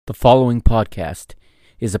The following podcast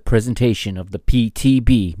is a presentation of the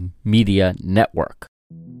PTB Media Network.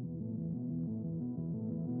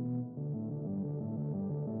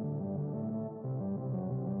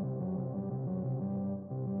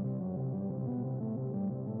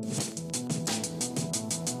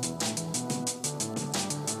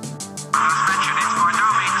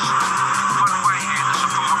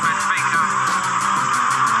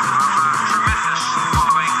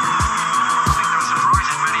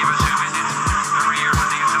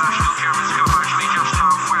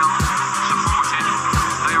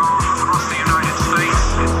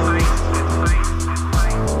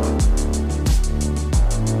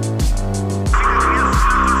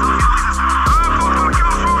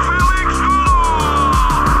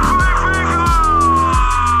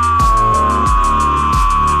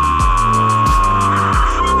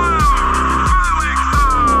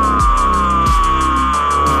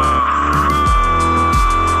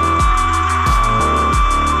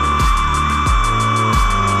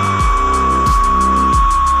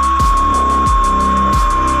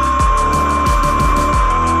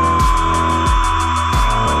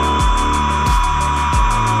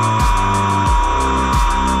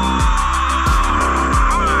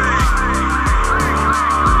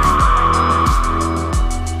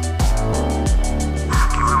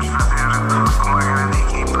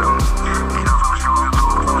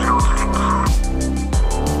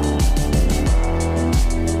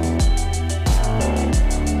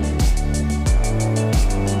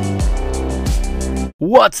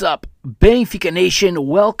 What's up, Benfica Nation?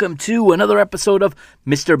 Welcome to another episode of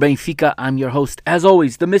Mr. Benfica. I'm your host, as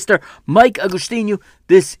always, the Mr. Mike Agostinho.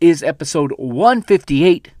 This is episode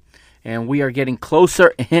 158, and we are getting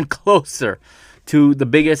closer and closer to the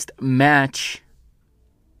biggest match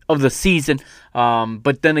of the season.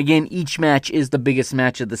 But then again, each match is the biggest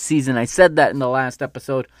match of the season. I said that in the last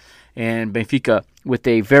episode, and Benfica with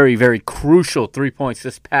a very, very crucial 3 points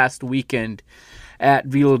this past weekend at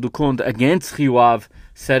Vila do Conde against Rio Ave,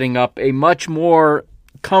 setting up a much more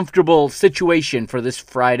comfortable situation for this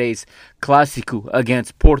Friday's Clásico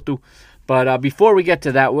against Porto. But before we get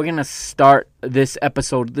to that, we're going to start this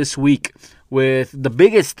episode this week with the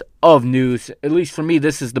biggest of news. At least for me,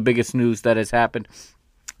 this is the biggest news that has happened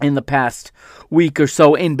in the past week or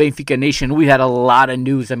so in Benfica Nation. We had a lot of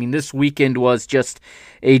news. I mean, this weekend was just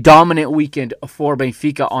a dominant weekend for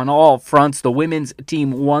Benfica on all fronts. The women's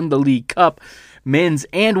team won the League Cup. Men's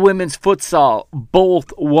and women's futsal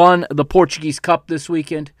both won the Portuguese Cup this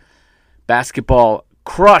weekend. Basketball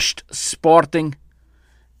crushed Sporting.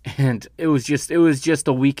 And it was just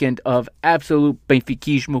a weekend of absolute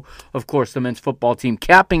Benfiquismo. Of course, the men's football team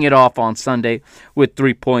capping it off on Sunday with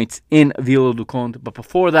 3 points in Vila do Conde. But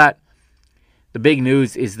before that, the big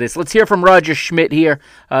news is this. Let's hear from Roger Schmidt here.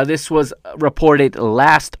 This was reported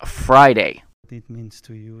last Friday. What it means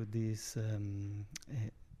to you, this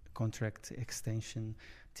contract extension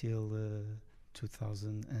till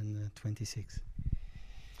 2026?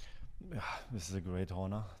 This is a great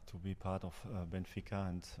honor to be part of Benfica,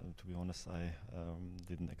 and to be honest, I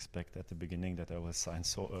didn't expect at the beginning that I will sign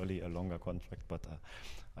so early a longer contract, but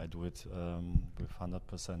I do it with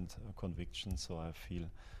 100% conviction, so I feel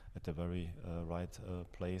at the very right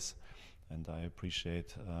place, and I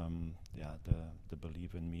appreciate the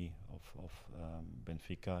belief in me of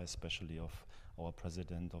Benfica, especially of our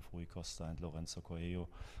president, of Rui Costa and Lorenzo Coelho,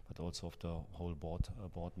 but also of the whole board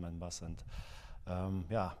members. And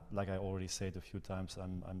like I already said a few times,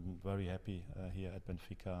 I'm very happy here at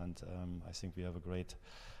Benfica, and I think we have a great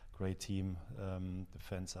team. The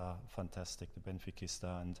fans are fantastic, the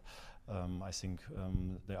Benfiquista, and I think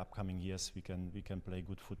the upcoming years we can play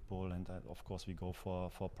good football, and of course we go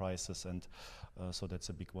for prizes, and so that's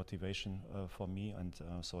a big motivation for me, and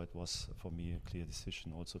so it was for me a clear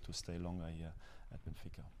decision also to stay longer here at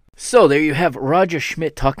Benfica. So there you have Roger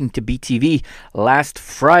Schmidt talking to BTV last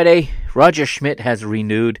Friday. Roger Schmidt has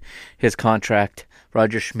renewed his contract.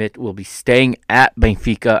 Roger Schmidt will be staying at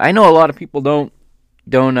Benfica. I know a lot of people don't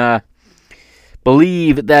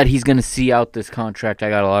believe that he's going to see out this contract. I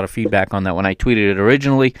got a lot of feedback on that when I tweeted it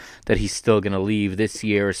originally, that he's still going to leave this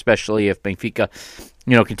year, especially if Benfica,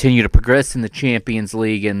 continue to progress in the Champions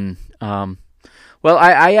League. And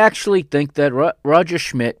I actually think that Roger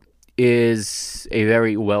Schmidt is a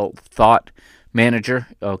very well-thought manager,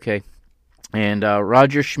 okay? And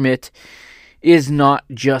Roger Schmidt is not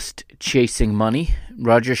just chasing money.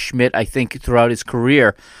 Roger Schmidt, I think, throughout his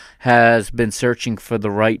career has been searching for the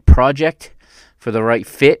right project, for the right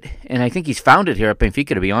fit, and I think he's found it here at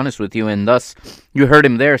Benfica, to be honest with you, and thus you heard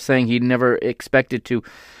him there saying he never expected to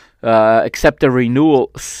accept a renewal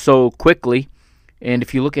so quickly. And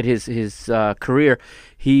if you look at his career,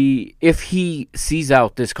 if he sees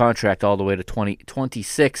out this contract all the way to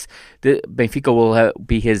 2026, Benfica will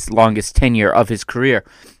be his longest tenure of his career.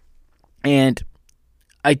 And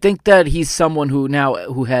I think that he's someone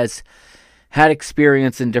who has had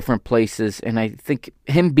experience in different places, and I think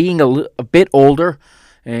him being a bit older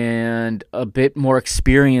and a bit more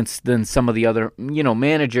experienced than some of the other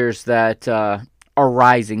managers that are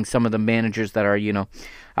rising, some of the managers that are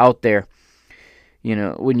out there.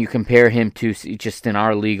 When you compare him to, just in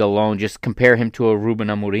our league alone, just compare him to a Ruben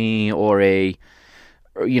Amorim or a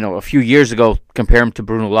few years ago, compare him to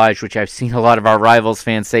Bruno Lage, which I've seen a lot of our rivals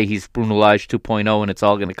fans say he's Bruno Lage 2.0 and it's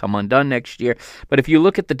all going to come undone next year. But if you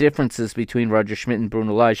look at the differences between Roger Schmidt and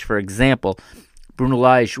Bruno Lage, for example, Bruno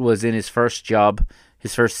Lage was in his first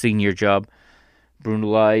senior job. Bruno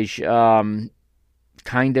Lage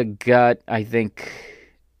kind of got, I think,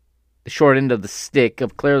 the short end of the stick.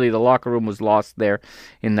 Clearly the locker room was lost there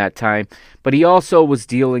in that time, but he also was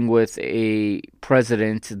dealing with a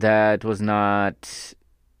president that was not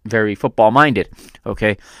very football minded.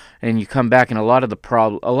 Okay, and you come back, and a lot of the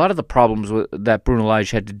problems that Bruno Lage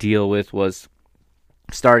had to deal with was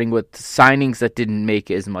starting with signings that didn't make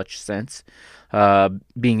as much sense,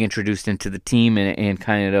 being introduced into the team, and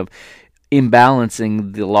kind of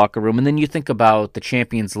imbalancing the locker room. And then you think about the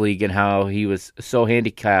Champions League and how he was so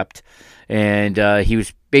handicapped, and he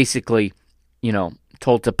was basically,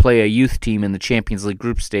 told to play a youth team in the Champions League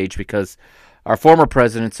group stage because our former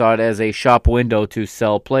president saw it as a shop window to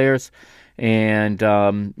sell players. And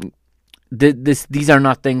these are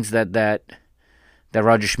not things that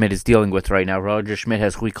Roger Schmidt is dealing with right now. Roger Schmidt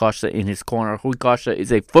has Rui Costa in his corner. Rui Costa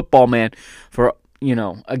is a football man for,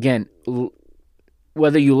 again,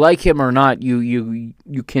 whether you like him or not, you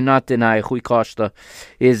cannot deny Rui Costa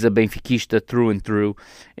is a Benfiquista through and through,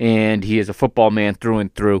 and he is a football man through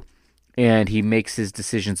and through, and he makes his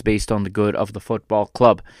decisions based on the good of the football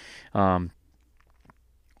club, or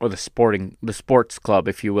the sports club,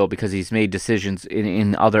 if you will, because he's made decisions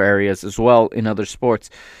in other areas as well, in other sports.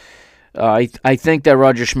 I think that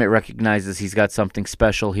Roger Schmidt recognizes he's got something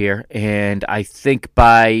special here, and I think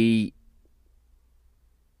by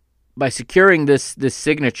securing this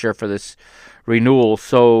signature for this renewal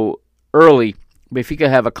so early, Benfica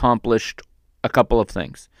have accomplished a couple of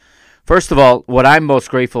things. First of all, what I'm most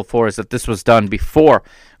grateful for is that this was done before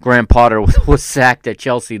Graham Potter was sacked at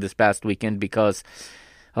Chelsea this past weekend, because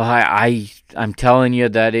I'm telling you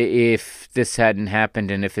that if this hadn't happened,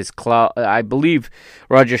 and if his clause, I believe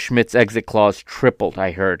Roger Schmidt's exit clause tripled,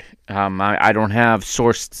 I heard. I don't have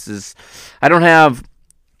sources. I don't have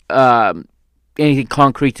anything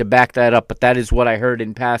concrete to back that up, but that is what I heard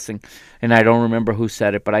in passing, and I don't remember who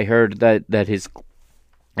said it, but I heard that his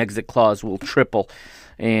exit clause will triple,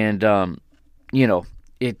 and had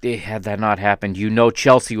that not happened,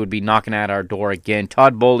 Chelsea would be knocking at our door again.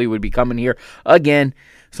 Todd Bowley would be coming here again,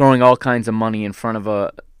 throwing all kinds of money in front of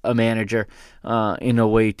a manager in a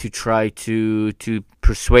way to try to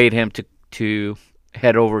persuade him to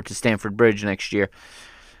head over to Stamford Bridge next year.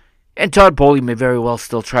 And Todd Bowley may very well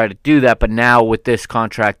still try to do that, but now with this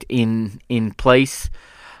contract in place,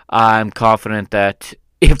 I'm confident that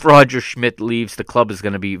if Roger Schmidt leaves, the club is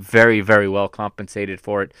going to be very, very well compensated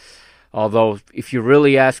for it. Although, if you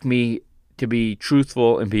really ask me to be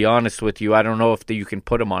truthful and be honest with you, I don't know if you can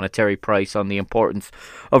put a monetary price on the importance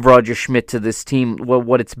of Roger Schmidt to this team,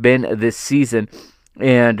 what it's been this season.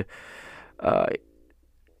 And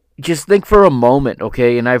just think for a moment,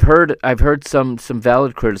 okay? And I've heard some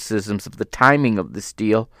valid criticisms of the timing of this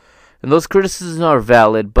deal, and those criticisms are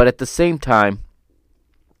valid. But at the same time,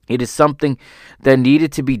 it is something that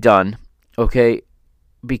needed to be done, okay?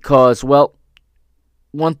 Because, well,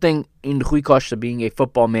 one thing in Rui Costa being a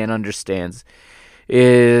football man understands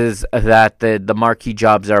is that the marquee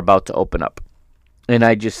jobs are about to open up, and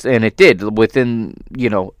it did within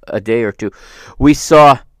a day or two. We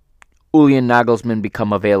saw Julian Nagelsmann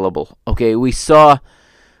become available. Okay, we saw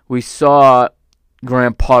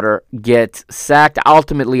Graham Potter get sacked.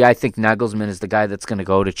 Ultimately, I think Nagelsmann is the guy that's going to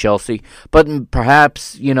go to Chelsea, but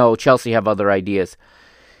perhaps Chelsea have other ideas,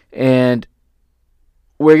 and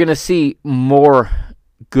we're going to see more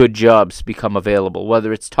good jobs become available.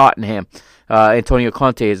 Whether it's Tottenham, Antonio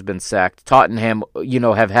Conte has been sacked. Tottenham,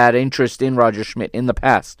 have had interest in Roger Schmidt in the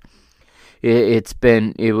past.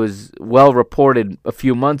 It was well reported a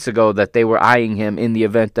few months ago that they were eyeing him in the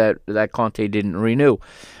event that Conte didn't renew,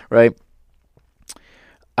 right?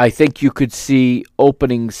 I think you could see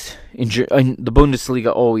openings in the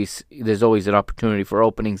Bundesliga. There's always an opportunity for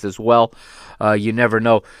openings as well. You never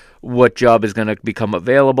know what job is going to become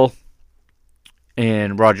available.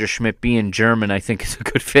 And Roger Schmidt being German, I think, is a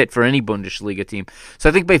good fit for any Bundesliga team. So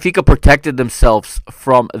I think Benfica protected themselves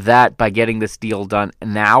from that by getting this deal done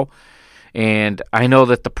now. And I know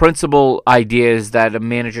that the principal idea is that a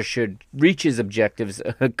manager should reach his objectives,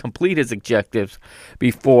 complete his objectives,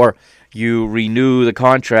 before you renew the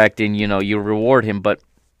contract and, you reward him. But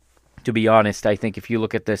to be honest, I think if you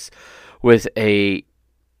look at this with a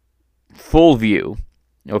full view,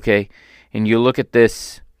 okay, and you look at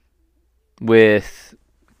this with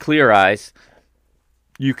clear eyes,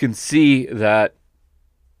 you can see that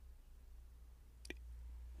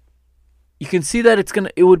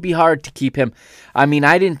it would be hard to keep him. I mean,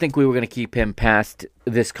 I didn't think we were going to keep him past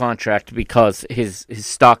this contract because his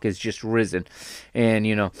stock has just risen, and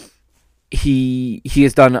he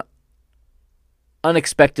has done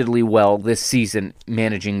unexpectedly well this season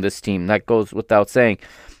managing this team. That goes without saying.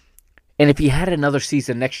 And if he had another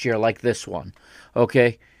season next year like this one,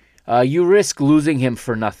 okay, you risk losing him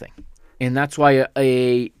for nothing. And that's why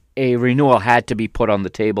a renewal had to be put on the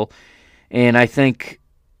table. And I think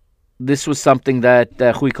this was something that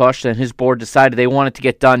Rui Costa and his board decided they wanted to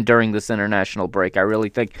get done during this international break. I really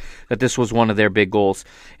think that this was one of their big goals.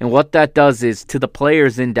 And what that does is, to the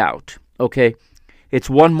players in doubt, okay, it's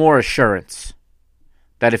one more assurance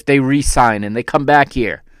that if they re-sign and they come back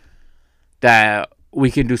here, that we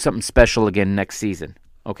can do something special again next season,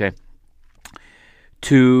 okay?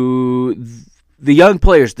 To the young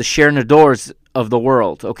players, the Chernadors of the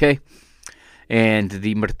world, okay? And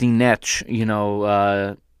the Martinez,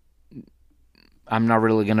 I'm not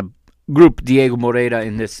really going to group Diego Moreira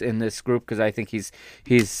in this group because I think he's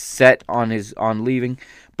set on leaving.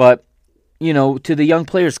 But, to the young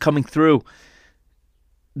players coming through,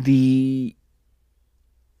 the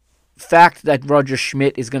fact that Roger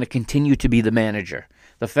Schmidt is going to continue to be the manager,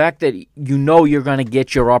 the fact that you're going to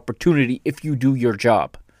get your opportunity if you do your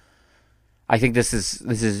job, I think this is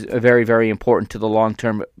very, very important to the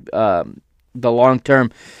long-term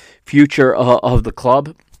future of the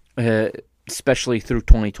club, especially through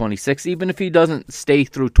 2026. Even if he doesn't stay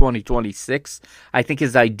through 2026, I think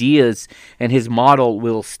his ideas and his model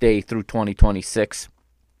will stay through 2026.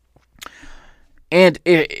 And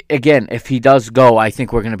again, if he does go, I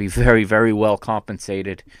think we're going to be very, very well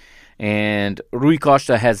compensated. And Rui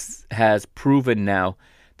Costa has proven now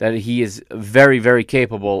that he is very, very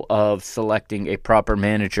capable of selecting a proper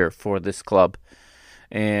manager for this club.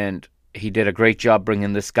 And he did a great job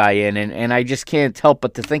bringing this guy in. And I just can't help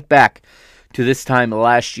but to think back to this time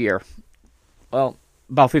last year. Well,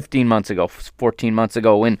 about 14 months ago,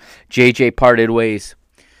 when JJ parted ways.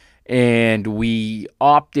 And we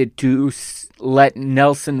opted to let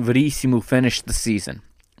Nelson Verissimo finish the season.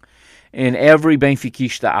 And every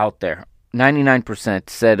Benfiquista out there, 99%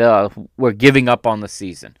 said, we're giving up on the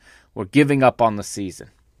season. We're giving up on the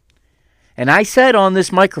season. And I said on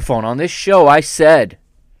this microphone, on this show, I said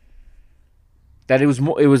that it was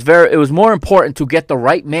more important to get the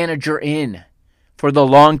right manager in for the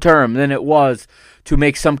long term than it was to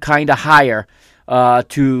make some kind of hire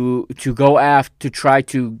to go after to try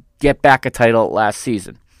to get back a title last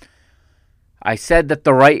season. I said that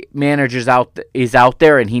the right manager is out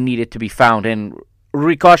there and he needed to be found. And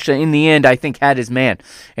Rui Costa, in the end, I think had his man.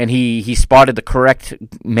 And he spotted the correct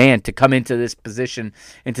man to come into this position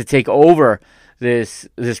and to take over this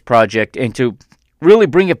project and to really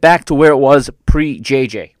bring it back to where it was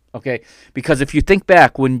pre-JJ. Okay? Because if you think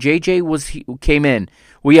back, when JJ came in,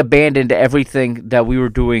 we abandoned everything that we were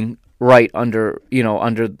doing right under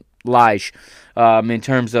Lige, in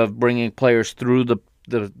terms of bringing players through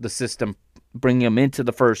the system, bringing them into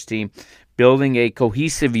the first team, building a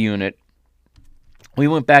cohesive unit. We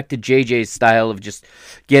went back to JJ's style of just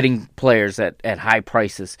getting players at high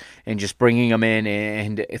prices and just bringing them in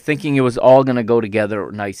and thinking it was all going to go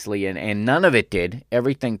together nicely, and none of it did.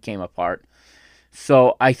 Everything came apart.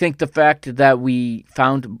 So I think the fact that we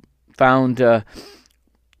found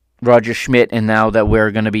Roger Schmidt, and now that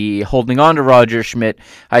we're going to be holding on to Roger Schmidt,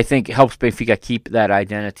 I think helps Benfica keep that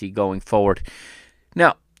identity going forward.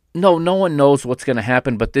 Now, no one knows what's going to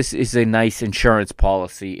happen, but this is a nice insurance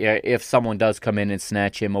policy. If someone does come in and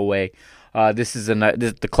snatch him away,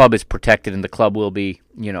 the club is protected, and the club will be,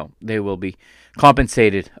 they will be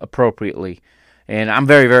compensated appropriately. And I'm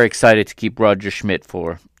very, very excited to keep Roger Schmidt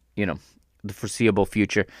for, the foreseeable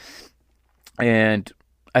future. And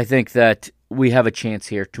I think that we have a chance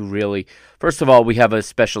here to really, first of all, we have a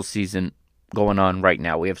special season going on right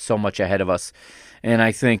now. We have so much ahead of us. And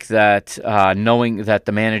I think that knowing that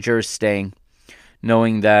the manager is staying,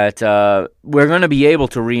 knowing that we're going to be able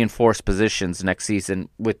to reinforce positions next season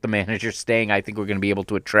with the manager staying, I think we're going to be able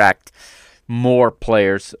to attract more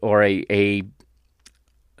players, or a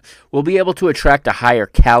we'll be able to attract a higher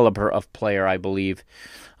caliber of player, I believe.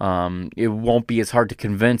 It won't be as hard to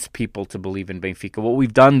convince people to believe in Benfica. What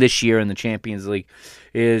we've done this year in the Champions League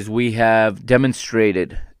is we have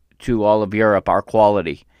demonstrated to all of Europe our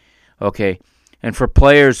quality. Okay, and for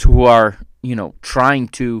players who are, trying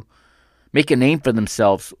to make a name for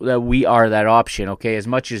themselves, that we are that option. Okay, as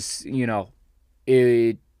much as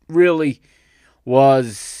it really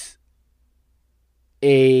was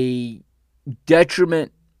a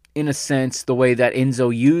detriment in a sense, the way that Enzo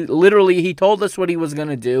literally he told us what he was going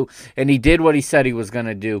to do, and he did what he said he was going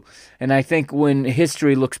to do. And I think when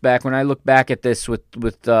history looks back, when I look back at this with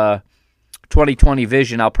 2020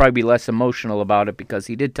 vision, I'll probably be less emotional about it because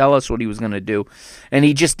he did tell us what he was going to do, and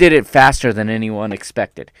he just did it faster than anyone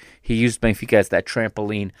expected. He used Benfica as that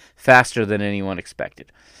trampoline faster than anyone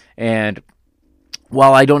expected. And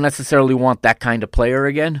while I don't necessarily want that kind of player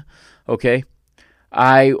again, okay,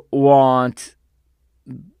 I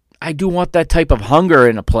do want that type of hunger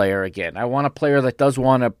in a player again. I want a player that does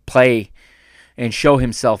want to play and show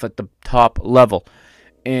himself at the top level,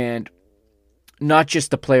 and not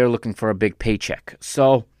just a player looking for a big paycheck.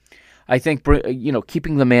 So I think,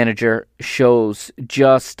 keeping the manager shows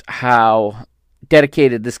just how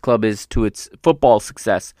dedicated this club is to its football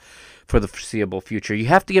success for the foreseeable future. You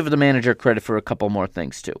have to give the manager credit for a couple more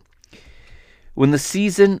things too. When the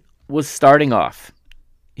season was starting off,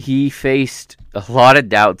 he faced a lot of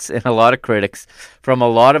doubts and a lot of critics from a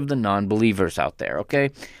lot of the non-believers out there, okay?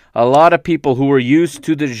 A lot of people who were used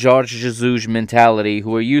to the Jorge Jesus mentality,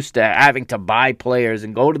 who were used to having to buy players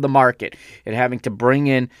and go to the market and having to bring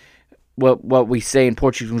in what we say in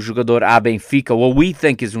Portuguese, jogador a Benfica, what we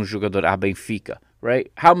think is jogador a Benfica,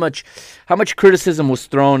 right? How much criticism was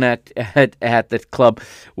thrown at the club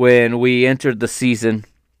when we entered the season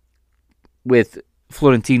with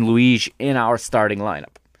Florentino Luis in our starting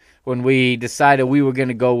lineup, when we decided we were going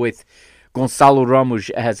to go with Gonçalo Ramos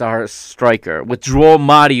as our striker, with João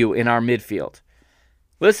Mario in our midfield.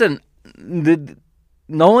 Listen,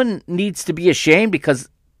 no one needs to be ashamed because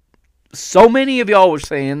so many of y'all were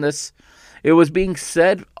saying this. It was being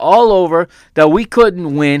said all over that we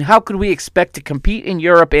couldn't win. How could we expect to compete in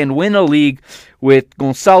Europe and win a league with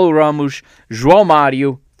Gonçalo Ramos, João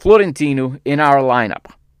Mario, Florentino in our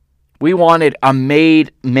lineup? We wanted a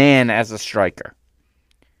made man as a striker.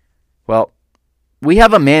 Well, we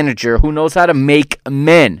have a manager who knows how to make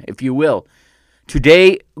men, if you will.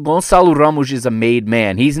 Today, Gonçalo Ramos is a made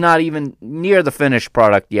man. He's not even near the finished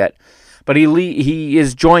product yet. But he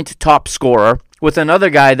is joint top scorer with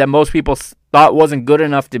another guy that most people thought wasn't good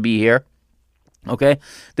enough to be here. Okay?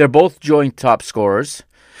 They're both joint top scorers.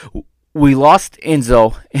 We lost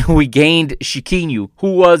Enzo, and we gained Chiquinho,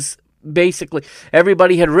 who was basically,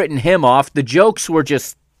 everybody had written him off. The jokes were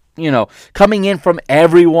just, coming in from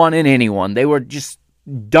everyone and anyone. They were just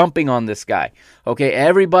dumping on this guy. Okay,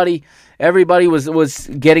 everybody was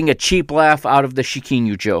getting a cheap laugh out of the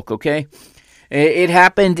Chiquinho joke. Okay, it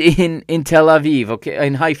happened in Tel Aviv. Okay,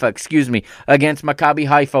 in Haifa, against Maccabi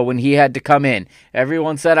Haifa when he had to come in.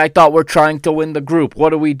 Everyone said, "I thought we're trying to win the group.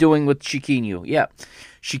 What are we doing with Chiquinho?" Yeah,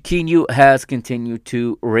 Chiquinho has continued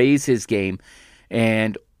to raise his game,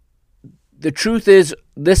 and the truth is,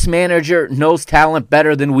 this manager knows talent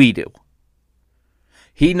better than we do.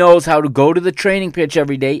 He knows how to go to the training pitch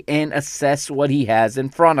every day and assess what he has in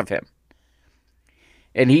front of him.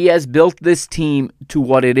 And he has built this team to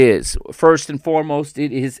what it is. First and foremost,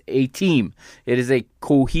 it is a team. It is a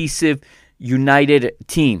cohesive, united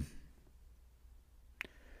team.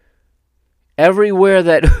 Everywhere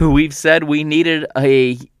that we've said we needed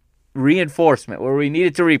a reinforcement, where we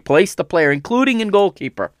needed to replace the player, including in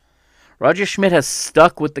goalkeeper, Roger Schmidt has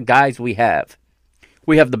stuck with the guys we have.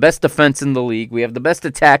 We have the best defense in the league. We have the best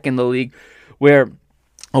attack in the league. We're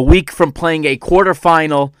a week from playing a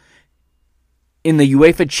quarterfinal in the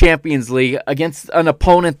UEFA Champions League against an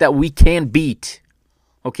opponent that we can beat.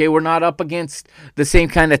 Okay, we're not up against the same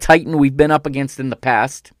kind of Titan we've been up against in the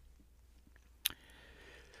past.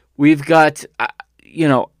 We've got,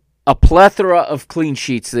 a plethora of clean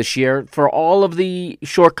sheets this year. For all of the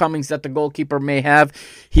shortcomings that the goalkeeper may have,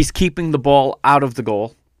 he's keeping the ball out of the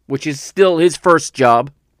goal, which is still his first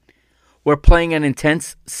job. We're playing an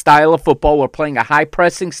intense style of football. We're playing a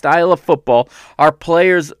high-pressing style of football. Our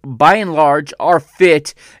players, by and large, are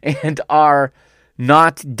fit and are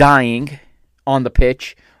not dying on the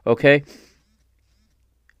pitch, okay?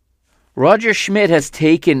 Roger Schmidt has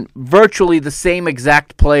taken virtually the same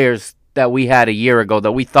exact players that we had a year ago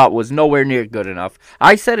that we thought was nowhere near good enough.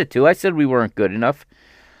 I said it too. I said we weren't good enough.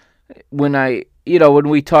 When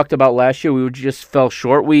we talked about last year, we just fell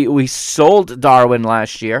short. We sold Darwin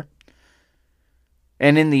last year.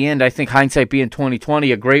 And in the end, I think hindsight being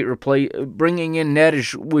 2020, a great bringing in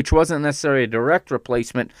Neres, which wasn't necessarily a direct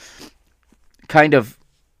replacement, kind of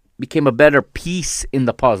became a better piece in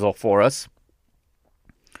the puzzle for us.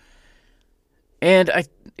 And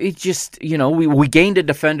we gained a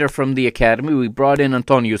defender from the academy. We brought in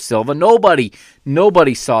Antonio Silva. Nobody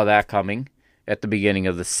saw that coming at the beginning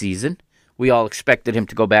of the season. We all expected him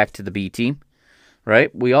to go back to the B team, right?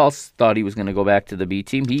 We all thought he was going to go back to the B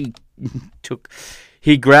team.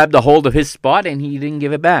 He grabbed a hold of his spot and he didn't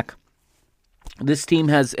give it back. This team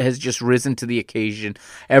has just risen to the occasion.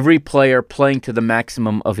 Every player playing to the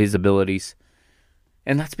maximum of his abilities.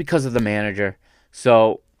 And that's because of the manager.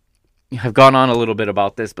 So I've gone on a little bit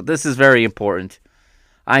about this, but this is very important.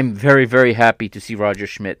 I'm very, very happy to see Roger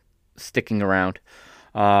Schmidt sticking around.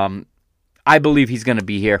 I believe he's going to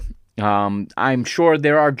be here. I'm sure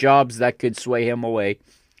there are jobs that could sway him away.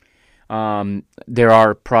 There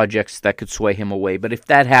are projects that could sway him away. But if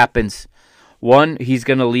that happens, one, he's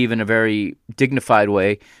going to leave in a very dignified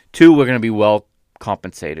way. Two, we're going to be well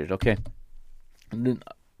compensated, okay?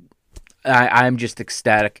 I'm just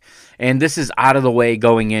ecstatic. And this is out of the way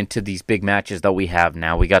going into these big matches that we have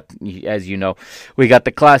now. We got, as you know, we got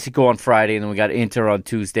the Clásico on Friday, and then we got Inter on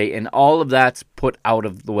Tuesday, and all of that's put out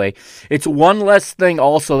of the way. It's one less thing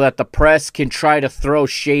also that the press can try to throw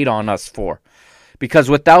shade on us for. Because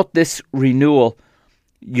without this renewal,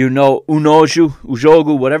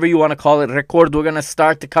 Ujogu, whatever you want to call it, Record, we're going to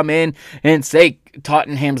start to come in and say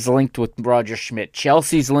Tottenham's linked with Roger Schmidt.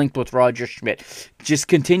 Chelsea's linked with Roger Schmidt. Just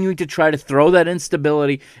continuing to try to throw that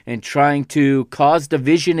instability and trying to cause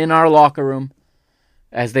division in our locker room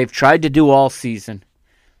as they've tried to do all season.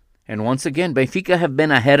 And once again, Benfica have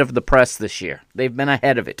been ahead of the press this year. They've been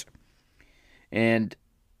ahead of it. And,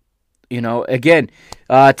 again,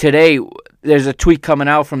 today there's a tweet coming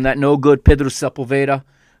out from that no-good Pedro Sepulveda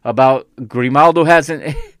about Grimaldo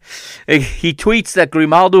hasn't... He tweets that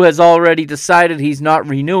Grimaldo has already decided he's not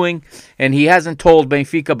renewing, and he hasn't told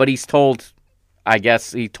Benfica, but he told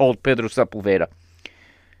Pedro Sepulveda.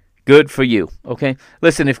 Good for you, okay?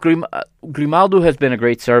 Listen, if Grimaldo has been a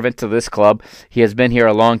great servant to this club, he has been here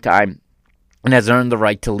a long time, and has earned the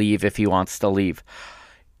right to leave if he wants to leave.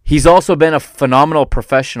 He's also been a phenomenal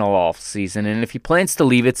professional all season, and if he plans to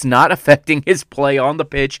leave, it's not affecting his play on the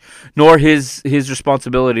pitch, nor his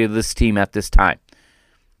responsibility to this team at this time.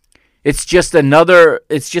 It's just another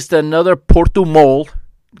Porto mole,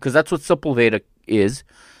 because that's what Sepulveda is.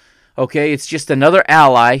 Okay, it's just another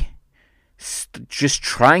ally, just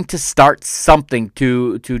trying to start something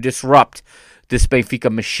to disrupt this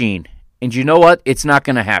Benfica machine. And you know what? It's not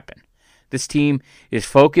going to happen. This team is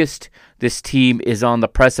focused. This team is on the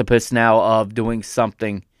precipice now of doing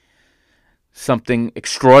something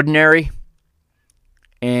extraordinary.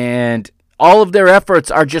 And all of their efforts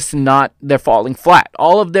are just they're falling flat.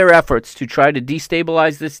 All of their efforts to try to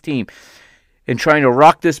destabilize this team and trying to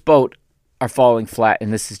rock this boat are falling flat.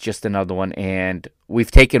 And this is just another one. And we've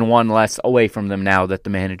taken one less away from them now that the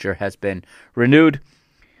manager has been renewed.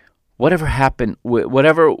 Whatever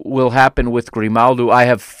will happen with Grimaldo, I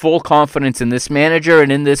have full confidence in this manager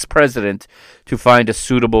and in this president to find a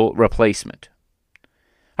suitable replacement.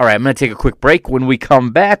 All right, I'm going to take a quick break. When we come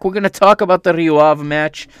back, we're going to talk about the Rio Ave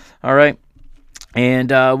match. All right, and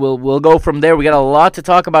we'll go from there. We got a lot to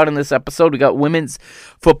talk about in this episode. We got women's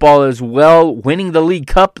football as well, winning the League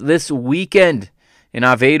Cup this weekend in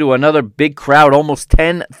Aveiro. Another big crowd, almost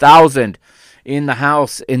 10,000 in the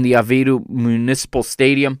house in the Aveiro Municipal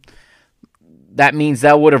Stadium. That means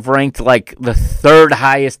that would have ranked like the third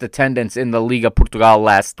highest attendance in the Liga Portugal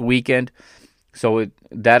last weekend. So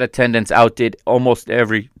that attendance outdid almost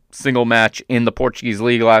every single match in the Portuguese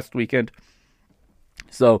league last weekend.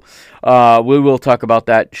 So we will talk about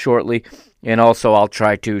that shortly. And also I'll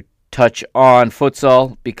try to touch on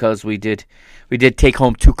futsal because we did take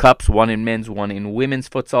home 2 cups, one in men's, one in women's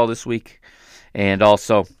futsal this week. And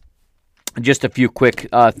also just a few quick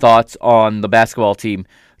thoughts on the basketball team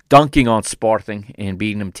dunking on Sporting and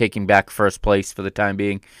beating them, taking back first place for the time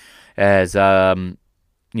being, as they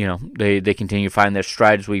continue to find their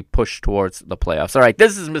stride as we push towards the playoffs. All right,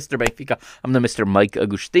 this is Mr. Benfica. I'm the Mr. Mike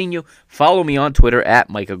Agostinho. Follow me on Twitter at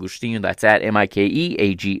Mike Agostinho. That's at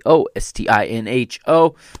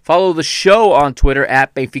MikeAgostinho. Follow the show on Twitter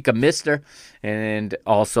at Benfica Mister, and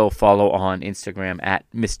also follow on Instagram at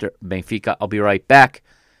Mr. Benfica. I'll be right back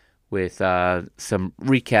with some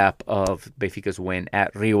recap of Benfica's win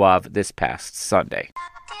at Rio Ave this past Sunday.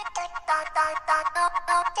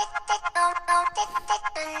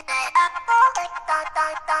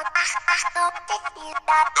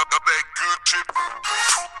 I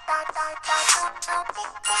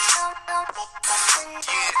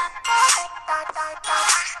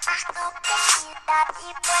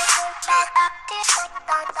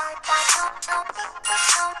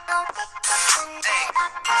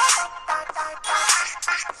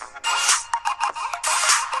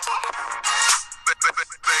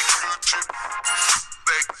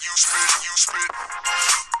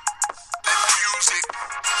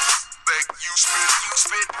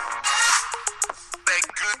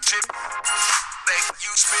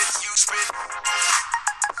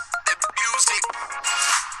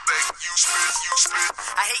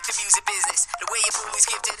hate the music business, the way your bully's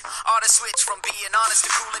gifted. Ought to switch from being honest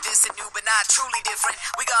to cool and distant, new but not truly different.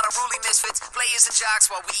 We got unruly misfits, players and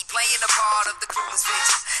jocks while we playing the part of the clueless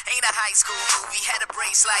victim. Ain't a high school movie, had a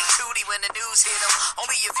brace like Tootie when the news hit 'em.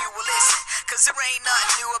 Only if you will listen, cause there ain't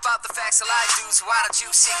nothing new about the facts of life, dudes. Why don't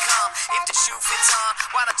you sit calm? If the shoe fits on,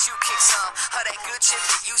 why don't you kick some? Of that good shit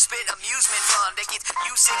that you spit, amusement fun. That gets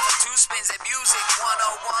you sick from two spins at music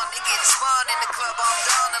 101. It gets fun in the club, I'm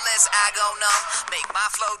done unless I go numb. Make my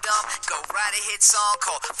flow dumb, go write a hit song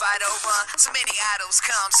called Fight or Run. So many idols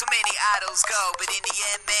come, so many idols go, but in the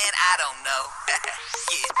end, man, I don't know.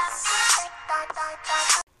 Yeah.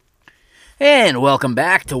 And welcome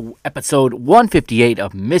back to episode 158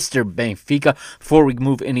 of Mr. Benfica. Before we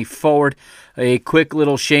move any forward, a quick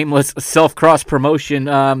little shameless self-cross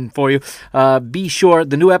promotion for you. Be sure,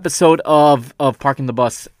 the new episode of Parking the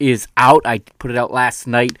Bus is out. I put it out last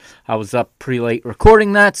night. I was up pretty late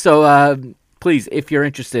recording that, so please, if you're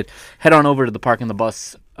interested, head on over to the Parking the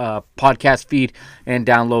Bus podcast feed and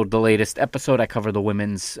download the latest episode. I cover the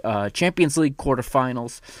Women's Champions League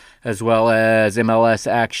quarterfinals, as well as MLS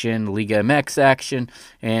action, Liga MX action,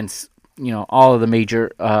 and all of the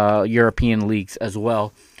major European leagues, as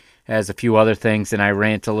well as a few other things. And I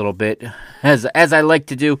rant a little bit, as I like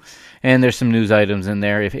to do. And there's some news items in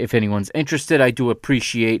there. If anyone's interested, I do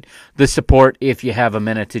appreciate the support. If you have a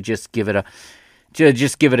minute to just give it a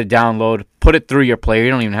download, put it through your player.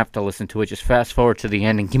 You don't even have to listen to it. Just fast forward to the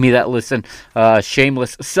end and give me that listen.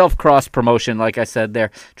 Shameless self-cross promotion, like I said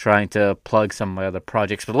there, trying to plug some of my other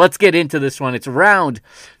projects. But let's get into this one. It's round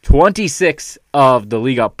 26 of the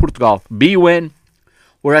Liga Portugal B-Win.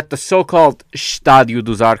 We're at the so-called Estádio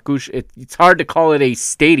dos Arcos. It's hard to call it a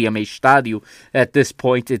stadium, a estádio, at this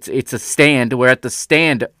point. It's a stand. We're at the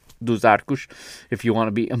stand dos Arcos, if you want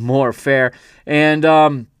to be more fair.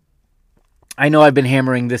 And I know I've been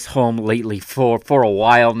hammering this home lately for a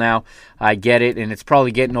while now. I get it, and it's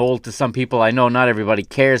probably getting old to some people. I know not everybody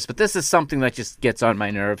cares, but this is something that just gets on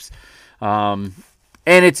my nerves. And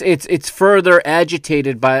it's further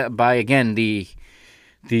agitated by again, the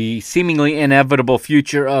seemingly inevitable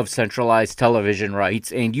future of centralized television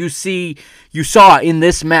rights. And you saw in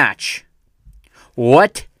this match,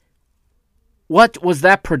 what was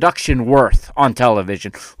that production worth on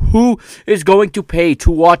television? Who is going to pay to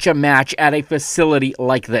watch a match at a facility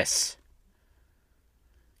like this?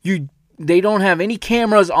 They don't have any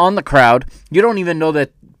cameras on the crowd. You don't even know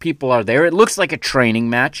that people are there. It looks like a training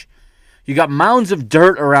match. You got mounds of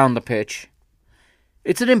dirt around the pitch.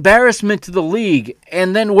 It's an embarrassment to the league.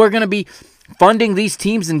 And then we're going to be funding these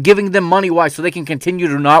teams and giving them money. Why? So they can continue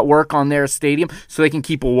to not work on their stadium, so they can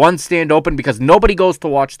keep one stand open because nobody goes to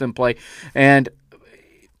watch them play. And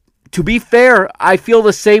to be fair, I feel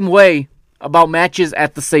the same way about matches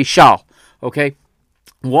at the Seychelles. Okay?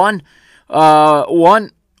 One,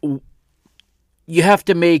 you have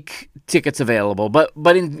to make tickets available.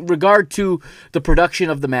 But in regard to the production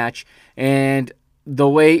of the match and the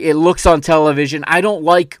way it looks on television, I don't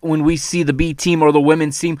like when we see the B team or the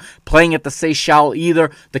women's team playing at the Seychelles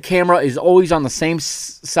either. The camera is always on the same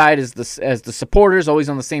side as the supporters, always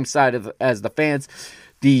on the same side as the fans.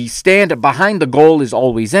 The stand behind the goal is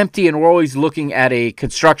always empty, and we're always looking at a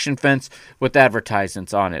construction fence with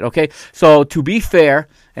advertisements on it, okay? So to be fair,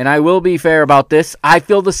 and I will be fair about this, I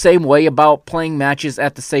feel the same way about playing matches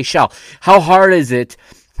at the Seychelles. How hard is it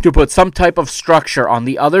to put some type of structure on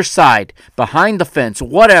the other side, behind the fence,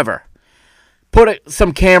 whatever? Put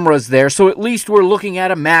some cameras there, so at least we're looking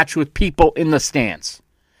at a match with people in the stands.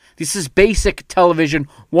 This is basic television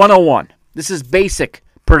 101. This is basic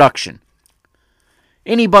production.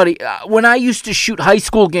 Anybody, when I used to shoot high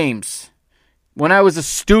school games, when I was a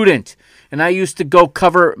student, and I used to go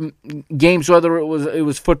cover games, whether it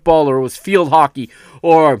was football or it was field hockey,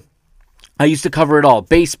 or I used to cover it all,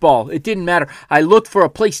 baseball, it didn't matter. I looked for a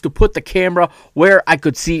place to put the camera where I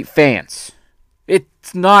could see fans.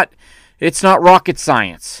 It's not rocket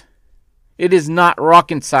science. It is not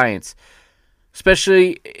rocket science.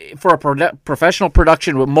 Especially for a professional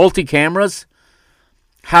production with multi-cameras,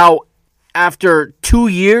 how after 2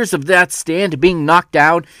 years of that stand being knocked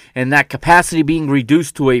down and that capacity being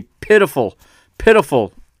reduced to a pitiful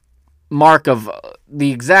mark of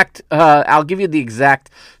the exact, I'll give you the exact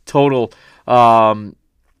total,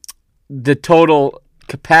 the total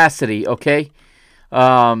capacity, okay?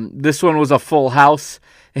 This one was a full house,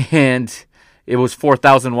 and it was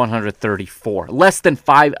 4,134. Less than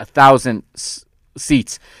 5,000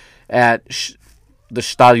 seats at the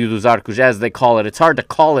Estádio dos Arcos, as they call it. It's hard to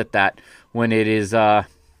call it that when it is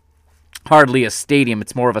hardly a stadium.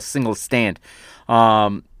 It's more of a single stand.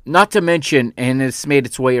 Not to mention, and it's made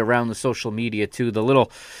its way around the social media too, the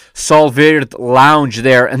little Solverde lounge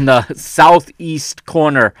there in the southeast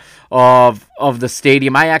corner of the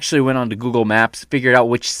stadium. I actually went onto Google Maps, figured out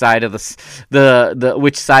which side of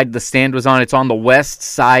which side the stand was on. It's on the west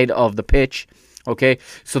side of the pitch. Okay,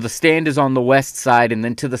 so the stand is on the west side, and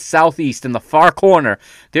then to the southeast, in the far corner,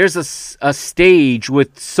 there's a stage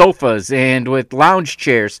with sofas and with lounge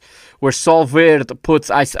chairs where Solverde puts,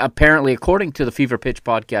 apparently, according to the Fever Pitch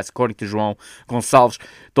podcast, according to João Gonçalves,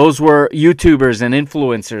 those were YouTubers and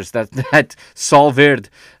influencers that Solverde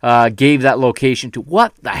gave that location to.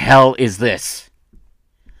 What the hell is this?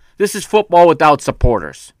 This is football without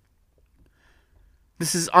supporters.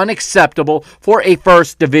 This is unacceptable for a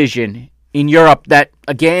first division in Europe that,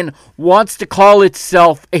 again, wants to call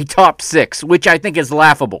itself a top six, which I think is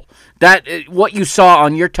laughable. That what you saw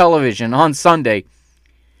on your television on Sunday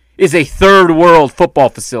is a third world football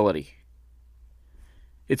facility.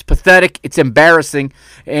 It's pathetic, it's embarrassing,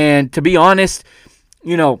 and to be honest,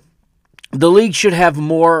 the league should have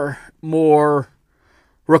more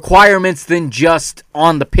requirements than just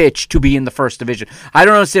on the pitch to be in the first division. I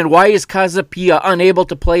don't understand, why is Casa Pia unable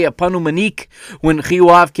to play at Panumanique when Rio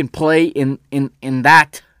Ave can play in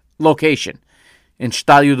that location, in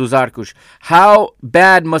Estádio dos Arcos? How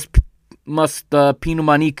bad must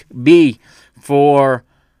Panumanique be for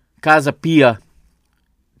Casa Pia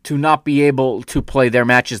to not be able to play their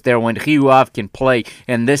matches there when Rio Ave can play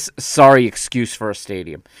in this sorry excuse for a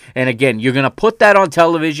stadium? And again, you're going to put that on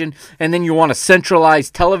television, and then you want to centralize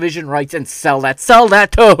television rights and sell that. Sell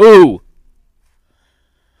that to who?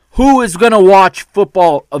 Who is going to watch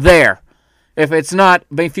football there if it's not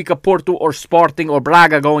Benfica, Porto, or Sporting, or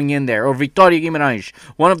Braga going in there, or Vitória Guimarães,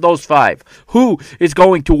 one of those five? Who is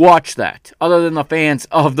going to watch that other than the fans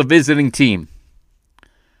of the visiting team?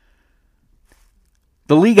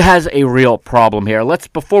 The league has a real problem here.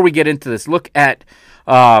 Before we get into this, look at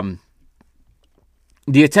the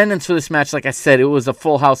attendance for this match. Like I said, it was a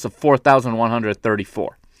full house of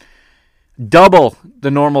 4,134. Double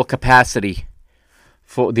the normal capacity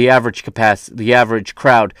for the average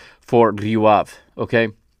crowd for Rio Ave. Okay?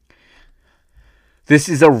 This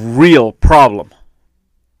is a real problem.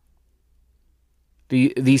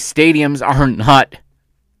 These stadiums are not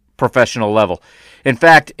professional level. In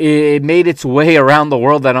fact, it made its way around the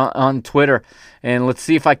world on Twitter, and let's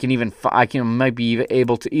see if I might be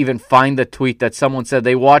able to even find the tweet that someone said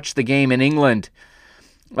they watched the game in England.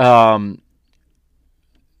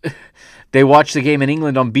 They watched the game in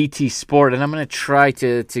England on BT Sport, and I'm going to try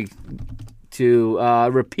to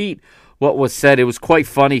repeat what was said. It was quite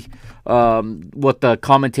funny what the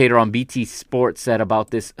commentator on BT Sport said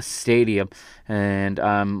about this stadium, and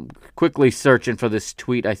I'm quickly searching for this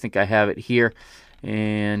tweet. I think I have it here.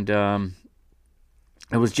 And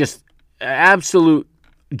it was just an absolute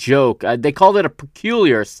joke. They called it a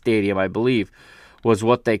peculiar stadium, I believe, was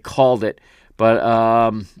what they called it. But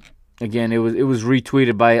again, it was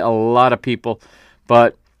retweeted by a lot of people.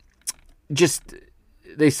 But just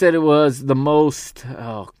they said it was the most.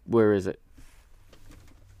 Oh, where is it?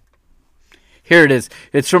 Here it is.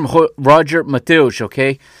 It's from Roger Mateus.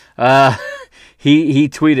 Okay, he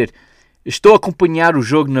tweeted, "Estou a acompanhar o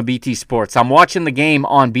jogo na BT Sports." I'm watching the game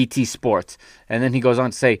on BT Sports. And then he goes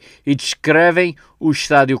on to say, "E descrevem o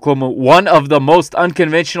estádio como one of the most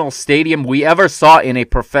unconventional stadium we ever saw in a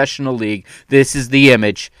professional league." This is the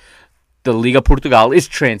image the Liga Portugal is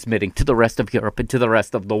transmitting to the rest of Europe and to the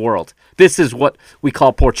rest of the world. This is what we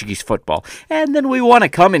call Portuguese football. And then we want to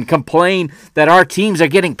come and complain that our teams are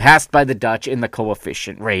getting passed by the Dutch in the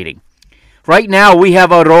coefficient rating. Right now, we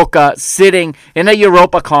have Aroca sitting in a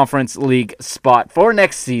Europa Conference League spot for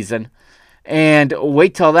next season. And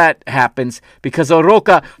wait till that happens, because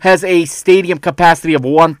Aroca has a stadium capacity of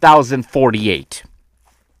 1,048.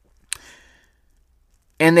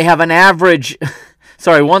 And they have an average,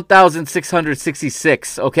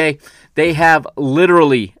 1,666, okay? They have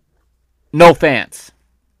literally no fans.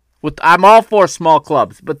 I'm all for small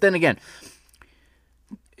clubs, but then again,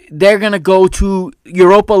 they're going to go to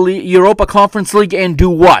Europa Conference League and do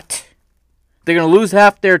what? They're going to lose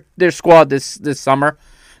half their squad this summer.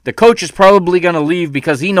 The coach is probably going to leave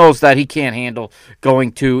because he knows that he can't handle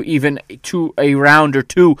going to even to a round or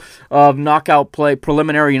two of knockout play,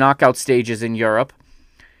 preliminary knockout stages in Europe.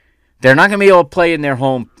 They're not going to be able to play in their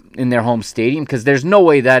home stadium because there's no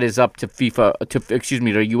way that is up to the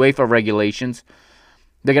UEFA regulations.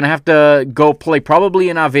 They're going to have to go play probably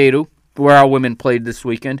in Aveiro, where our women played this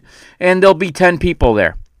weekend, and there'll be 10 people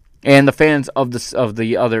there, and the fans of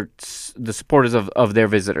the supporters of their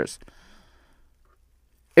visitors.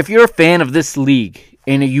 If you're a fan of this league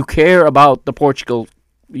and you care about the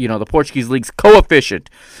Portuguese league's coefficient,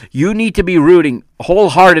 you need to be rooting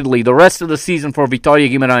wholeheartedly the rest of the season for Vitória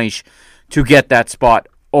Guimarães to get that spot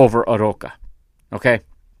over Aroca. Okay?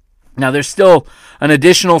 Now, there's still an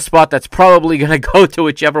additional spot that's probably going to go to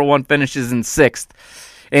whichever one finishes in 6th.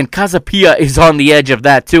 And Casa Pia is on the edge of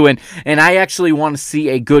that, too. And I actually want to see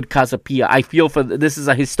a good Casa Pia. I feel this is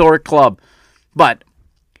a historic club. But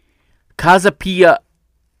Casa Pia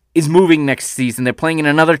is moving next season. They're playing in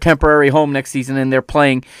another temporary home next season, and they're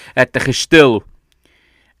playing at the Restelo.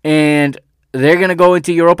 And they're going to go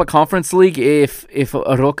into Europa Conference League if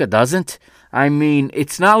Aroca doesn't. I mean,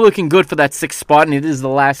 it's not looking good for that 6th spot, and it is the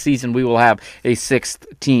last season we will have a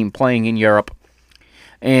 6th team playing in Europe.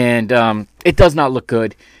 And it does not look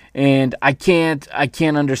good. And I can't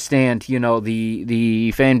understand,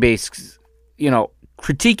 the fan base,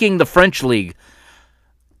 critiquing the French league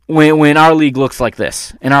when our league looks like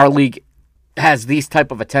this. And our league has these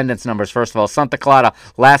type of attendance numbers, first of all. Santa Clara,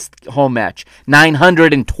 last home match,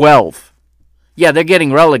 912. Yeah, they're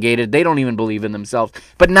getting relegated. They don't even believe in themselves.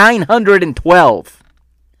 But 912.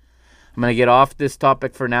 I'm going to get off this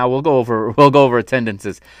topic for now. We'll go over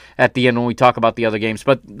attendances at the end when we talk about the other games.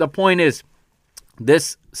 But the point is,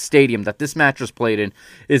 this stadium that this match was played in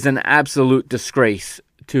is an absolute disgrace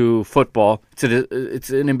to football. It's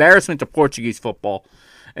an embarrassment to Portuguese football.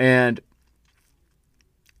 And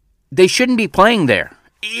they shouldn't be playing there.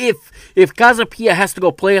 If Casa Pia has to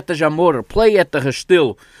go play at the Jamor or play at the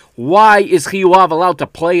Restelo, why is Rio Ave allowed to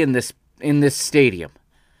play in this stadium?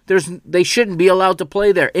 They shouldn't be allowed to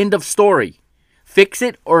play there. End of story. Fix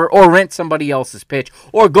it or rent somebody else's pitch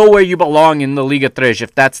or go where you belong in the Liga 3.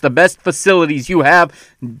 If that's the best facilities you have,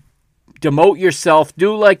 demote yourself.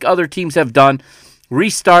 Do like other teams have done.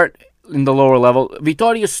 Restart in the lower level.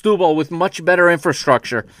 Vitória Setúbal, with much better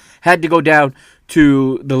infrastructure, had to go down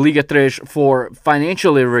to the Liga 3 for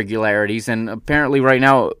financial irregularities, and apparently right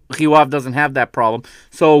now Rio Ave doesn't have that problem,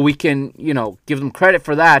 so we can give them credit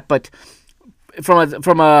for that. But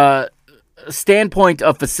from a standpoint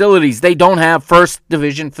of facilities, they don't have first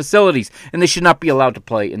division facilities, and they should not be allowed to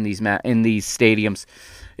play in these stadiums.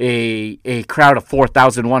 A crowd of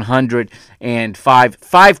 4,105.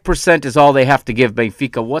 5% is all they have to give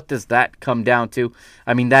Benfica. What does that come down to?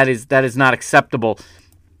 I mean, that is not acceptable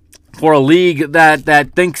for a league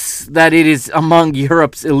that thinks that it is among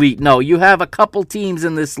Europe's elite. No, you have a couple teams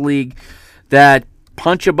in this league that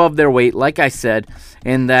punch above their weight, like I said,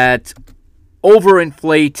 and that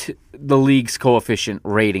overinflate the league's coefficient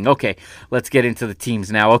rating. Okay, let's get into the teams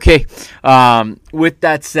now. Okay, with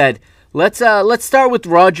that said, let's start with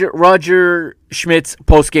Roger Schmidt's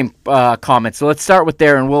post-game comments. So let's start with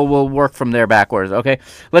there, and we'll work from there backwards. Okay,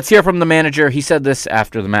 let's hear from the manager. He said this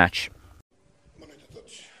after the match.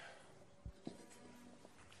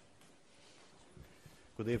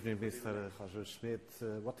 Good evening, Mr. Roger Schmidt.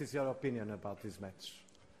 What is your opinion about this match?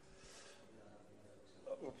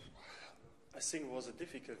 I think it was a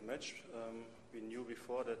difficult match. We knew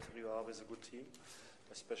before that Rio Ave is a good team,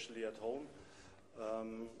 especially at home.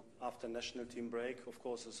 After national team break, of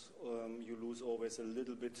course, you lose always a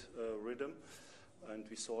little bit rhythm. And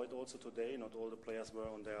we saw it also today. Not all the players were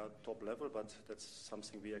on their top level, but that's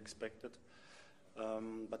something we expected.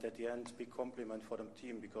 But at the end, big compliment for the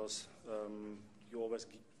team because you always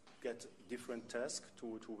get different tasks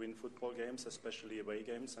to win football games, especially away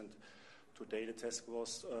games. And today the task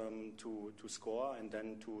was to score and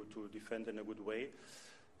then to defend in a good way.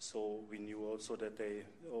 So we knew also that they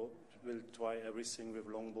will try everything with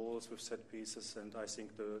long balls, with set pieces, and I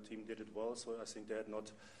think the team did it well. So I think they had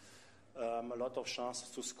not a lot of chances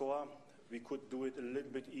to score. We could do it a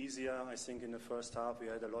little bit easier. I think in the first half we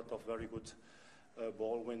had a lot of very good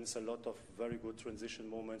ball wins, a lot of very good transition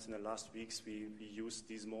moments. In the last weeks we used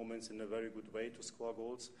these moments in a very good way to score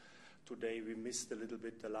goals. Today we missed a little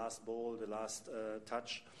bit the last ball, the last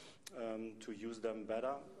touch, to use them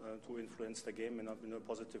better, to influence the game in a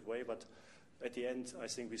positive way. But at the end, I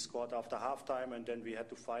think we scored after halftime, and then we had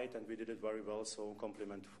to fight, and we did it very well. So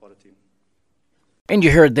compliment for the team. And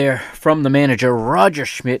you heard there from the manager, Roger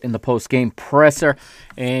Schmidt, in the post-game presser,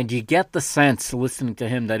 and you get the sense, listening to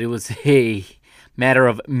him, that it was a matter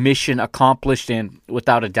of mission accomplished, and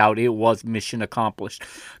without a doubt, it was mission accomplished.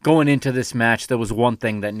 Going into this match, there was one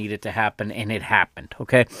thing that needed to happen, and it happened,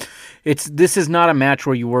 okay? This is not a match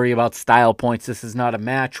where you worry about style points. This is not a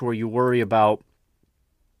match where you worry about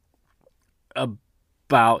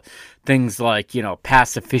things like,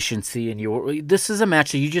 pass efficiency, and this is a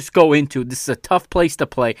match that you just go into. This is a tough place to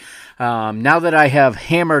play. Now that I have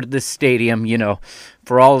hammered this stadium,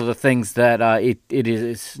 for all of the things that it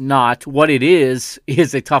is not, what it is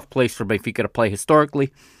a tough place for Benfica to play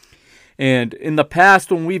historically. And in the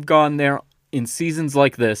past, when we've gone there in seasons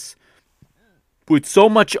like this, with so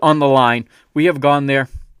much on the line, we have gone there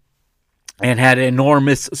and had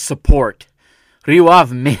enormous support. Rio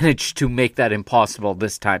Ave managed to make that impossible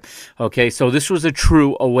this time. Okay, so this was a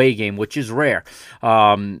true away game, which is rare.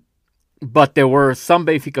 But there were some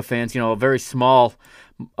Benfica fans, a very small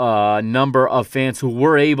number of fans who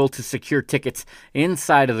were able to secure tickets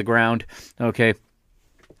inside of the ground. Okay.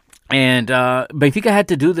 And Benfica had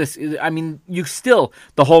to do this. I mean, the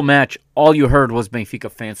whole match, all you heard was Benfica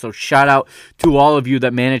fans. So shout out to all of you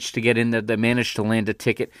that managed to get in there, that managed to land a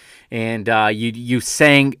ticket. And you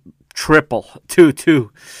sang triple to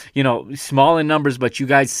small in numbers, but you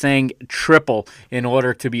guys sang triple in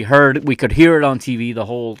order to be heard. We could hear it on TV the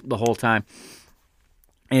whole time.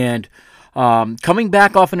 And coming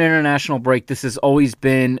back off an international break, this has always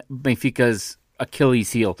been Benfica's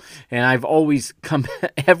Achilles heel, and I've always come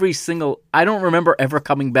I don't remember ever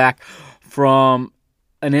coming back from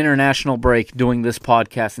an international break doing this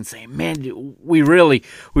podcast and saying, man, we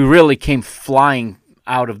really came flying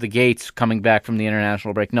out of the gates coming back from the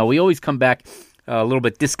international break. No, we always come back a little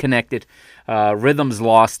bit disconnected, rhythms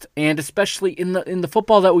lost, and especially in the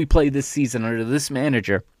football that we play this season under this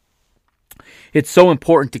manager, it's so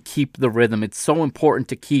important to keep the rhythm. It's so important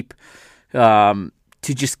to keep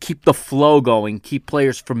to just keep the flow going, keep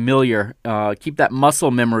players familiar, keep that muscle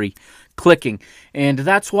memory clicking, and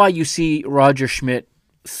that's why you see Roger Schmidt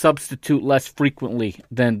substitute less frequently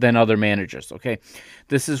than other managers, okay?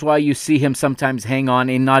 This is why you see him sometimes hang on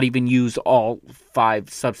and not even use all 5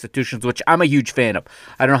 substitutions, which I'm a huge fan of.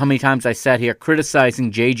 I don't know how many times I sat here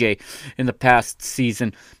criticizing JJ in the past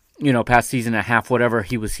season and a half, whatever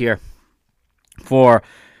he was here, for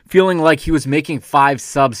feeling like he was making 5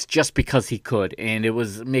 subs just because he could, and it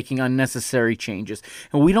was making unnecessary changes.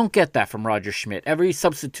 And we don't get that from Roger Schmidt. Every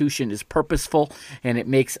substitution is purposeful, and it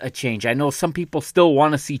makes a change. I know some people still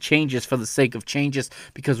want to see changes for the sake of changes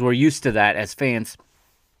because we're used to that as fans.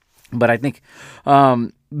 But I think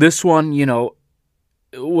this one,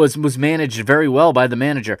 was managed very well by the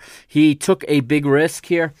manager. He took a big risk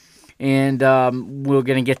here. And we're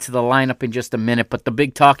going to get to the lineup in just a minute. But the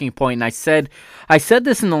big talking point, and I said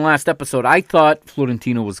this in the last episode, I thought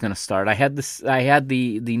Florentino was going to start. I had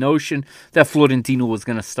the notion that Florentino was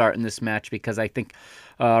going to start in this match because I think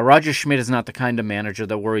Roger Schmidt is not the kind of manager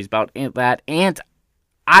that worries about that. And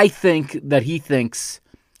I think that he thinks,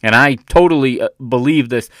 and I totally believe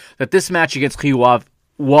this, that this match against Rio Ave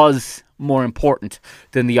was more important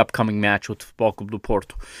than the upcoming match with Futebol Clube do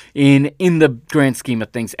Porto in the grand scheme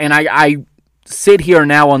of things. And I sit here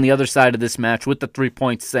now on the other side of this match with the 3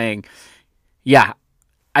 points saying, yeah,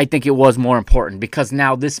 I think it was more important because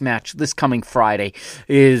now this match, this coming Friday,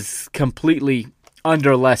 is completely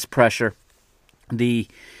under less pressure. The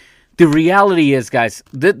reality is, guys,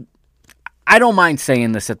 that I don't mind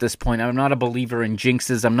saying this at this point. I'm not a believer in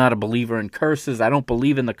jinxes. I'm not a believer in curses. I don't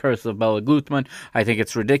believe in the curse of Bela Gutmann. I think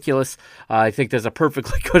it's ridiculous. I think there's a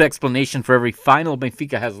perfectly good explanation for every final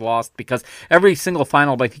Benfica has lost because every single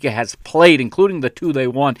final Benfica has played, including the 2 they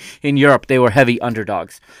won in Europe, they were heavy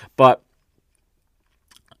underdogs. But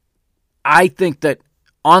I think that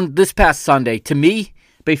on this past Sunday, to me,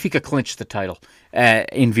 Benfica clinched the title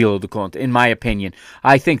in Vila do Conde, in my opinion.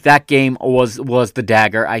 I think that game was the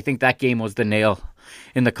dagger. I think that game was the nail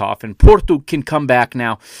in the coffin. Porto can come back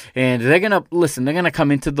now, and they're going to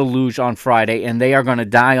come into the luge on Friday, and they are going to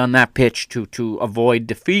die on that pitch to avoid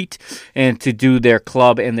defeat and to do their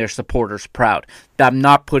club and their supporters proud. I'm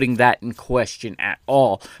not putting that in question at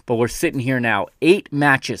all, but we're sitting here now, 8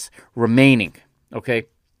 matches remaining, okay?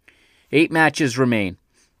 8 matches remain.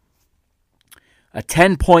 A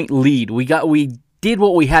 10-point lead. We did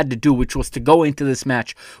what we had to do, which was to go into this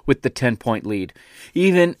match with the 10-point lead.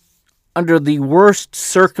 Even under the worst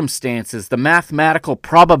circumstances, the mathematical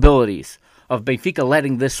probabilities of Benfica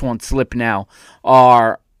letting this one slip now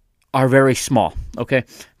are very small. Okay?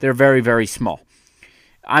 They're very, very small.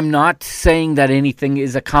 I'm not saying that anything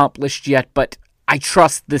is accomplished yet, but I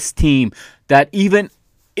trust this team that even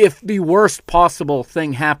if the worst possible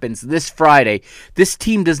thing happens this Friday, this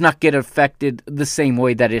team does not get affected the same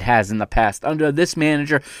way that it has in the past. Under this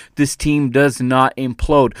manager, this team does not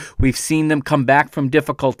implode. We've seen them come back from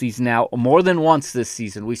difficulties now more than once this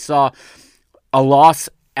season. We saw a loss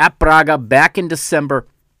at Braga back in December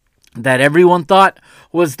that everyone thought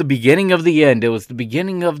was the beginning of the end. It was the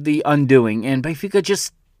beginning of the undoing, and Benfica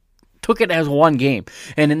just took it as one game.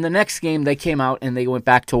 And in the next game, they came out and they went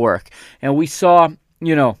back to work. And we saw,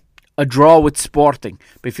 a draw with Sporting.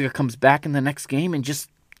 Benfica comes back in the next game and just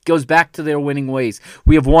goes back to their winning ways.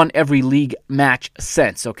 We have won every league match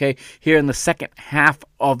since, okay? Here in the second half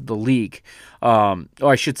of the league. Or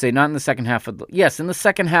I should say, not in the second half of the... Yes, in the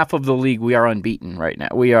second half of the league, we are unbeaten right now.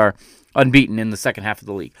 We are unbeaten in the second half of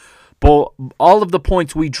the league. But all of the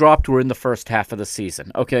points we dropped were in the first half of the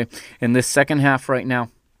season, okay? In this second half right now,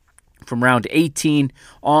 from round 18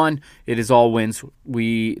 on, it is all wins.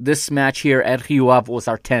 This match here at Rio Ave was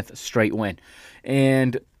our 10th straight win.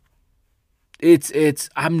 And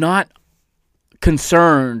I'm not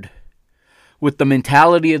concerned with the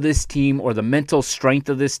mentality of this team or the mental strength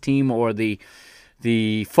of this team or the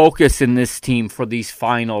focus in this team for these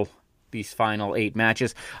final 8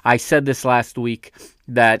 matches. I said this last week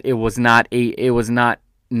that it was not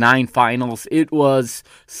 9 finals. It was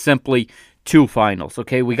simply 2 finals,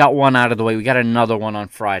 okay? We got one out of the way. We got another one on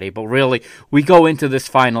Friday. But really, we go into this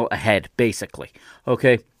final ahead, basically,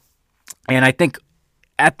 okay? And I think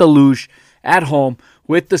at the Luge, at home,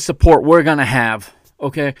 with the support we're going to have,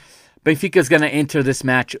 okay, Benfica's going to enter this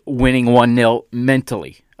match winning 1-0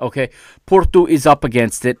 mentally, okay? Porto is up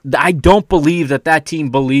against it. I don't believe that team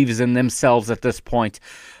believes in themselves at this point.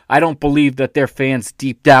 I don't believe that their fans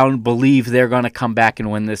deep down believe they're going to come back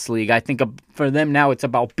and win this league. I think for them now it's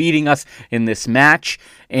about beating us in this match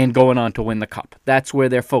and going on to win the cup. That's where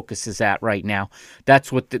their focus is at right now.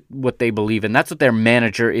 That's what they believe in. That's what their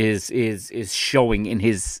manager is showing in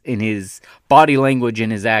his body language,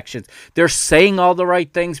 in his actions. They're saying all the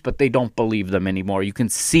right things, but they don't believe them anymore. You can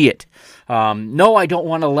see it. No, I don't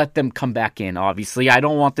want to let them come back in, obviously. I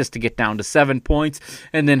don't want this to get down to 7 points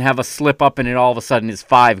and then have a slip up and it all of a sudden is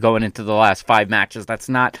 5 going into the last 5 matches. That's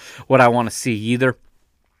not what I want to see either.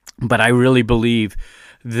 But I really believe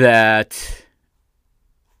that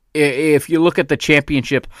if you look at the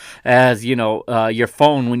championship as, your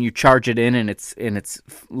phone when you charge it in and it's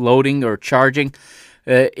loading or charging,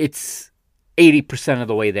 it's 80% of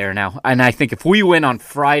the way there now. And I think if we win on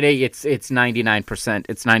Friday, it's 99%,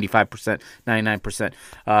 it's 95%,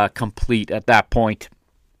 99% complete at that point.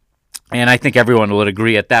 And I think everyone would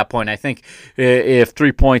agree at that point. I think if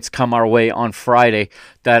 3 points come our way on Friday,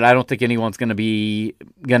 that I don't think anyone's going to be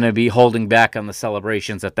holding back on the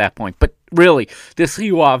celebrations at that point. But really, this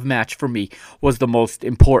Rio Ave match for me was the most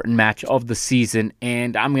important match of the season,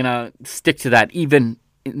 and I'm going to stick to that even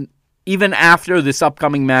after this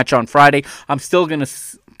upcoming match on Friday. I'm still going to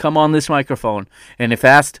come on this microphone, and if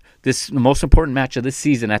asked, the most important match of this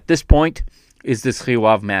season at this point is this Rio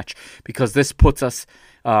Ave match, because this puts us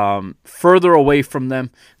further away from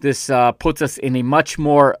them. This puts us in a much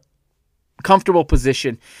more comfortable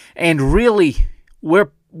position, and really,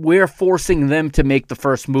 we're forcing them to make the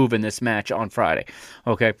first move in this match on Friday.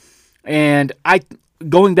 Okay, and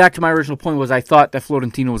going back to my original point was I thought that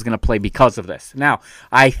Florentino was going to play because of this. Now,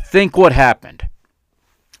 I think what happened,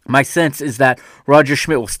 my sense is that Roger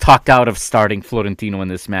Schmidt was talked out of starting Florentino in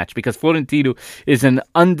this match, because Florentino is an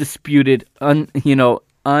undisputed,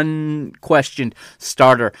 unquestioned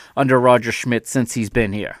starter under Roger Schmidt since he's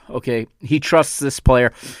been here. Okay, he trusts this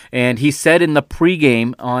player, and he said in the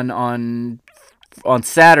pregame on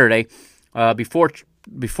Saturday,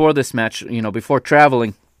 before this match, before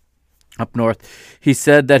traveling up north, he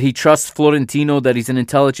said that he trusts Florentino, that he's an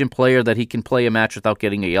intelligent player, that he can play a match without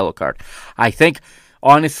getting a yellow card. I think,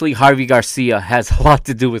 honestly, Javi Garcia has a lot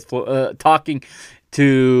to do with talking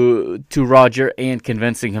to Roger and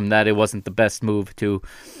convincing him that it wasn't the best move to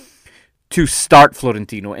start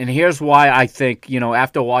Florentino. And here's why I think,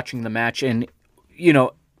 after watching the match and,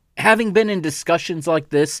 having been in discussions like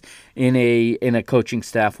this in a coaching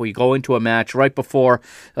staff, where you go into a match right before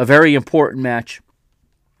a very important match,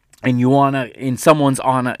 and someone's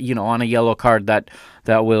on a yellow card that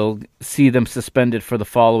will see them suspended for the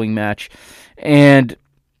following match. And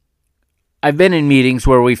I've been in meetings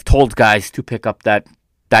where we've told guys to pick up that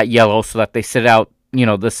yellow so that they sit out,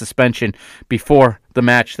 the suspension before the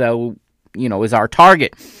match that, is our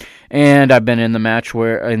target. And I've been in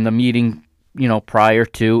the meeting, prior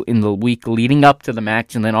to, in the week leading up to the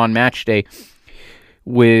match, and then on match day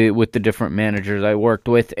with the different managers I worked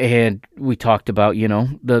with, and we talked about,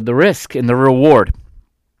 the risk and the reward.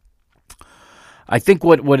 I think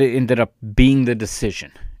what it ended up being the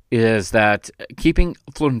decision is that keeping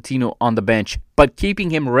Florentino on the bench, but keeping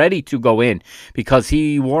him ready to go in, because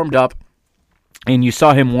he warmed up, and you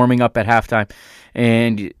saw him warming up at halftime,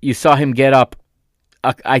 and you saw him get up,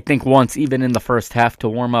 I think once, even in the first half, to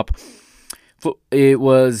warm up. It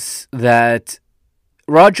was that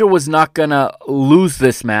Roger was not going to lose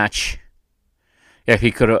this match if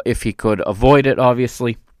he could avoid it,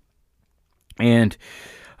 obviously. And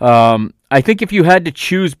I think if you had to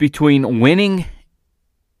choose between winning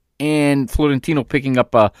and Florentino picking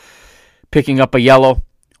up a yellow,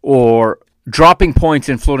 or dropping points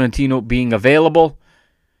and Florentino being available,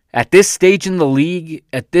 at this stage in the league,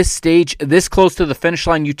 at this stage, this close to the finish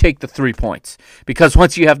line, you take the 3 points. Because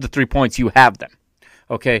once you have the 3 points, you have them.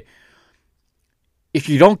 Okay? If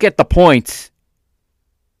you don't get the points,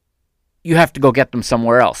 you have to go get them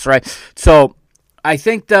somewhere else, right? So I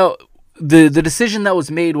think that the decision that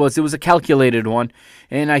was made it was a calculated one,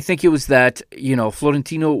 and I think it was that,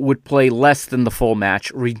 Florentino would play less than the full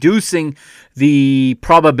match, reducing the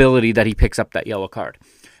probability that he picks up that yellow card.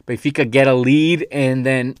 Benfica get a lead, and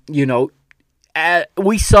then,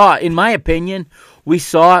 we saw, in my opinion,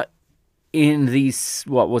 in these,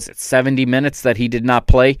 70 minutes that he did not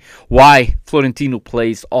play, why Florentino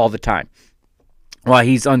plays all the time. Why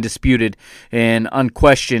he's undisputed and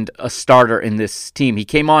unquestioned a starter in this team. He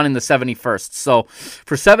came on in the 71st. So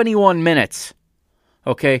for 71 minutes,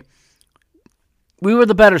 okay, we were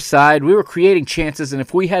the better side. We were creating chances, and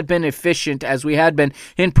if we had been efficient as we had been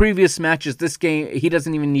in previous matches, this game, he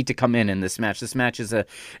doesn't even need to come in this match. This match is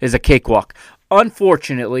a cakewalk.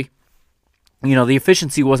 Unfortunately, the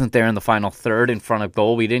efficiency wasn't there in the final third in front of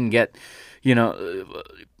goal. We didn't get,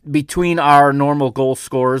 between our normal goal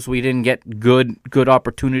scorers, we didn't get good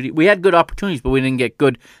opportunity. We had good opportunities, but we didn't get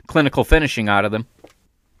good clinical finishing out of them.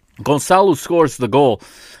 Gonçalo scores the goal,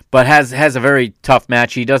 but has a very tough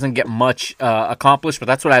match. He doesn't get much accomplished, but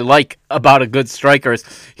that's what I like about a good striker, is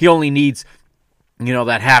he only needs,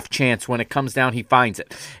 that half chance. When it comes down, he finds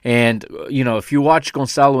it. And, if you watch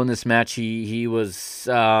Gonçalo in this match, he was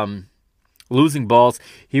losing balls.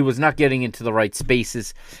 He was not getting into the right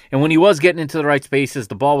spaces. And when he was getting into the right spaces,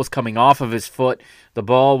 the ball was coming off of his foot. The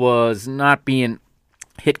ball was not being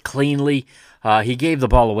hit cleanly. He gave the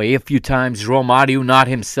ball away a few times. João Mario, not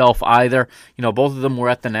himself either. Both of them were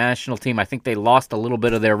at the national team. I think they lost a little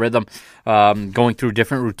bit of their rhythm, going through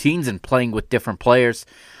different routines and playing with different players.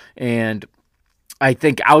 And I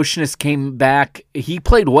think Auschnitz came back. He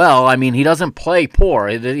played well. I mean, he doesn't play poor.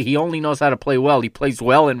 He only knows how to play well. He plays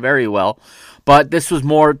well and very well. But this was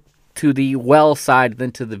more to the well side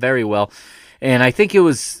than to the very well. And I think it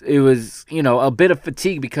was a bit of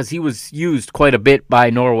fatigue, because he was used quite a bit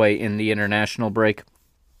by Norway in the international break.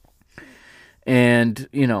 And,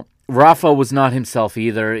 Rafa was not himself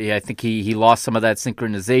either. I think he lost some of that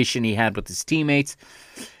synchronization he had with his teammates.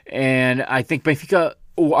 And I think Benfica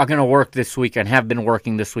are going to work this week and have been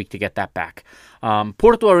working this week to get that back.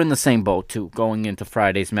 Porto are in the same boat, too, going into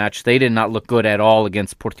Friday's match. They did not look good at all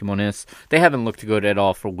against Portimonense. They haven't looked good at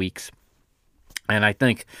all for weeks. And I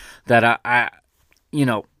think that,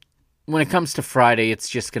 when it comes to Friday, it's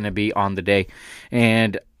just going to be on the day.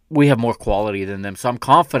 And we have more quality than them. So I'm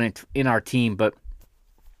confident in our team. But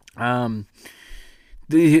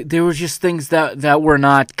there were just things that were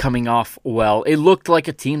not coming off well. It looked like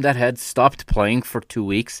a team that had stopped playing for 2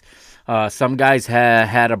 weeks. Some guys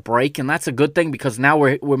had a break, and that's a good thing, because now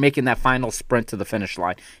we're making that final sprint to the finish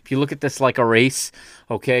line. If you look at this like a race,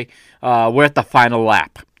 okay, we're at the final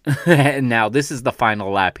lap. And now this is the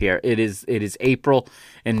final lap here. It is April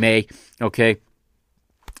and May, okay?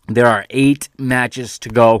 There are 8 matches to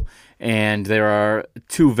go, and there are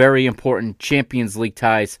 2 very important Champions League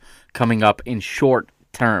ties coming up in short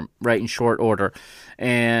term, right, in short order.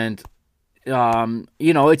 And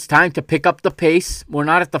it's time to pick up the pace. We're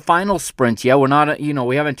not at the final sprint yet. We're not,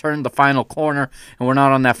 we haven't turned the final corner, and we're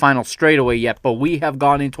not on that final straightaway yet. But we have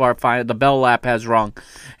gone into our final. The bell lap has rung,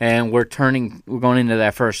 and we're going into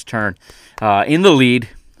that first turn in the lead.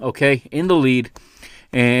 Okay, in the lead,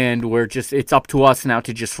 and it's up to us now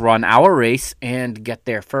to just run our race and get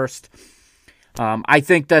there first. I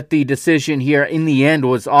think that the decision here in the end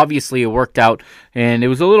was obviously, it worked out, and it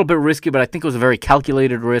was a little bit risky, but I think it was a very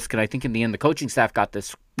calculated risk, and I think in the end the coaching staff got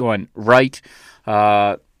this one right.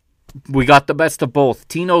 We got the best of both.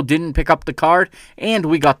 Tino didn't pick up the card, and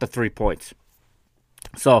we got the 3 points.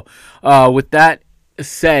 So with that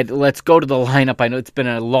said, let's go to the lineup. I know it's been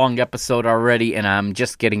a long episode already, and I'm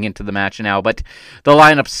just getting into the match now, but the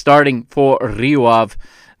lineup starting for Rio Ave.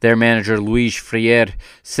 Their manager, Luís Freire,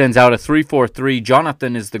 sends out a 3-4-3.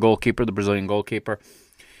 Jonathan is the goalkeeper, the Brazilian goalkeeper.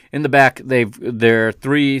 In the back, their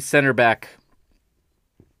 3 center back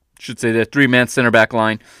should say the three-man center back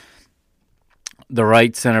line. The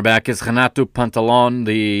right center back is Renato Pantalon,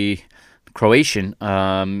 the Croatian,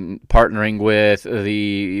 partnering with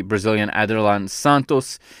the Brazilian Aderlan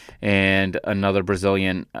Santos and another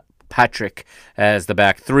Brazilian, Patrick, as the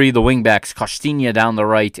back three. The wing backs, Costinha down the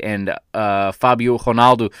right and Fabio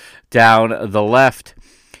Ronaldo down the left.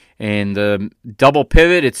 And the double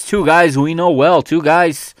pivot, it's two guys we know well, two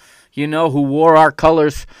guys, who wore our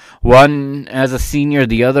colors. One as a senior,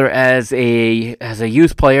 the other as a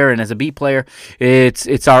youth player and as a B player. It's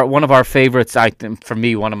one of our favorites. I think, for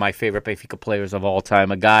me, one of my favorite Benfica players of all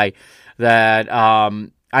time. A guy that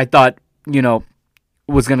I thought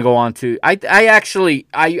was going to go on to. I'm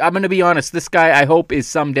going to be honest. This guy, I hope, is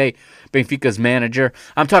someday Benfica's manager.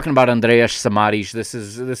 I'm talking about Andreas Samaris. This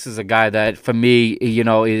is a guy that, for me,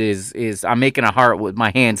 is I'm making a heart with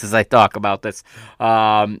my hands as I talk about this.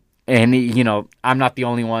 And, I'm not the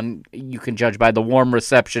only one. You can judge by the warm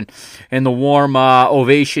reception and the warm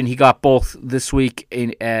ovation he got both this week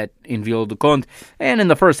in Vila do Conde and in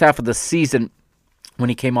the first half of the season when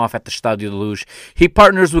he came off at the Estádio da Luz. He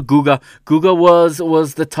partners with Guga. Guga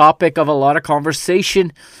was the topic of a lot of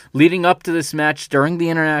conversation leading up to this match during the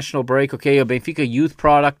international break. Okay, a Benfica youth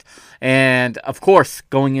product. And, of course,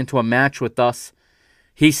 going into a match with us,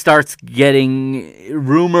 he starts getting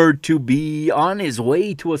rumored to be on his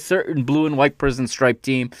way to a certain blue and white prison stripe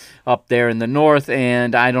team up there in the north,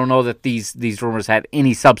 and I don't know that these rumors had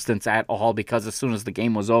any substance at all, because as soon as the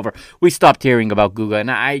game was over, we stopped hearing about Guga. And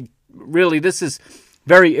this is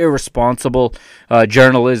very irresponsible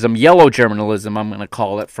journalism, yellow journalism, I'm going to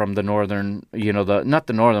call it, from the northern, not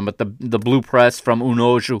the northern, but the blue press from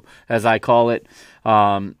Unoju, as I call it.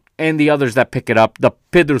 And the others that pick it up, the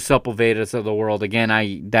Pedro Sepulvedas of the world. Again,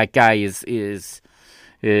 that guy is just,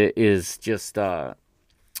 he's just, I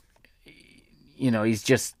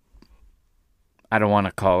don't want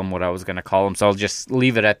to call him what I was going to call him, so I'll just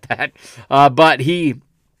leave it at that. But he,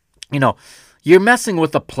 you're messing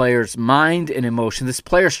with a player's mind and emotion. This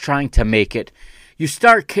player's trying to make it. You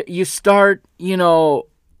start,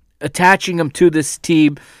 attaching him to this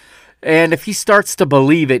team, and if he starts to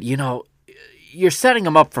believe it, you're setting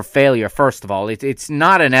him up for failure, first of all. It's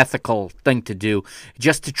not an ethical thing to do,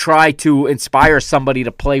 just to try to inspire somebody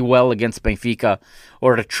to play well against Benfica,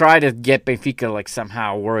 or to try to get Benfica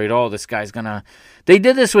somehow worried, this guy's going to... They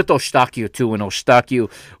did this with Eustáquio, too, when Eustáquio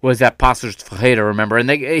was at Passos de Ferreira, remember? And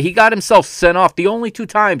he got himself sent off. The only two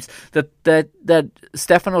times that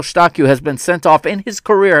Stefan Eustáquio has been sent off in his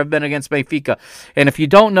career have been against Benfica. And if you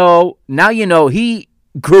don't know, now you know. He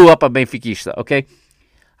grew up a Benfiquista, okay?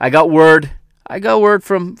 I got word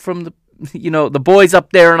from the the boys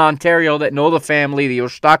up there in Ontario that know the family. The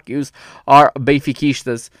Eustáquios are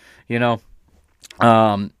Benfiquistas,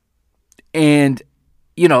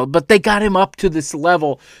 but they got him up to this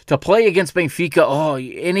level to play against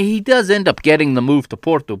Benfica. And he does end up getting the move to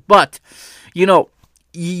Porto, but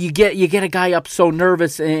you get a guy up so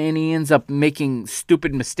nervous, and he ends up making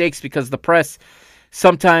stupid mistakes because the press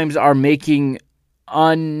sometimes are making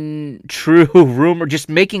untrue rumor, just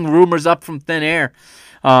making rumors up from thin air.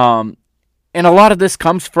 And a lot of this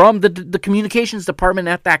comes from the communications department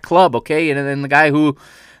at that club, okay? And the guy who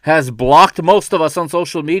has blocked most of us on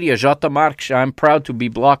social media, Jota Marques. I'm proud to be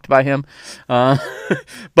blocked by him.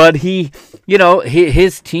 But he,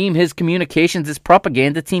 his team, his communications, his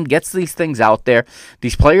propaganda team gets these things out there.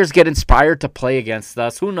 These players get inspired to play against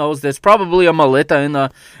us. Who knows? There's probably a maleta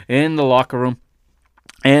in the locker room.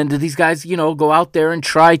 And these guys, go out there and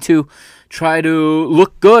try to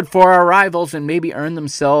look good for our rivals and maybe earn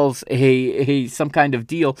themselves some kind of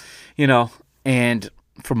deal, And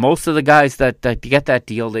for most of the guys that get that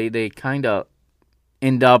deal, they kind of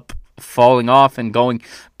end up falling off and going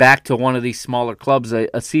back to one of these smaller clubs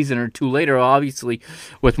a season or two later, obviously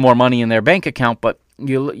with more money in their bank account. But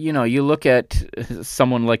you look at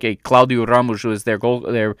someone like a Claudio Ramos, who is their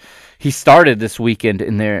goal. He started this weekend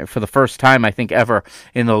in there for the first time, I think, ever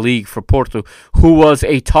in the league for Porto, who was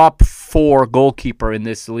a top 4 goalkeeper in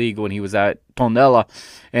this league when he was at Tondela,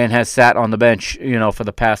 and has sat on the bench, for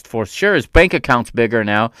the past 4. Sure, his bank account's bigger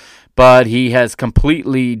now, but he has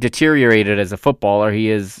completely deteriorated as a footballer. He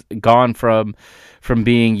has gone from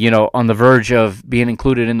being, on the verge of being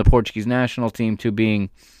included in the Portuguese national team to being,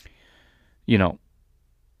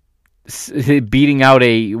 beating out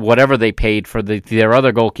whatever they paid for their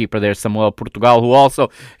other goalkeeper there, Samuel Portugal, who also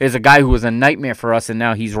is a guy who was a nightmare for us, and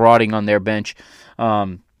now he's rotting on their bench.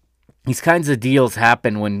 These kinds of deals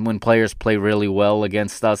happen when players play really well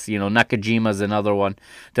against us. Nakajima's another one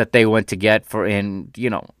that they went to get and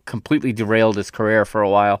completely derailed his career for a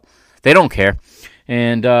while. They don't care.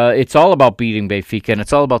 And it's all about beating Benfica, and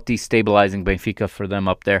it's all about destabilizing Benfica for them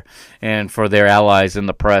up there and for their allies in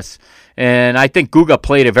the press. And I think Guga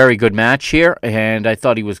played a very good match here, and I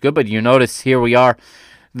thought he was good. But you notice here we are.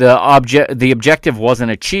 The objective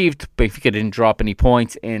wasn't achieved. Benfica didn't drop any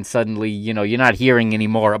points, and suddenly, you're not hearing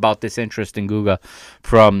anymore about this interest in Guga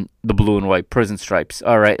from the blue and white prison stripes.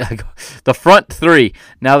 All right, the front three.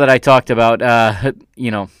 Now that I talked about,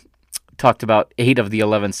 talked about 8 of the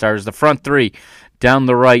 11 starters, the front three. Down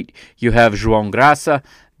the right, you have João Graça.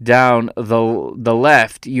 Down the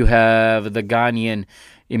left, you have the Ghanaian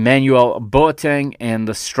Emmanuel Boateng, and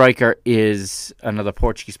the striker is another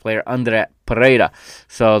Portuguese player, André Pereira.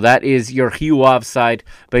 So that is your Rio Ave side.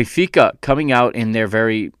 Benfica coming out in their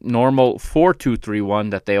very normal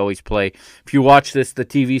 4-2-3-1 that they always play. If you watch this, the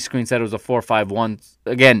TV screen said it was a 4-5-1.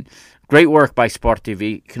 Again, great work by Sport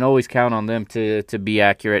TV. Can always count on them to be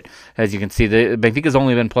accurate. As you can see, Benfica's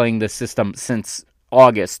only been playing this system since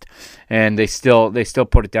August, and they still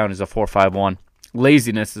put it down as a 4-5-1.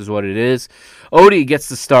 Laziness is what it is. Odi gets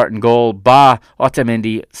the start and goal.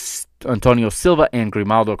 Otamendi, Antonio Silva, and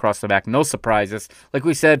Grimaldo across the back. No surprises. Like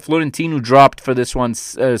we said, Florentino dropped for this one.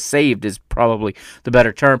 Saved is probably the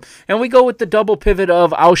better term. And we go with the double pivot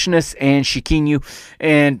of Auschwitz and Chiquinho.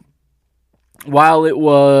 And while it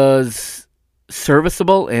was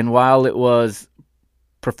serviceable and while it was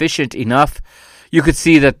proficient enough, you could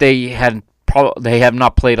see that they have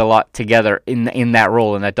not played a lot together in that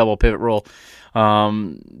role, in that double pivot role.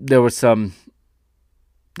 There was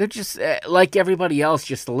they're just like everybody else,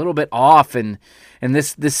 just a little bit off, and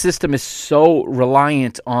this system is so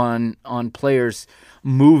reliant on players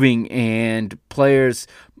moving and players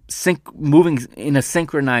moving in a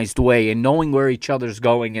synchronized way and knowing where each other's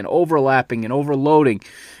going and overlapping and overloading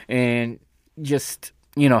and just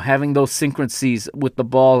having those synchronicities with the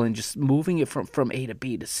ball and just moving it from A to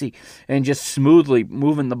B to C and just smoothly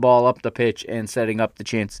moving the ball up the pitch and setting up the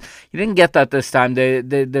chance. You didn't get that this time.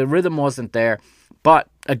 The rhythm wasn't there. But,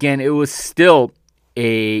 again, it was still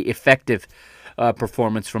a effective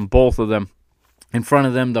performance from both of them. In front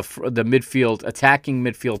of them, the midfield, attacking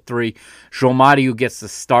midfield three, João Mário gets the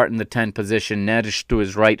start in the 10 position, Neres to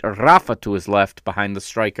his right, Rafa to his left behind the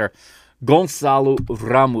striker, Gonçalo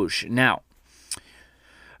Ramos. Now,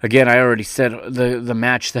 again, I already said the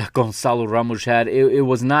match that Gonçalo Ramos had, it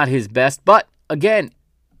was not his best, but again,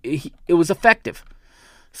 it was effective.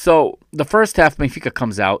 So the first half, Benfica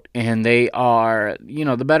comes out, and they are,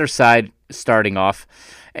 the better side starting off.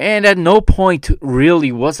 And at no point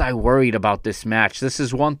really was I worried about this match. This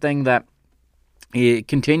is one thing that it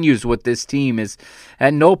continues with this team is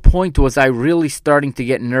at no point was I really starting to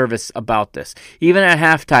get nervous about this. Even at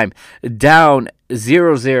halftime, down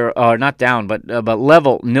 0-0, or not down, but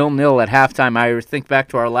level 0-0 at halftime. I think back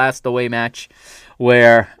to our last away match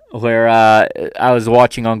where I was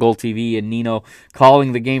watching on Goal TV, and Nino,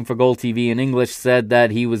 calling the game for Goal TV in English, said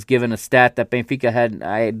that he was given a stat that Benfica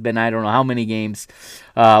had been I don't know how many games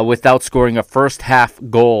without scoring a first half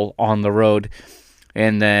goal on the road.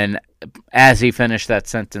 And then as he finished that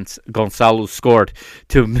sentence, Gonçalo scored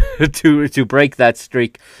to break that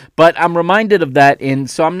streak. But I'm reminded of that, and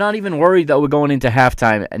so I'm not even worried that we're going into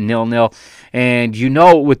halftime at 0-0. And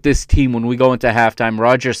with this team, when we go into halftime,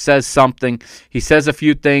 Roger says something. He says a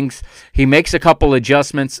few things. He makes a couple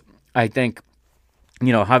adjustments. I think,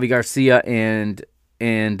 Javi Garcia and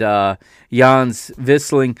Jans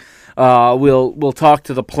Visling will talk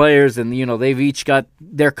to the players, and they've each got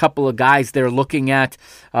their couple of guys they're looking at.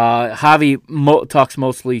 Javi talks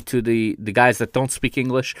mostly to the guys that don't speak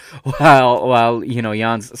English, while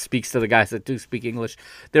Jans speaks to the guys that do speak English.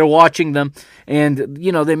 They're watching them, and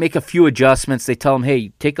they make a few adjustments. They tell them,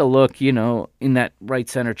 hey, take a look, in that right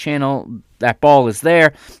center channel, that ball is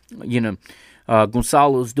there,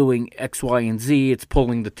 Gonçalo's doing X, Y, and Z. It's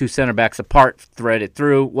pulling the two center backs apart, thread it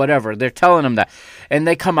through, whatever. They're telling them that. And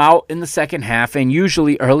they come out in the second half, and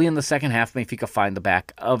usually early in the second half, Benfica find the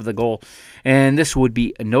back of the goal. And this would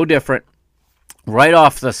be no different. Right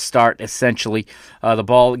off the start, essentially, the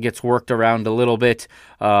ball gets worked around a little bit.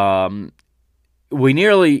 We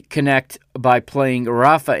nearly connect by playing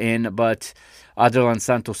Rafa in, but Aderlan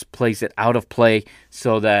Santos plays it out of play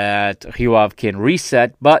so that Rio Ave can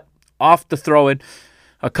reset. But off the throw-in,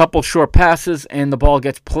 a couple short passes, and the ball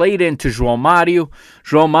gets played into João Mário.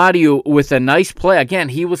 João Mário with a nice play. Again,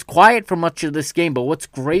 he was quiet for much of this game, but what's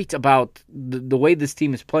great about the way this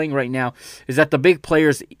team is playing right now is that the big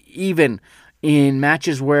players, even in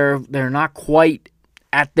matches where they're not quite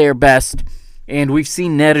at their best, and we've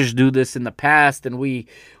seen Neres do this in the past, and we've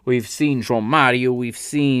seen João Mário, we've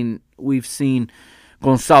seen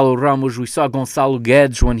Gonçalo Ramos. We saw Gonçalo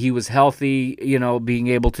Guedes when he was healthy, being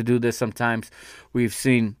able to do this sometimes. We've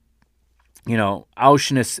seen,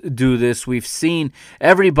 Auschwitz do this. We've seen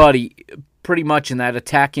everybody pretty much in that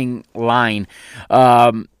attacking line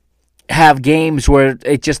have games where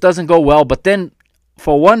it just doesn't go well, but then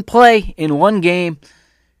for one play in one game,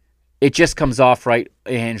 it just comes off right.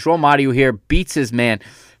 And João Mario here beats his man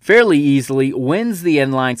fairly easily, wins the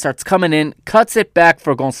end line, starts coming in, cuts it back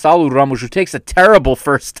for Gonçalo Ramos, who takes a terrible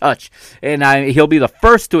first touch. And he'll be the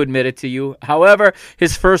first to admit it to you. However,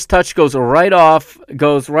 his first touch goes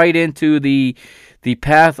right into the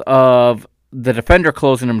path of the defender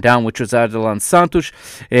closing him down, which was Aderlan Santos.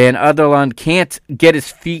 And Aderlan can't get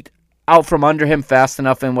his feet out from under him fast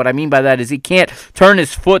enough, and what I mean by that is he can't turn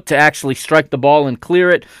his foot to actually strike the ball and clear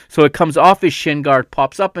it, so it comes off his shin guard,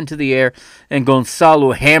 pops up into the air, and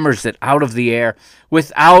Gonçalo hammers it out of the air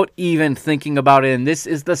without even thinking about it, and this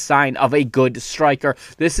is the sign of a good striker.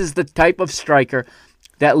 This is the type of striker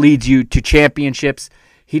that leads you to championships.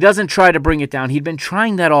 He doesn't try to bring it down. He'd been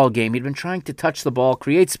trying that all game. He'd been trying to touch the ball,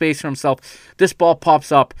 create space for himself. This ball pops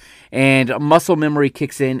up, and muscle memory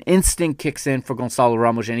kicks in. Instinct kicks in for Gonçalo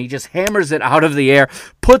Ramos, and he just hammers it out of the air,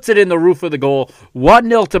 puts it in the roof of the goal.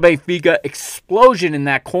 1-0 to Benfica. Explosion in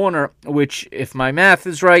that corner, which, if my math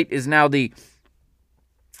is right, is now the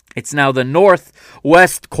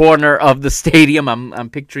northwest corner of the stadium. I'm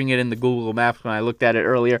picturing it in the Google Maps when I looked at it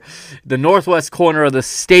earlier. The northwest corner of the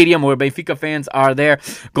stadium where Benfica fans are there.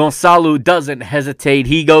 Gonçalo doesn't hesitate.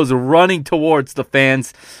 He goes running towards the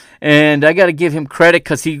fans. And I got to give him credit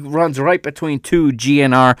because he runs right between two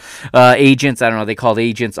GNR agents. I don't know, they called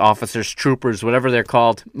agents, officers, troopers, whatever they're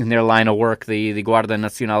called in their line of work. The Guarda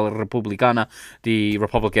Nacional Republicana, the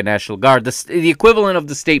Republican National Guard, the equivalent of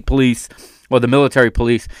the state police or the military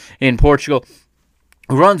police in Portugal.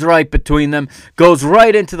 Runs right between them, goes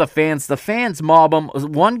right into the fans. The fans mob him.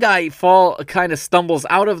 One guy kind of stumbles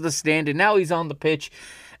out of the stand, and now he's on the pitch.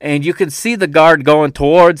 And you can see the guard going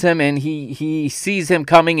towards him, and he sees him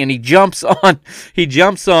coming, and he jumps on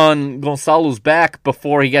Gonçalo's back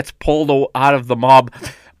before he gets pulled out of the mob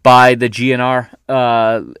by the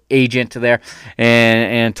GNR agent there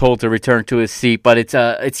and told to return to his seat. But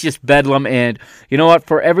it's just bedlam, and you know what?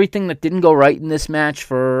 For everything that didn't go right in this match,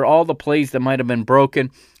 for all the plays that might have been broken,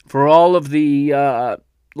 for all of the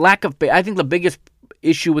lack of, I think the biggest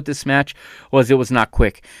issue with this match was it was not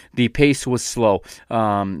quick. The pace was slow.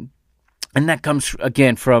 And that comes,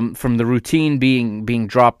 again, from the routine being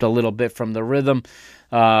dropped a little bit, from the rhythm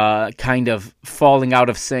kind of falling out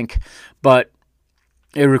of sync. But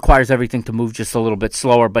it requires everything to move just a little bit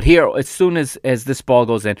slower. But here, as soon as this ball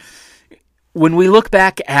goes in, when we look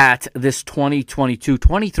back at this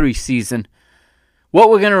 2022-23 season, what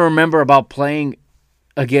we're going to remember about playing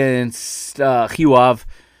against Rio Ave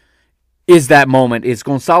is that moment. Is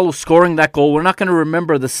Gonçalo scoring that goal. We're not going to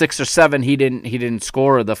remember the 6 or 7 he didn't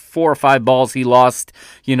score, or the 4 or 5 balls he lost,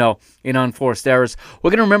 in unforced errors.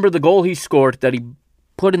 We're going to remember the goal he scored that he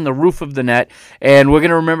put in the roof of the net, and we're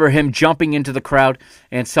going to remember him jumping into the crowd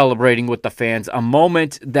and celebrating with the fans. A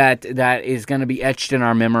moment that is going to be etched in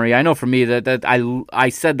our memory. I know for me that I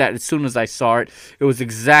said that as soon as I saw it. It was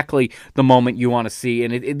exactly the moment you want to see,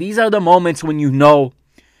 and these are the moments when you know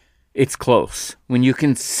it's close, when you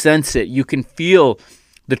can sense it, you can feel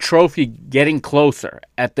the trophy getting closer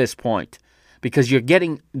at this point, because you're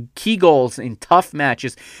getting key goals in tough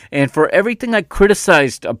matches. And for everything I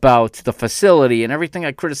criticized about the facility and everything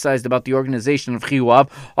I criticized about the organization of Rio Ave,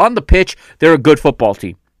 on the pitch, they're a good football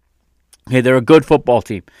team. Okay, they're a good football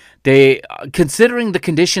team. They, considering the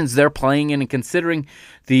conditions they're playing in, and considering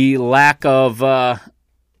the lack of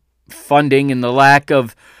funding and the lack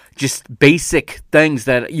of just basic things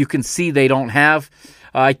that you can see they don't have,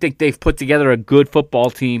 I think they've put together a good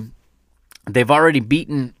football team. They've already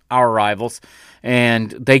beaten our rivals,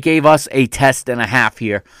 and they gave us a test and a half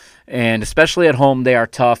here. And especially at home, they are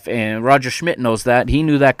tough, and Roger Schmidt knows that. He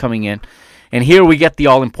knew that coming in. And here we get the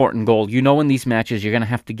all-important goal. In these matches, you're going to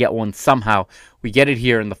have to get one somehow. We get it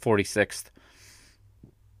here in the 46th.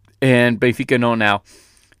 And Benfica know now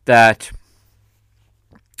that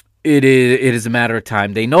it is a matter of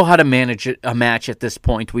time. They know how to manage a match at this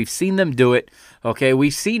point. We've seen them do it. Okay,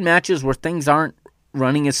 we've seen matches where things aren't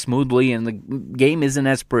running as smoothly and the game isn't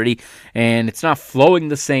as pretty and it's not flowing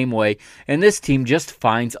the same way. And this team just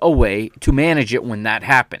finds a way to manage it when that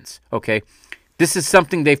happens. Okay, this is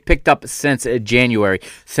something they've picked up since January,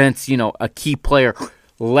 since a key player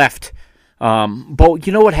left. But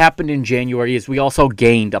what happened in January is we also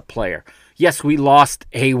gained a player. Yes, we lost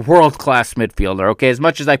a world-class midfielder, okay? As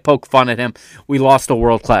much as I poke fun at him, we lost a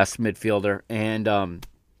world-class midfielder. And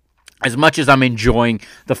as much as I'm enjoying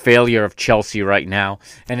the failure of Chelsea right now,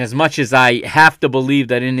 and as much as I have to believe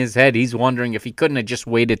that in his head he's wondering if he couldn't have just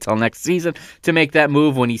waited till next season to make that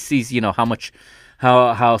move when he sees,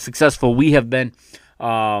 how successful we have been.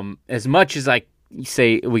 As much as I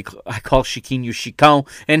call Chiquinho Chicão,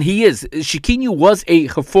 and he is. Chiquinho was a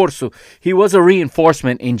refuerzo. He was a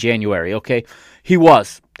reinforcement in January, okay? He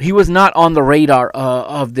was. He was not on the radar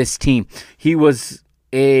of this team. He was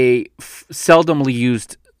a seldomly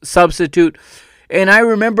used substitute. And I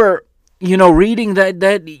remember, reading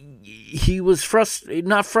that he was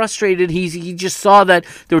not frustrated. He just saw that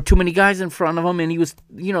there were too many guys in front of him, and he was,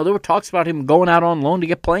 there were talks about him going out on loan to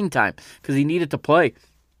get playing time because he needed to play.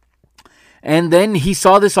 And then he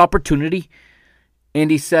saw this opportunity, and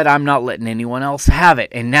he said, I'm not letting anyone else have it.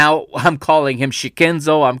 And now I'm calling him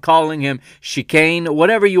Chiquenzo. I'm calling him Chicane,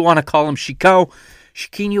 whatever you want to call him, Chicão.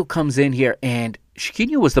 Chiquinho comes in here, and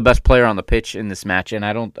Chiquinho was the best player on the pitch in this match, and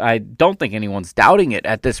I don't think anyone's doubting it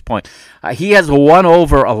at this point. He has won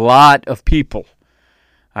over a lot of people.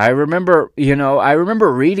 I remember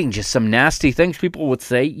reading just some nasty things people would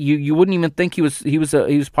say. You wouldn't even think he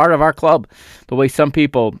was part of our club. The way some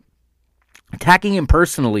people attacking him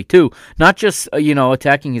personally too, not just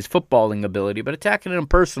attacking his footballing ability, but attacking him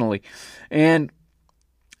personally, and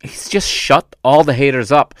he's just shut all the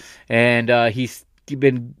haters up. And he's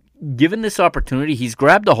been given this opportunity. He's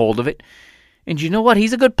grabbed a hold of it, and you know what?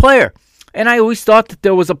 He's a good player. And I always thought that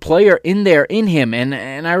there was a player in him.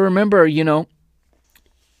 And I remember,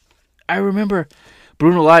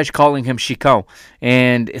 Bruno Lage calling him Chicão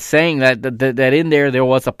and saying that in there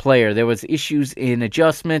was a player. There was issues in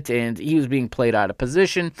adjustment, and he was being played out of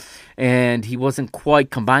position, and he wasn't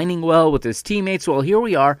quite combining well with his teammates. Well, here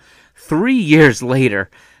we are, 3 years later.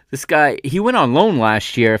 This guy, he went on loan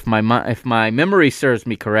last year, if my memory serves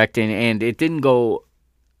me correct, and it didn't go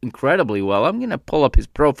incredibly well. I'm going to pull up his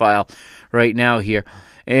profile right now here,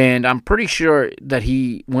 and I'm pretty sure that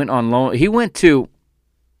he went on loan. He went to,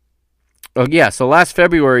 so last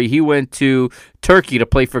February he went to Turkey to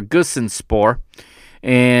play for Giresunspor,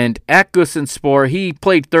 and at Giresunspor he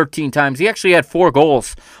played 13 times. He actually had 4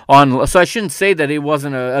 goals so I shouldn't say that it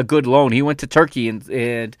wasn't a good loan. He went to Turkey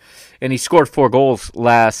and he scored 4 goals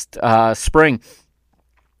last spring,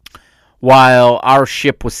 while our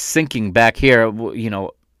ship was sinking back here.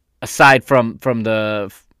 Aside from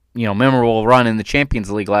the memorable run in the Champions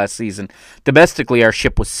League last season, domestically our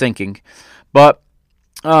ship was sinking, but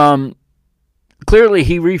clearly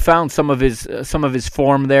he refound some of his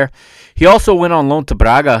form there. He also went on loan to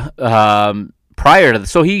Braga prior to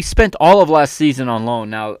this. So he spent all of last season on loan.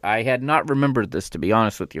 Now, I had not remembered this, to be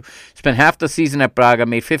honest with you. Spent half the season at Braga,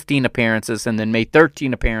 made 15 appearances, and then made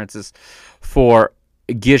 13 appearances for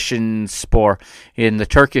Giresunspor in the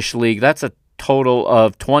Turkish league. That's a total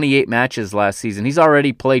of 28 matches last season. He's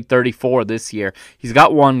already played 34 this year. He's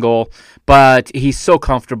got 1 goal, but he's so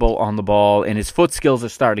comfortable on the ball, and his foot skills are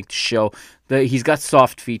starting to show. He's got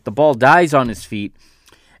soft feet. The ball dies on his feet.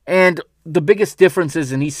 And the biggest difference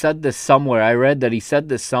is, and he said this somewhere, I read that he said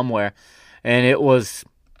this somewhere, and it was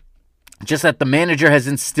just that the manager has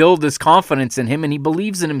instilled this confidence in him, and he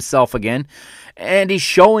believes in himself again, and he's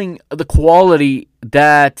showing the quality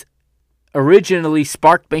that originally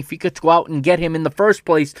sparked Benfica to go out and get him in the first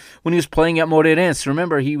place when he was playing at Moreirense.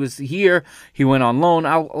 Remember, he was here, he went on loan.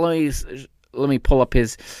 Let me pull up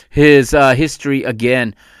his history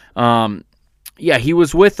again. He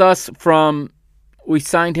was with us we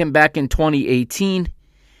signed him back in 2018,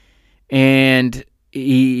 and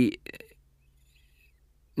we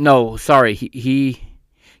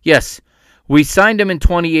signed him in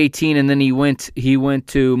 2018, and then he went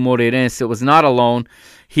to Moreirense. It was not a loan.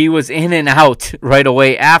 He was in and out right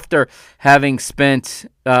away after having spent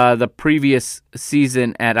the previous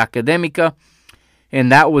season at Académica,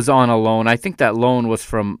 and that was on a loan. I think that loan was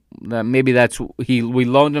we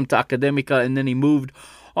loaned him to Académica, and then he moved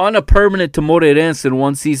on a permanent to Moreirense, and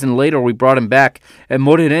 1 season later we brought him back. At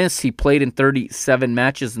Moreirense, he played in 37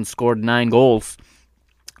 matches and scored 9 goals.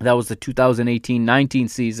 That was the 2018-19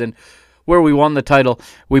 season where we won the title.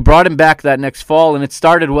 We brought him back that next fall, and it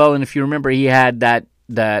started well, and if you remember, he had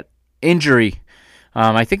that injury.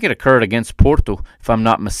 I think it occurred against Porto, if I'm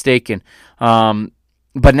not mistaken.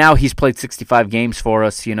 But now he's played 65 games for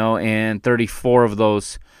us, and 34 of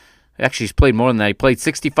those. Actually, he's played more than that. He played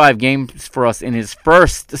 65 games for us in his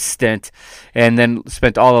first stint, and then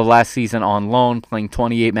spent all of last season on loan, playing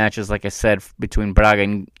 28 matches, like I said, between Braga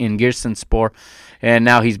and Giresunspor. And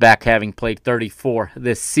now he's back, having played 34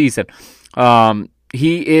 this season.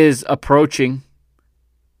 He is approaching.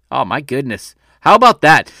 Oh, my goodness. How about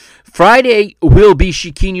that? Friday will be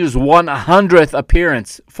Chiquinho's 100th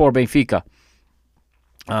appearance for Benfica.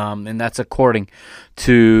 And that's according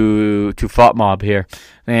to FOTMob here.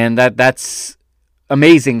 And that's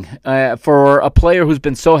amazing for a player who's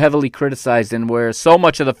been so heavily criticized and where so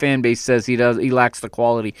much of the fan base says he lacks the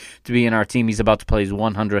quality to be in our team. He's about to play his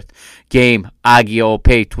 100th game, Agio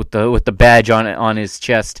Pate, with the badge on his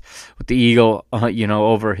chest, with the eagle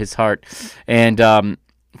over his heart. And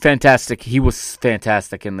fantastic. He was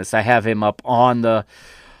fantastic in this. I have him up on the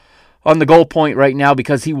goal point right now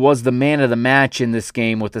because he was the man of the match in this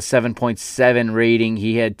game with a 7.7 rating.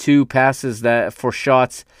 He had 2 passes for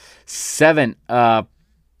shots, 7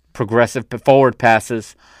 progressive forward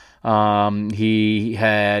passes. He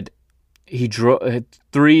drew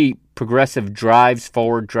 3 progressive drives,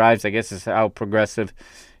 forward drives, I guess is how progressive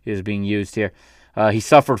is being used here. He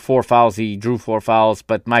suffered 4 fouls. He drew 4 fouls,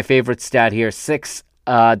 but my favorite stat here, 6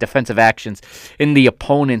 defensive actions in the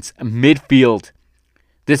opponent's midfield.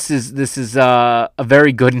 This is a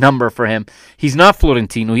very good number for him. He's not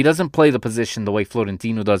Florentino. He doesn't play the position the way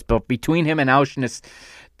Florentino does. But between him and Auschwitz,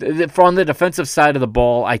 from the defensive side of the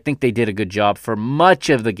ball, I think they did a good job for much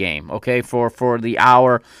of the game. Okay, for the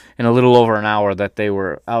hour and a little over an hour that they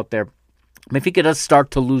were out there. Benfica does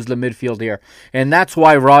start to lose the midfield here. And that's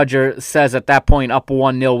why Roger says at that point, up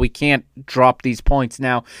 1-0, we can't drop these points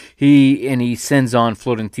now. He sends on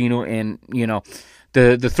Florentino, and,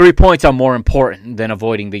 the 3 points are more important than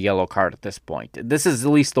avoiding the yellow card at this point. This is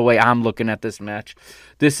at least the way I'm looking at this match.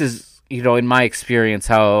 This is, in my experience,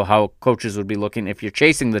 how coaches would be looking if you're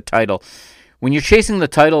chasing the title. When you're chasing the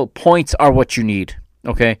title, points are what you need,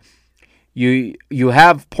 okay? You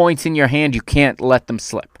have points in your hand, you can't let them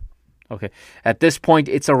slip. Okay, at this point,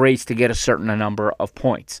 it's a race to get a certain number of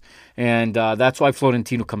points. And that's why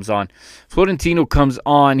Florentino comes on. Florentino comes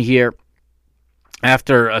on here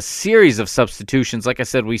after a series of substitutions. Like I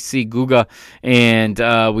said, we see Guga and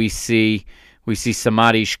we see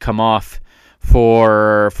Samaric come off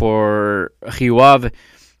for Chihuahua,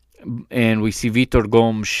 and we see Vitor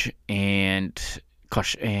Gomes and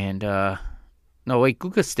no, wait,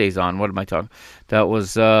 Guga stays on. What am I talking? That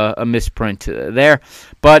was a misprint there.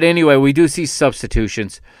 But anyway, we do see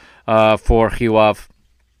substitutions for Chihuahua.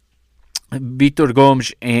 Vitor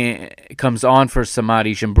Gomes comes on for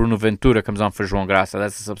Samaric, and Bruno Ventura comes on for João Graça.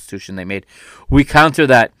 That's the substitution they made. We counter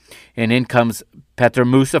that, and in comes Petar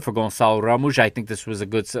Musa for Gonçalo Ramos. I think this was a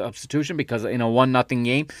good substitution because in a 1-0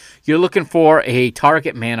 game, you're looking for a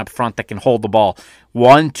target man up front that can hold the ball.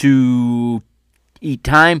 1, to eat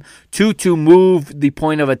time, 2, to move the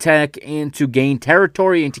point of attack and to gain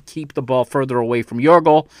territory and to keep the ball further away from your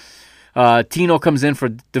goal. Tino comes in for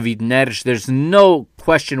David Neres. There's no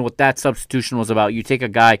question what that substitution was about. You take a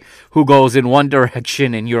guy who goes in one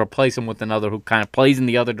direction and you replace him with another who kind of plays in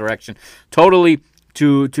the other direction, totally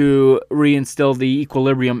to reinstill the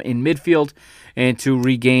equilibrium in midfield and to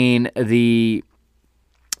regain the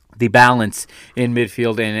balance in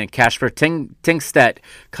midfield. And Kasper Tingstedt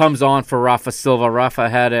comes on for Rafa Silva. Rafa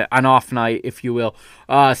had an off night, if you will.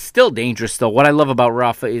 Still dangerous, though. What I love about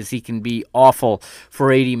Rafa is he can be awful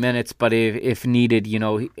for 80 minutes, but if needed,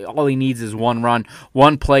 all he needs is one run,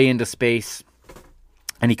 one play into space,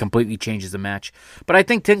 and he completely changes the match. But I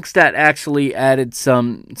think Tingstedt actually added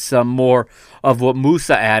some more of what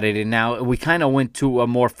Musa added, and now we kind of went to a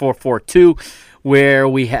more 4-4-2, where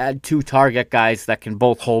we had 2 target guys that can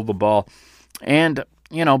both hold the ball. And,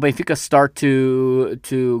 Benfica start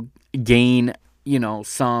to gain,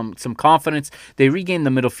 some confidence. They regain the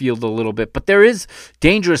middle field a little bit. But there is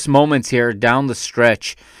dangerous moments here down the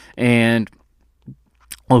stretch. And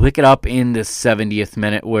we'll pick it up in the 70th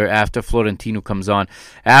minute, where after Florentino comes on.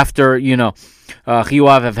 After,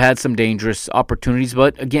 Chihuahua have had some dangerous opportunities.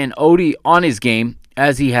 But, again, Odi on his game,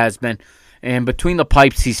 as he has been. And between the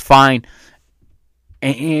pipes, he's fine.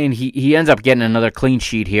 And he ends up getting another clean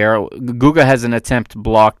sheet here. Guga has an attempt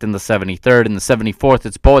blocked in the 73rd. In the 74th,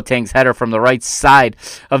 it's Boateng's header from the right side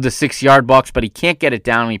of the 6-yard box, but he can't get it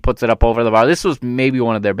down, and he puts it up over the bar. This was maybe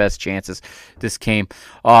one of their best chances. This came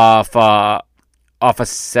off a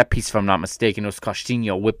set piece, if I'm not mistaken. It was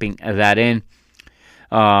Castillo whipping that in.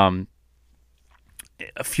 A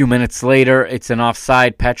few minutes later, it's an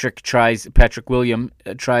offside. Patrick William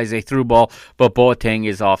tries a through ball, but Boateng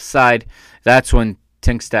is offside. That's when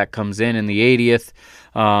Tingstedt comes in the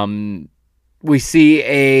 80th. We see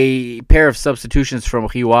a pair of substitutions from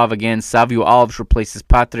Chihuahua again. Savio Alves replaces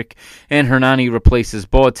Patrick, and Hernani replaces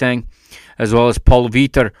Boateng, as well as Paulo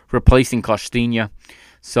Vitor replacing Castillo.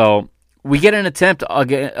 So we get an attempt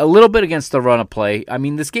a little bit against the run of play. I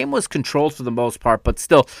mean, this game was controlled for the most part, but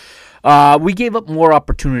still, we gave up more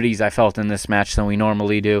opportunities, I felt, in this match than we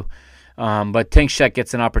normally do. But Tingstedt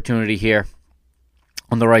gets an opportunity here.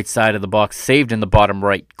 on the right side of the box, saved in the bottom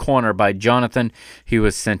right corner by Jonathan. He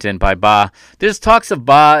was sent in by Ba. There's talks of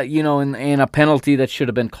Ba, in a penalty that should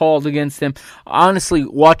have been called against him. Honestly,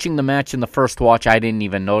 watching the match in the first watch, I didn't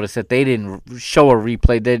even notice it. They didn't show a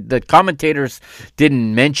replay. The commentators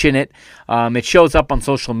didn't mention it. It shows up on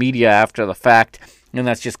social media after the fact, and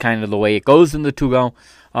that's just kind of the way it goes in the Tugal.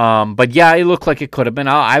 But yeah, it looked like it could have been.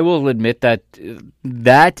 I will admit that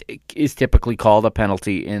is typically called a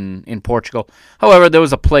penalty in Portugal. However, there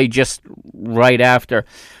was a play just right after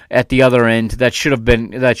at the other end that should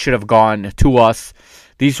have gone to us.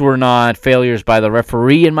 These were not failures by the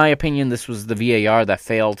referee, in my opinion. This was the VAR that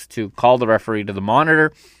failed to call the referee to the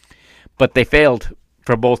monitor, but they failed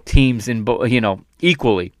for both teams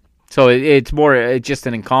equally. So it's just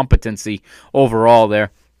an incompetency overall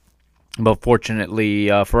there. But fortunately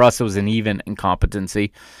for us, it was an even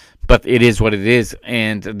incompetency. But it is what it is,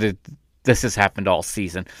 and this has happened all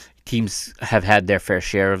season. Teams have had their fair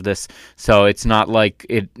share of this, so it's not like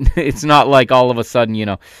it's not like all of a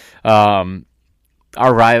sudden,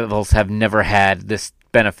 our rivals have never had this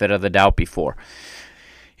benefit of the doubt before.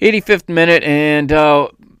 85th minute and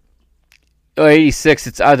 86th.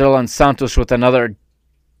 It's Adelan Santos with another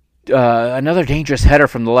dangerous header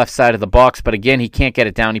from the left side of the box, but again, he can't get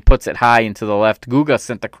it down. He puts it high into the left. Guga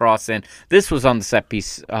sent the cross in. This was on the set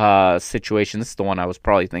piece situation. This is the one I was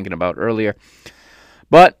probably thinking about earlier.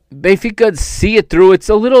 But Benfica see it through. It's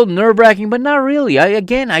a little nerve-wracking, but not really.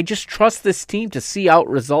 I just trust this team to see out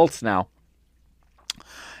results now.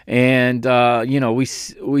 And we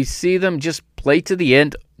see them just play to the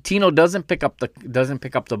end. Tino doesn't pick up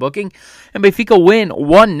the booking, and Benfica win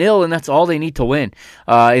 1-0, and that's all they need to win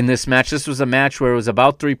in this match. This was a match where it was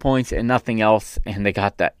about 3 points and nothing else, and they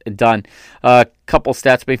got that done. Couple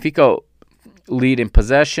stats: Benfica lead in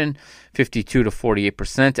possession, 52 to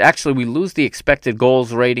 48%. Actually, we lose the expected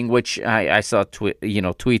goals rating, which I saw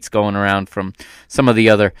tweets going around from some of the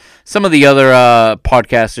other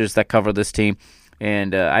podcasters that cover this team.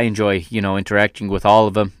 And I enjoy, interacting with all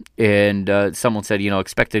of them. And someone said,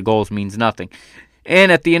 expected goals means nothing.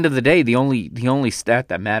 And at the end of the day, the only stat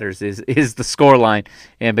that matters is the scoreline.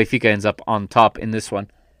 And Benfica ends up on top in this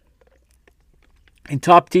one. And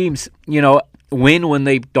top teams, win when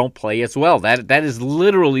they don't play as well. That is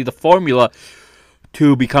literally the formula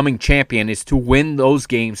to becoming champion, is to win those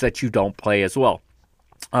games that you don't play as well.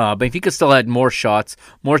 Benfica still had more shots,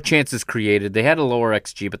 more chances created. They had a lower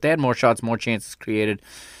XG, but they had more shots, more chances created,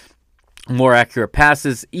 more accurate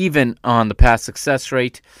passes, even on the pass success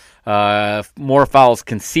rate. More fouls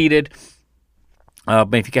conceded.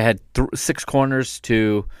 Benfica had 6 corners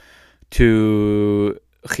to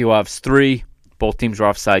Rio-Ave's 3. Both teams were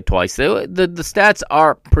offside twice. The stats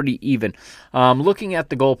are pretty even. Looking at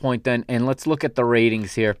the goal point then, and let's look at the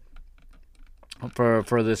ratings here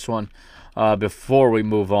for this one. Before we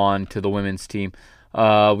move on to the women's team,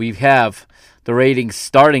 we have the ratings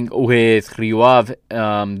starting with Rio Ave.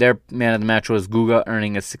 Their man of the match was Guga,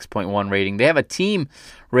 earning a 6.1 rating. They have a team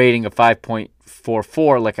rating of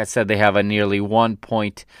 5.44. Like I said, they have a nearly 1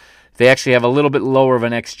 point. They actually have a little bit lower of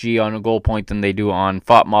an XG on a goal point than they do on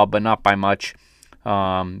FOTMOB, but not by much.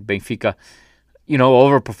 Benfica,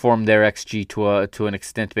 overperformed their XG to an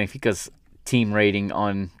extent. Benfica's team rating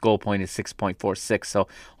on goal point is 6.46, so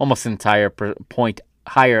almost an entire point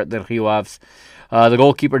higher than Rio Ave's. The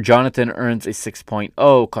goalkeeper Jonathan earns a 6.0,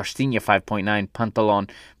 Costinha 5.9, Pantalon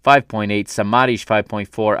 5.8, Samaris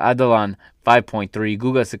 5.4, Adelan 5.3,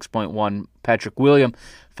 Guga 6.1, Patrick William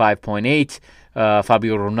 5.8,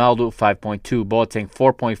 Fabio Ronaldo 5.2, Boateng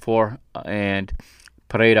 4.4, and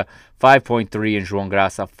Pereira 5.3, and João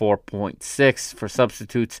Graça 4.6. For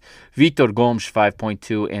substitutes, Vitor Gomes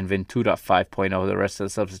 5.2 and Ventura 5.0. The rest of the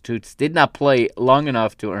substitutes did not play long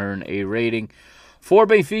enough to earn a rating. For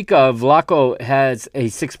Benfica, Vlaco has a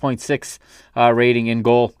 6.6 rating in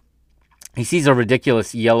goal. He sees a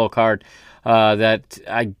ridiculous yellow card that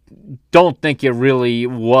I don't think it really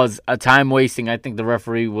was a time wasting. I think the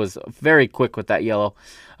referee was very quick with that yellow.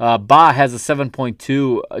 Ba has a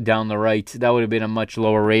 7.2 down the right. That would have been a much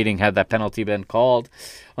lower rating had that penalty been called.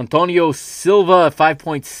 Antonio Silva,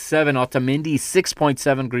 5.7. Otamendi,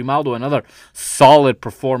 6.7. Grimaldo, another solid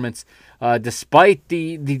performance. Despite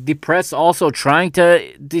the press also trying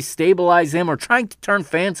to destabilize him or trying to turn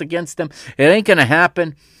fans against him, it ain't going to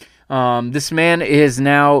happen. This man is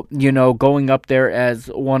now, going up there as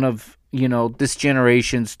one of, this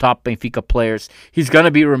generation's top Benfica players. He's going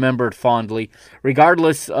to be remembered fondly,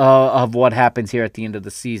 regardless of what happens here at the end of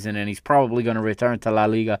the season, and he's probably going to return to La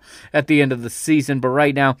Liga at the end of the season. But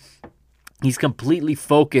right now, he's completely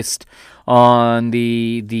focused on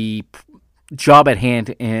the job at hand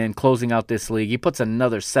in closing out this league. He puts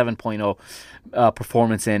another 7.0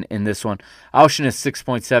 performance in this one. Auschwitz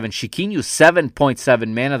 6.7, Chiquinho 7.7,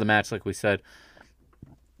 man of the match, like we said.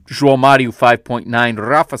 João Mario 5.9,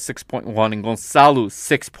 Rafa 6.1, and Gonçalo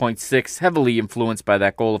 6.6. Heavily influenced by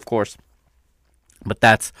that goal, of course. But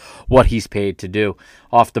that's what he's paid to do.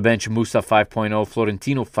 Off the bench, Musa 5.0,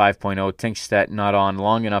 Florentino 5.0, Tinkstedt not on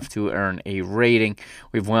long enough to earn a rating.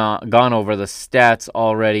 We've gone over the stats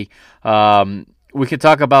already. We could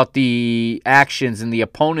talk about the actions in the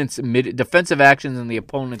opponent's defensive actions in the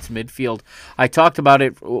opponent's midfield. I talked about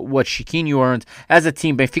it, what Chiquinho earned. As a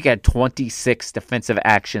team, Benfica had 26 defensive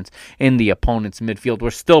actions in the opponent's midfield.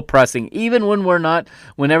 We're still pressing. Even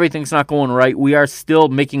when everything's not going right, we are still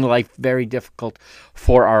making life very difficult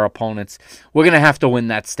for our opponents. We're going to have to win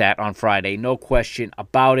that stat on Friday. No question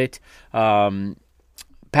about it. Vertical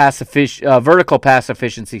pass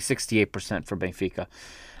efficiency, 68% for Benfica.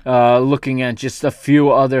 Looking at just a few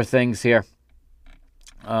other things here.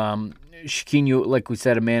 Chiquinho, like we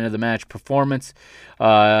said, a man of the match performance.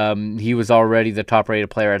 He was already the top-rated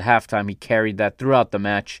player at halftime. He carried that throughout the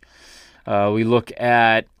match. We look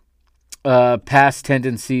at pass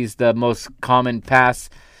tendencies. The most common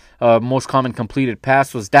completed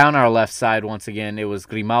pass was down our left side once again. It was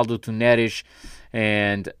Grimaldo to Neres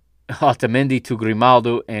and Otamendi to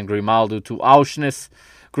Grimaldo and Grimaldo to Auschwitz.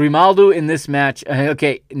 Grimaldo in this match,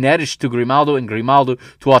 Neres to Grimaldo and Grimaldo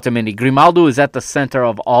to Otamendi. Grimaldo is at the center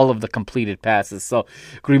of all of the completed passes. So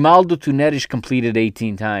Grimaldo to Neres completed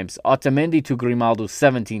 18 times. Otamendi to Grimaldo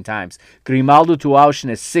 17 times. Grimaldo to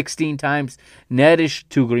Auschwitz 16 times. Neres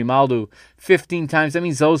to Grimaldo 15 times. That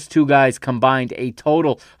means those two guys combined a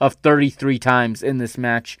total of 33 times in this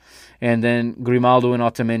match. And then Grimaldo and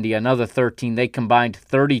Otamendi, another 13. They combined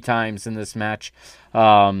 30 times in this match.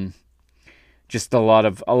 Just a lot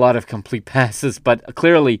of complete passes, but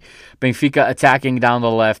clearly Benfica attacking down the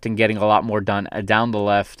left and getting a lot more done down the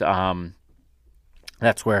left.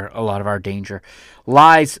 That's where a lot of our danger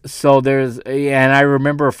lies. So and I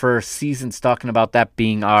remember for seasons talking about that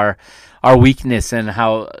being our weakness and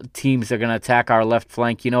how teams are going to attack our left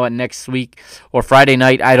flank. You know what? Next week or Friday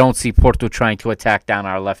night, I don't see Porto trying to attack down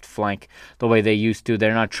our left flank the way they used to.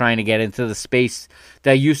 They're not trying to get into the space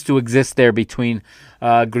that used to exist there between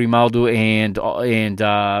Grimaldo and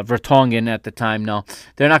Vertonghen at the time. No,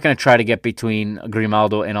 they're not going to try to get between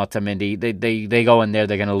Grimaldo and Otamendi. They go in there,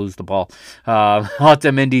 they're going to lose the ball.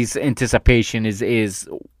 Otamendi's anticipation is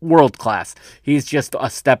world class. He's just a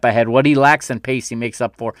step ahead. What he lacks in pace, he makes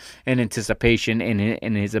up for in anticipation and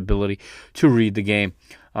in his ability to read the game.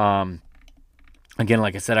 Again,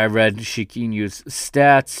 like I said, I read Chiquinho's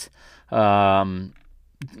stats.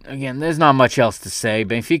 Again, there's not much else to say.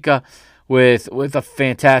 Benfica with a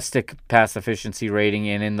fantastic pass efficiency rating,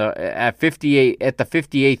 and at the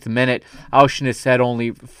 58th minute, Auschwitz had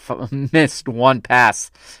only missed one pass.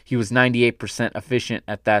 He was 98% efficient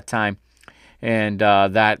at that time, and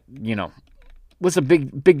that was a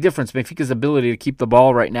big difference. Benfica's ability to keep the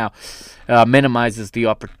ball right now minimizes the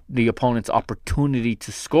opponent's opportunity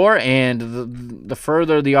to score, and the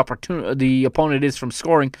further the opponent is from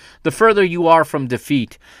scoring, the further you are from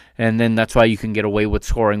defeat. And then that's why you can get away with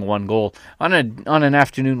scoring one goal on an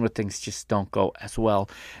afternoon where things just don't go as well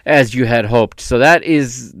as you had hoped. So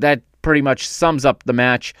that pretty much sums up the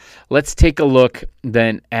match. Let's take a look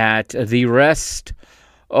then at the rest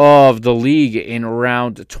of the league in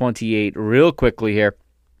round 28 real quickly here.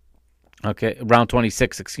 Okay, round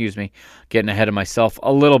 26, excuse me. Getting ahead of myself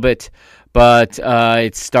a little bit. But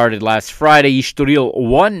it started last Friday. Estoril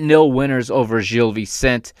 1-0 winners over Gil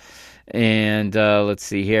Vicente. And let's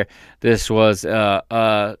see here. This was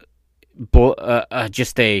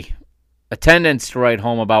just a attendance to write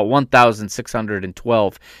home, about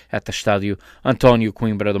 1,612 at the Estádio António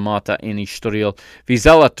Coimbra de Mota in Estoril.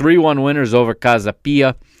 Vizela 3-1 winners over Casa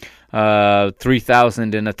Pia.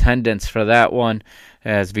 3,000 in attendance for that one,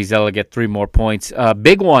 as Vizela get 3 more points.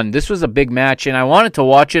 Big one. This was a big match, and I wanted to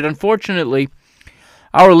watch it. Unfortunately,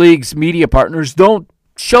 our league's media partners don't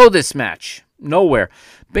show this match nowhere.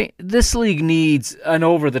 This league needs an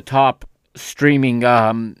over-the-top streaming.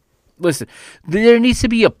 Listen, there needs to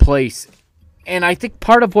be a place, and I think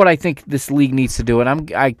part of what I think this league needs to do, and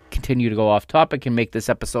I continue to go off topic and make this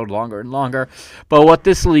episode longer and longer, but what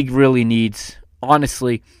this league really needs,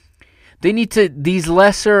 honestly, they need to, these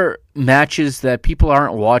lesser matches that people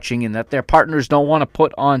aren't watching and that their partners don't want to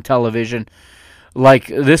put on television, like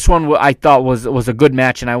this one I thought was a good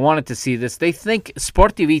match, and I wanted to see this. They think,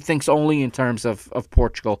 Sport TV thinks only in terms of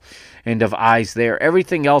Portugal and of eyes there.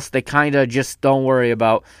 Everything else they kind of just don't worry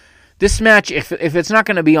about. This match, if it's not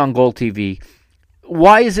going to be on Goal TV,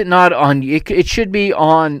 why is it not on? It should be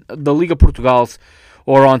on the Liga Portugal's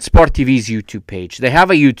or on Sport TV's YouTube page. They have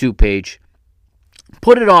a YouTube page.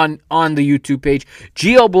 Put it on the YouTube page.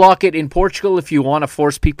 Geo-block it in Portugal if you want to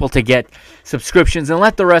force people to get subscriptions, and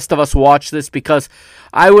let the rest of us watch this, because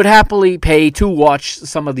I would happily pay to watch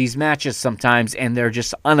some of these matches sometimes, and they're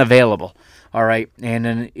just unavailable. All right, and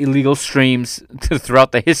then illegal streams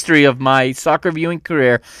throughout the history of my soccer viewing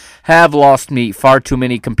career have lost me far too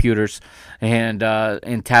many computers and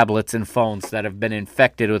tablets and phones that have been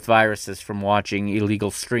infected with viruses from watching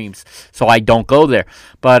illegal streams. So I don't go there.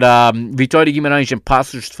 But Vitória Guimarães and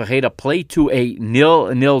Paços de Ferreira play to a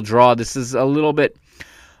 0-0 draw. This is a little bit.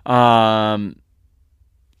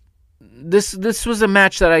 This was a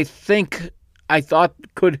match that I thought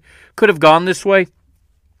could have gone this way.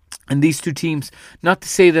 And these two teams, not to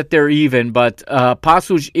say that they're even, but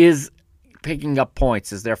Paços is picking up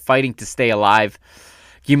points as they're fighting to stay alive.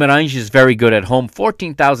 Guimarães is very good at home,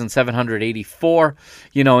 14,784,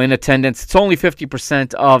 in attendance. It's only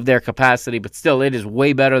 50% of their capacity, but still it is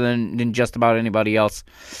way better than just about anybody else.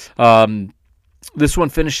 This one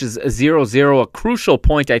finishes 0-0, a crucial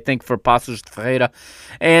point, I think, for Paços de Ferreira,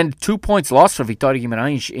 and 2 points lost for Vitória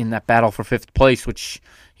Guimarães in that battle for 5th place, which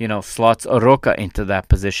slots Aroca into that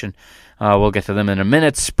position. We'll get to them in a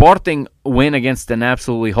minute. Sporting win against an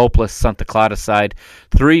absolutely hopeless Santa Clara side,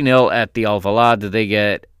 3-0 at the Alvalade. They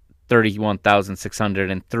get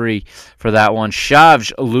 31,603 for that one.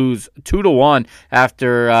 Chaves lose 2-1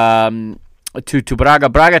 after to Braga.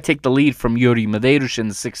 Braga take the lead from Yuri Medeiros in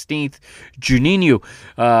the 16th. Juninho,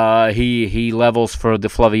 he levels for the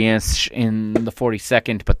Flaviense in the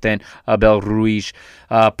 42nd, but then Abel Ruiz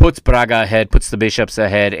puts Braga ahead, puts the Bishops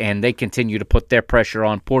ahead, and they continue to put their pressure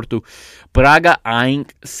on Porto. Braga eyeing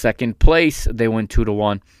second place. They win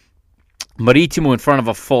 2-1. Marítimo in front of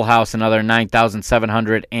a full house, another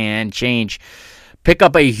 9,700 and change. Pick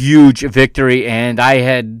up a huge victory, and I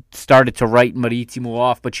had started to write Marítimo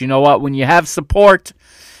off. But you know what? When you have support,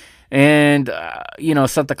 and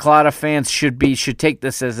Santa Clara fans should take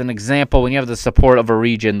this as an example. When you have the support of a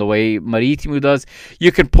region, the way Marítimo does,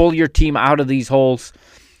 you can pull your team out of these holes.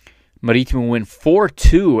 Marítimo win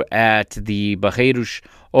 4-2 at the Barreiros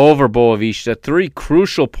over Boa Vista. 3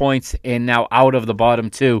 crucial points, and now out of the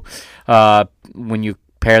bottom two. When you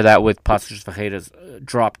pair that with Paços de Ferreira's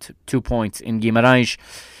dropped 2 points in Guimarães.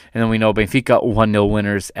 And then we know Benfica 1-0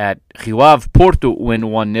 winners at Rio Ave. Porto win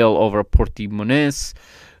 1-0 over Portimonense.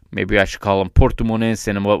 Maybe I should call them Portimonense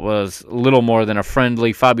in what was a little more than a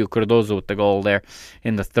friendly. Fabio Cardoso with the goal there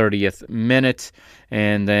in the 30th minute.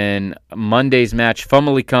 And then Monday's match,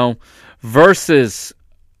 Famalicão versus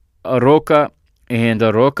Aroca. And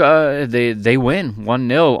Aroca, they win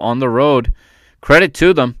 1-0 on the road. Credit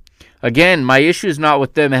to them. Again, my issue is not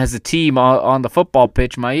with them as a team on the football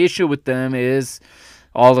pitch. My issue with them is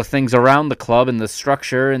all the things around the club and the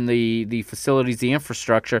structure and the facilities, the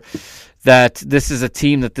infrastructure, that this is a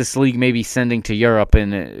team that this league may be sending to Europe,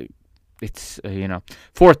 and it's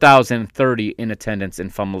 4,030 in attendance in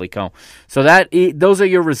Famalicão. So those are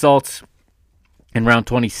your results in round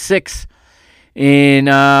 26. In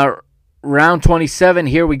round 27,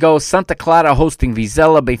 here we go. Santa Clara hosting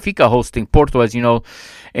Vizela, Benfica hosting Porto, as you know,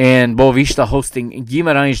 and Boa Vista hosting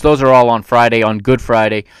Guimarães. Those are all on Friday, on Good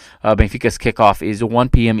Friday. Benfica's kickoff is 1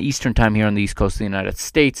 p.m. Eastern time here on the East Coast of the United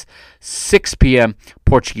States, 6 p.m.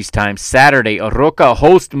 Portuguese time. Saturday, Aroca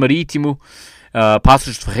host Marítimo,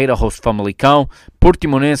 Paços de Ferreira host Famalicão,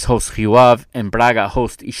 Portimonense host Rio Ave, and Braga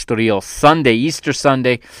host Estoril. Sunday, Easter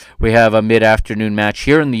Sunday, we have a mid-afternoon match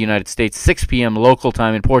here in the United States, 6 p.m. local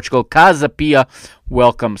time in Portugal. Casa Pia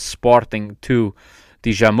welcomes Sporting to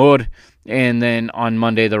the Jamor. And then on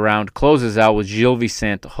Monday, the round closes out with Gil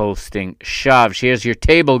Vicente hosting Chaves. Here's your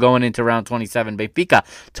table going into round 27. Benfica,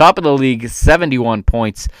 top of the league, 71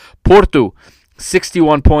 points. Porto,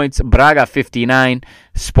 61 points. Braga, 59.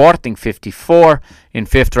 Sporting, 54. In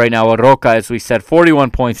fifth right now, Aroca, as we said,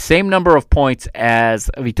 41 points. Same number of points as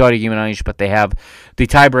Vitória Guimarães, but they have the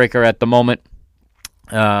tiebreaker at the moment.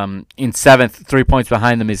 In seventh, 3 points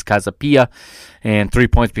behind them is Casa Pia, and 3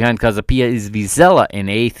 points behind Casa Pia is Vizela in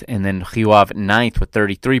eighth, and then Rio Ave ninth with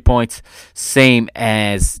 33 points, same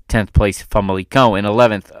as 10th place Famalicão. In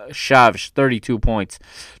 11th, Chaves, 32 points.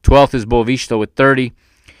 12th is Boa Vista with 30.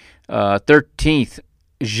 13th,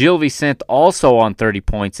 Gil Vicente also on 30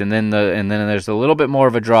 points, and then there's a little bit more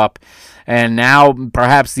of a drop. And now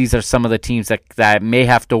perhaps these are some of the teams that may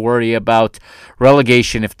have to worry about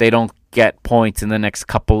relegation if they don't get points in the next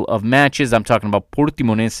couple of matches. I'm talking about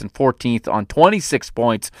Portimonense in 14th on 26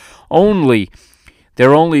 points only.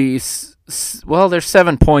 They're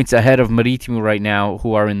 7 points ahead of Marítimo right now,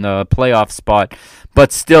 who are in the playoff spot.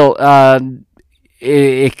 But still,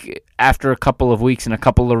 after a couple of weeks and a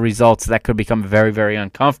couple of results, that could become very, very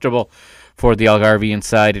uncomfortable for the Algarvian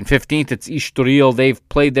side. In 15th, it's Estoril. They've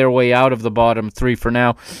played their way out of the bottom three for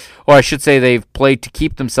now. Or I should say they've played to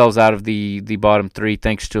keep themselves out of the bottom three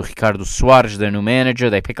thanks to Ricardo Soares, their new manager.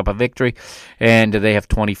 They pick up a victory, and they have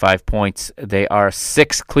 25 points. They are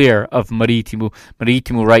 6 clear of Marítimo.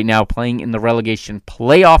 Marítimo right now playing in the relegation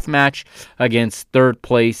playoff match against third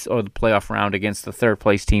place, or the playoff round against the third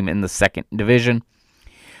place team in the second division.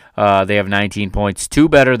 They have 19 points, 2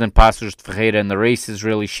 better than Passos Ferreira, and the race is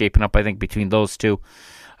really shaping up, I think, between those two.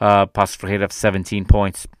 Passos Ferreira have 17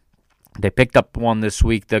 points. They picked up one this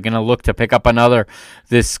week. They're going to look to pick up another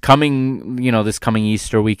this coming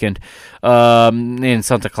Easter weekend in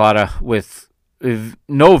Santa Clara with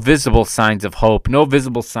no visible signs of hope, no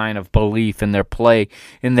visible sign of belief in their play,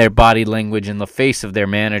 in their body language, in the face of their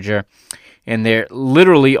manager. And they're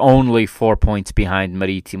literally only 4 points behind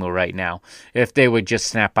Marítimo right now. If they would just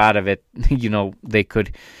snap out of it,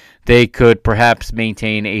 they could perhaps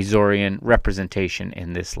maintain a Zorian representation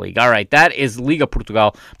in this league. All right, that is Liga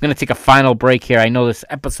Portugal. I'm going to take a final break here. I know this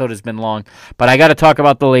episode has been long, but I got to talk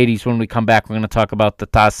about the ladies when we come back. We're going to talk about the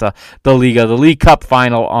Taça, the Liga, the League Cup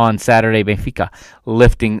final on Saturday. Benfica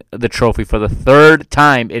lifting the trophy for the third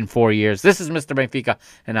time in 4 years. This is Mr. Benfica,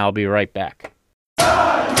 and I'll be right back.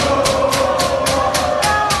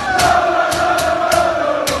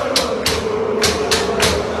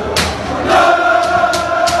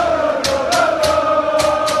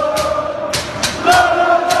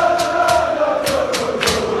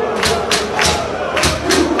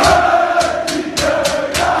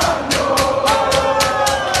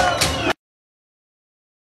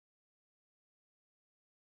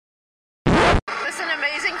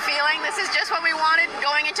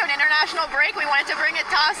 Into an international break. We wanted to bring it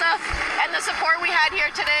Taça, and the support we had here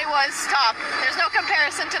today was top. There's no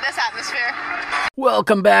comparison to this atmosphere.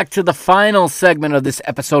 Welcome back to the final segment of this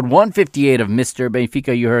episode 158 of Mr.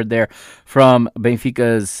 Benfica. You heard there from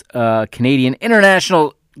Benfica's Canadian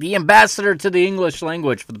international, the ambassador to the English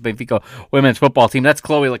language for the Benfica women's football team. That's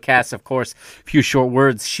Chloe Lacasse, of course. A few short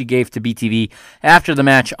words she gave to BTV after the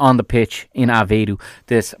match on the pitch in Aveiro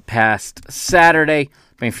this past Saturday.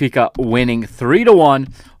 Benfica winning 3-1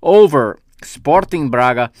 over Sporting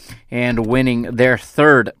Braga and winning their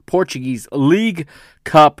third Portuguese League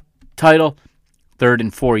Cup title, third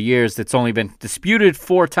in 4 years. It's only been disputed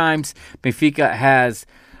 4 times. Benfica has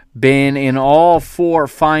been in all 4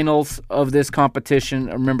 finals of this competition.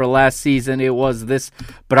 Remember last season it was this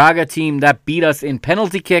Braga team that beat us in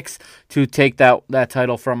penalty kicks to take that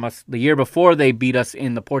title from us. The year before they beat us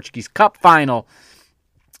in the Portuguese Cup final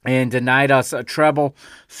and denied us a treble.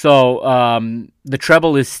 So the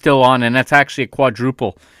treble is still on, and that's actually a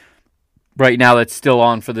quadruple right now that's still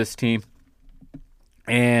on for this team.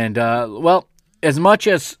 And, as much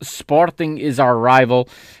as Sporting is our rival,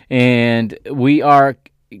 and we are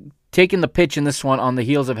taking the pitch in this one on the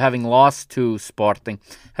heels of having lost to Sporting,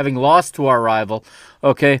 having lost to our rival,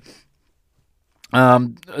 okay,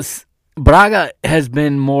 Braga has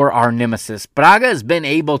been more our nemesis. Braga has been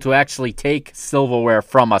able to actually take silverware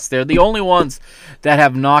from us. They're the only ones that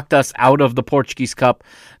have knocked us out of the Portuguese Cup.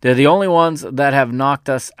 They're the only ones that have knocked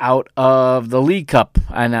us out of the League Cup.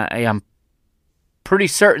 And I am pretty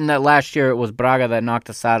certain that last year it was Braga that knocked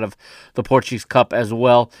us out of the Portuguese Cup as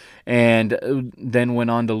well, and then went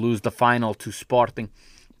on to lose the final to Sporting.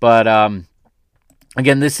 But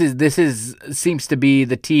again, this seems to be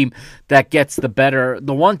the team that gets the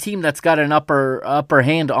one team that's got an upper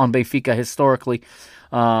hand on Benfica historically.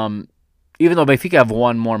 Even though Benfica have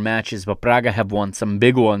won more matches, but Braga have won some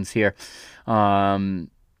big ones here.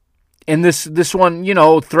 And this one,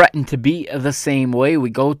 threatened to be the same way. We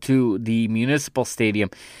go to the Municipal Stadium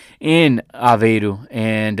in Aveiro,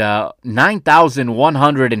 and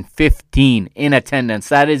 9,115 in attendance.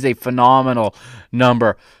 That is a phenomenal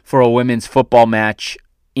number for a women's football match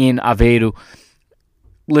in Aveiro.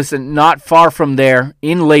 Listen, not far from there,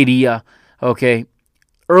 in Leiria, okay,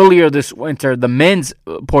 earlier this winter, the men's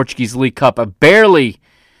Portuguese League Cup barely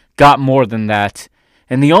got more than that.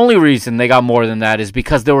 And the only reason they got more than that is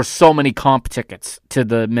because there were so many comp tickets to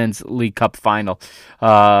the men's League Cup final.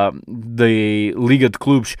 The Liga de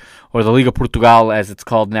Clubes, or the Liga Portugal as it's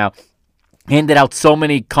called now, handed out so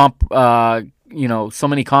many comp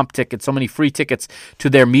tickets, so many free tickets to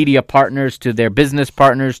their media partners, to their business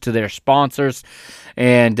partners, to their sponsors.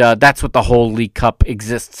 And that's what the whole League Cup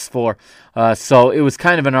exists for. So it was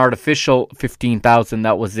kind of an artificial 15,000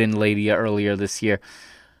 that was in Leiria earlier this year.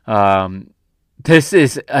 This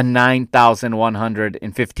is a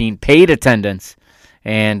 9,115 paid attendance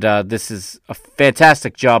And this is a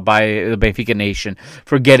fantastic job by the Benfica Nation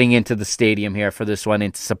for getting into the stadium here for this one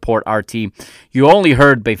and to support our team. You only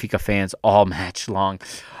heard Benfica fans all match long.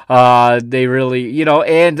 They really,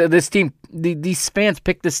 and this team, these fans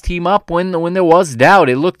picked this team up when there was doubt.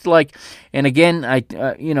 It looked like, and again,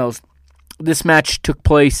 this match took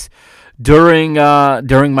place during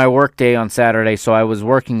my work day on Saturday, so I was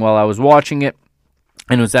working while I was watching it,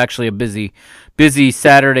 and it was actually a busy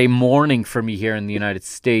Saturday morning for me here in the United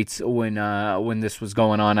States when this was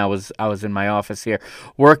going on. I was in my office here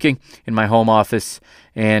working in my home office,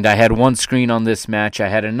 and I had one screen on this match. I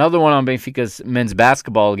had another one on Benfica's men's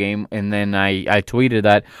basketball game, and then I tweeted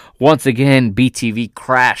that once again BTV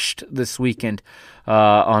crashed this weekend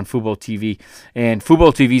on Fubo TV. And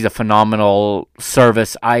Fubo TV is a phenomenal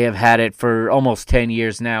service. I have had it for almost 10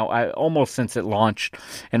 years now, almost since it launched,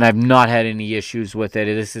 and I've not had any issues with it.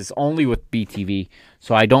 This is only with BTV,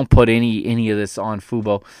 so I don't put any of this on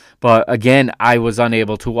Fubo. But again, I was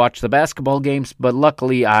unable to watch the basketball games, but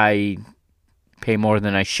luckily I pay more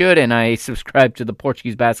than I should, and I subscribe to the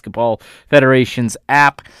Portuguese Basketball Federation's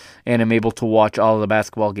app, and I'm able to watch all of the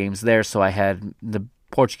basketball games there. So I had the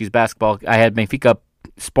Portuguese basketball, I had Benfica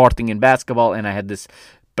Sporting in basketball, and I had this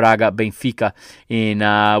Braga Benfica in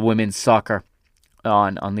women's soccer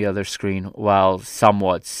on the other screen, while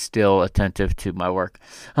somewhat still attentive to my work.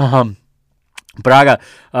 Braga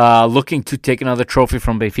looking to take another trophy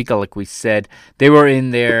from Benfica, like we said. They were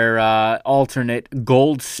in their alternate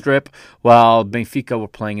gold strip, while Benfica were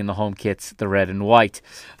playing in the home kits, the red and white.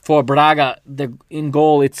 For Braga, in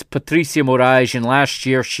goal, it's Patricia Moraes, and last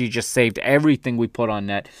year she just saved everything we put on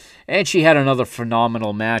net. And she had another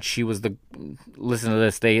phenomenal match. She was listen to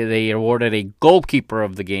this, they awarded a goalkeeper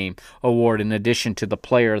of the game award in addition to the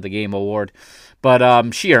player of the game award.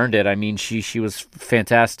 But she earned it. I mean, she was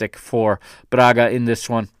fantastic for Braga in this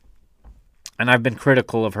one. And I've been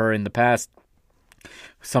critical of her in the past,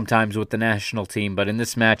 sometimes with the national team. But in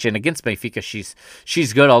this match and against Benfica,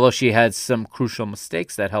 she's good, although she had some crucial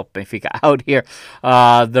mistakes that helped Benfica out here.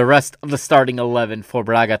 The rest of the starting 11 for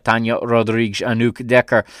Braga: Tanya Rodrigues, Anouk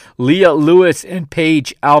Decker, Leah Lewis, and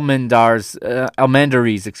Paige Almendares,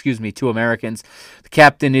 2 Americans. The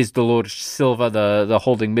captain is Dolores Silva, the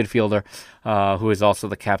holding midfielder, who is also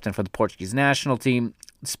the captain for the Portuguese national team.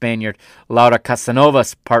 Spaniard Laura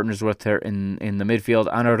Casanovas partners with her in the midfield.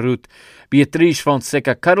 Ana Ruth, Beatriz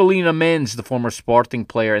Fonseca, Carolina Mendes, the former Sporting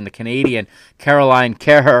player, and the Canadian Caroline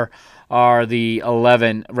Kerr are the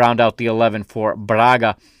 11, round out the 11 for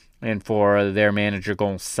Braga, and for their manager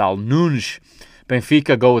Gonçalo Nunes.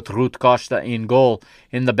 Benfica go with Ruth Costa in goal.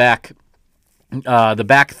 In the back, the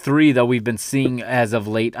back three that we've been seeing as of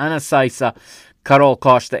late: Ana Saisa, Carol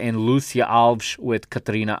Costa, and Lucia Alves, with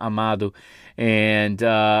Catarina Amado. And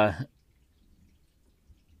actually,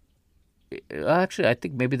 I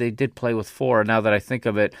think maybe they did play with 4. Now that I think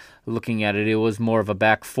of it, looking at it, it was more of a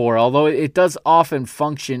back 4. Although it does often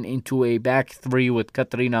function into a back 3 with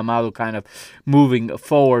Catarina Amado kind of moving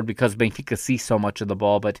forward because Benfica sees so much of the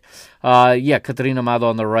ball. But Catarina Amado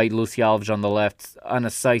on the right, Lucia Alves on the left, Ana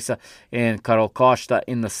Saisa and Carol Costa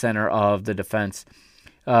in the center of the defense.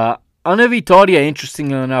 Ana Vitória,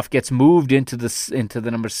 interestingly enough, gets moved into the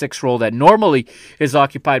number 6 role that normally is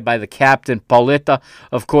occupied by the captain, Pauleta.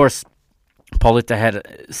 Of course, Pauleta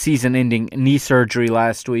had season-ending knee surgery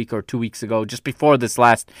last week or 2 weeks ago, just before this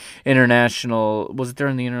last international. Was it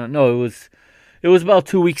during the international? No, it was about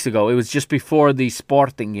 2 weeks ago. It was just before the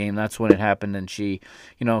Sporting game. That's when it happened, and she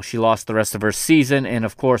lost the rest of her season. And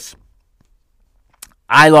of course,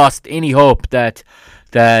 I lost any hope that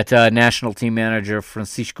national team manager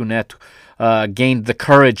Francisco Neto gained the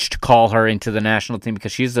courage to call her into the national team,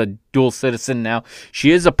 because she's a dual citizen now.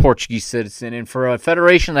 She is a Portuguese citizen, and for a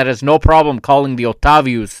federation that has no problem calling the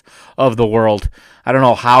Otavios of the world, I don't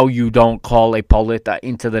know how you don't call a Pauleta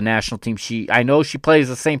into the national team. I know she plays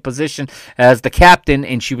the same position as the captain,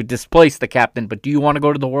 and she would displace the captain, but do you want to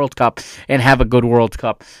go to the World Cup and have a good World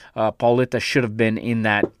Cup? Pauleta should have been in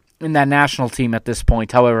that national team at this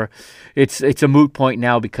point. However, it's a moot point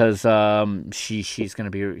now because she's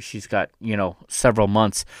got several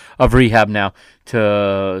months of rehab now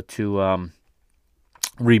to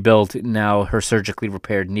rebuild now her surgically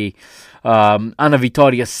repaired knee. Ana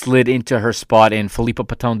Vitória slid into her spot, and Filipa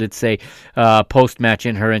Patão did say post-match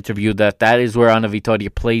in her interview that is where Ana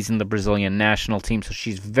Vitória plays in the Brazilian national team, so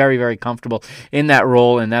she's very, very comfortable in that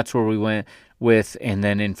role, and that's where we went with. And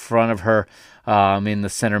then in front of her, in the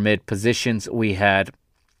center mid positions, we had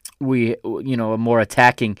a more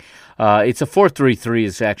attacking. It's a 4-3-3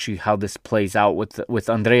 is actually how this plays out with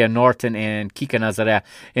Andrea Norton and Kika Nazarea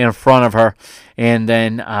in front of her, and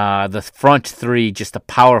then the front three, just a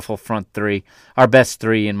powerful front three, our best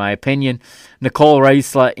three in my opinion. Nicole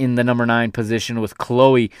Raisla in the number 9 position with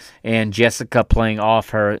Chloe and Jessica playing off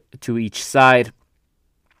her to each side.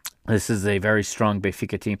 This is a very strong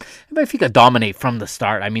Benfica team. And Benfica dominate from the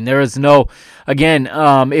start. I mean, there is no... Again,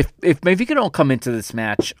 if Benfica don't come into this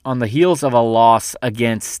match on the heels of a loss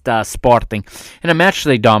against Sporting, in a match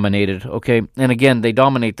they dominated, okay? And again, they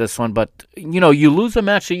dominate this one, but, you lose a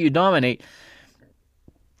match that you dominate,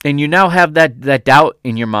 and you now have that doubt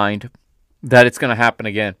in your mind that it's going to happen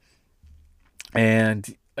again. And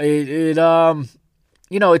it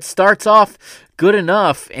starts off good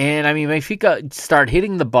enough, and I mean, Benfica start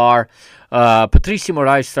hitting the bar. Patricio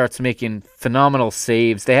Moraes starts making phenomenal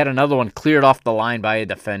saves. They had another one cleared off the line by a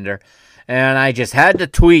defender, and I just had to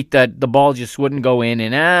tweet that the ball just wouldn't go in,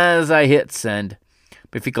 and as I hit send,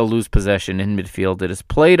 Benfica lose possession in midfield. It is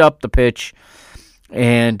played up the pitch,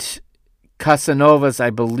 and Casanovas, I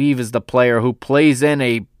believe, is the player who plays in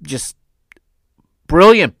a just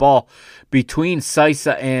brilliant ball between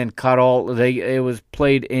Saisa and Carol. It was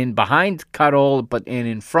played in behind Carol, but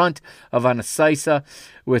in front of Ana Saisa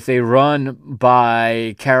with a run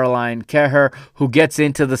by Caroline Keher, who gets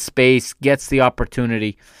into the space, gets the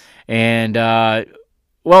opportunity. And,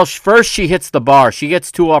 first she hits the bar. She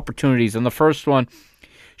gets 2 opportunities. And the first one,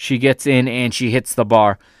 she gets in and she hits the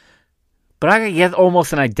bar. Braga gets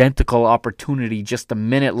almost an identical opportunity just a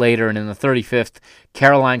minute later, and in the 35th,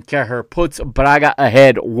 Caroline Keher puts Braga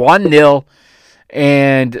ahead 1-0,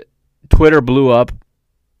 and Twitter blew up.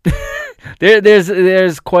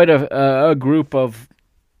 There's quite a group of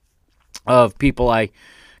people I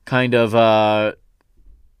kind of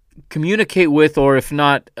communicate with, or if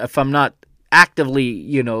I'm not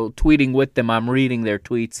actively, tweeting with them, I'm reading their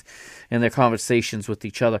tweets and their conversations with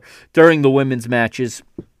each other during the women's matches.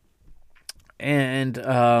 And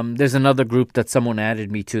there's another group that someone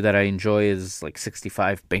added me to that I enjoy. Is like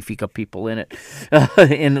 65 Benfica people in it.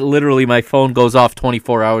 And literally my phone goes off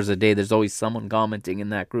 24 hours a day. There's always someone commenting in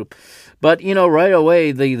that group. But, right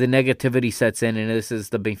away the negativity sets in, and this is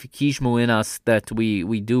the Benfiquismo in us that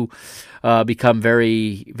we do become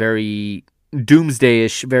very, very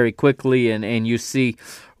doomsday-ish very quickly. And you see,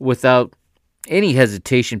 without any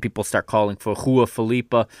hesitation, people start calling for Rua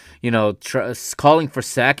Filipa, calling for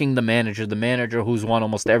sacking the manager who's won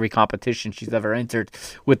almost every competition she's ever entered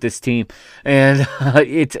with this team. And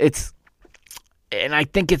and I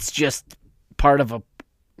think it's just part of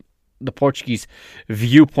the Portuguese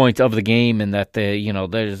viewpoint of the game, and that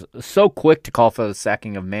they're so quick to call for the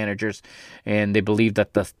sacking of managers, and they believe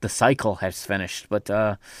that the cycle has finished. But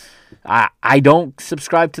I don't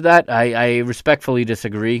subscribe to that. I respectfully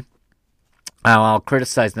disagree. I'll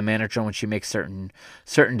criticize the manager when she makes certain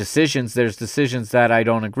decisions. There's decisions that I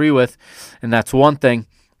don't agree with, and that's one thing.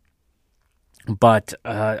 But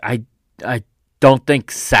I don't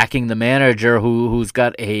think sacking the manager who's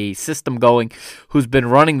got a system going, who's been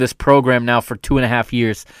running this program now for 2.5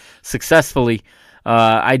 years successfully,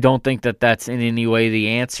 I don't think that's in any way the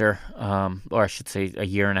answer, or I should say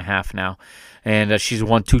 1.5 years now. And she's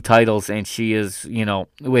won 2 titles, and she is,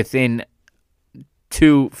 within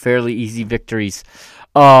 2 fairly easy victories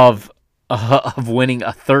of winning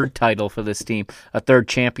a 3rd title for this team, a 3rd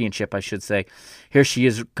championship, I should say. Here she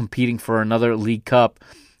is competing for another League Cup,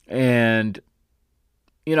 and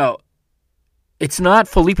it's not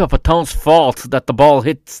Filipa Paton's fault that the ball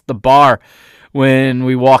hits the bar when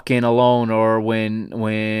we walk in alone, or when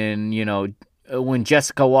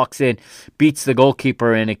Jessica walks in, beats the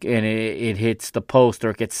goalkeeper, and it hits the post,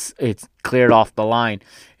 or it's cleared off the line.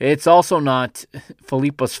 It's also not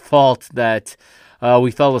Filipa's fault that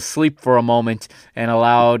we fell asleep for a moment and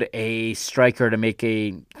allowed a striker to make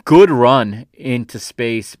a good run into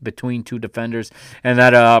space between 2 defenders, and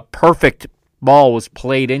that a perfect ball was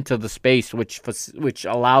played into the space, which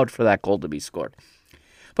allowed for that goal to be scored.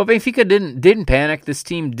 But Benfica didn't panic. This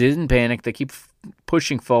team didn't panic. They keep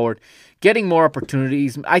pushing forward, getting more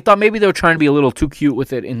opportunities. I thought maybe they were trying to be a little too cute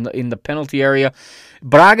with it in the penalty area.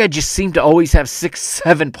 Braga just seemed to always have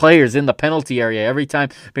 6-7 players in the penalty area. Every time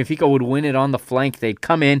Benfica would win it on the flank, they'd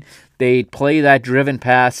come in, they'd play that driven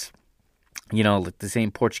pass, like the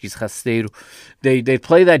same Portuguese rasteiro. They'd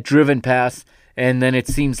play that driven pass, and then it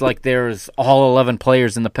seems like there's all 11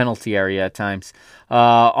 players in the penalty area at times.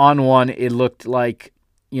 On one, it looked like,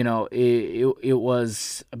 it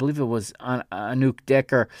was, I believe it was Anouk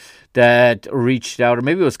Decker that reached out, or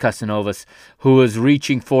maybe it was Casanovas who was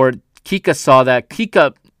reaching for it. Kika saw that.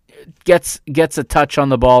 Kika gets a touch on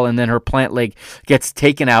the ball, and then her plant leg gets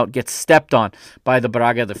taken out, gets stepped on by the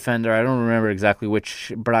Braga defender. I don't remember exactly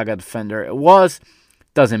which Braga defender it was.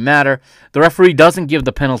 Doesn't matter. The referee doesn't give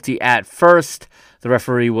the penalty at first. The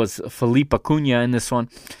referee was Felipe Cunha in this one.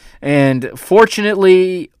 And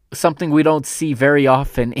fortunately, something we don't see very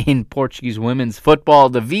often in Portuguese women's football,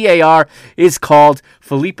 the VAR is called.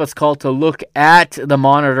 Felipe's called to look at the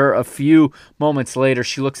monitor. A few moments later,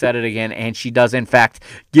 she looks at it again, and she does, in fact,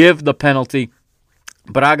 give the penalty.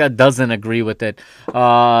 Braga doesn't agree with it.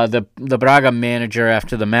 The Braga manager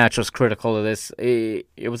after the match was critical of this.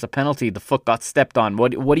 It was a penalty. The foot got stepped on.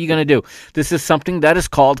 What are you going to do? This is something that is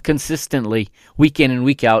called consistently week in and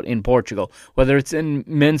week out in Portugal. Whether it's in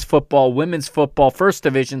men's football, women's football, first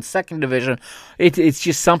division, second division, it's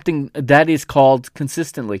just something that is called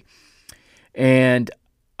consistently. And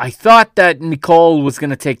I thought that Nicole was going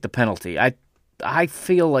to take the penalty. I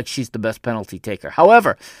feel like she's the best penalty taker.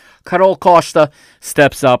 However, Carol Costa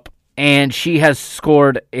steps up, and she has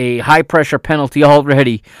scored a high-pressure penalty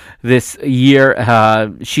already this year.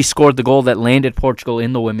 She scored the goal that landed Portugal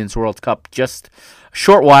in the Women's World Cup just a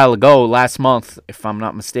short while ago, last month, if I'm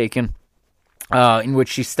not mistaken, in which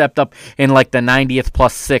she stepped up in like the 90th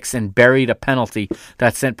plus 6 and buried a penalty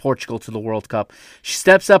that sent Portugal to the World Cup. She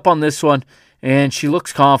steps up on this one, and she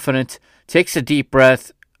looks confident, takes a deep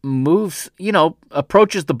breath, moves,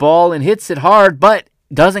 approaches the ball and hits it hard, but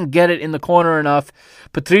doesn't get it in the corner enough.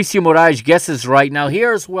 Patricia Moraes guesses right. Now,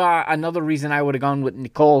 here's another reason I would have gone with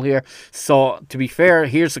Nicole here. So, to be fair,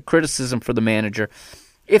 here's a criticism for the manager.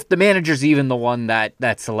 If the manager's even the one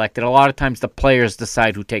that's selected, a lot of times the players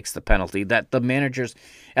decide who takes the penalty. That the managers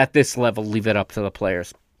at this level leave it up to the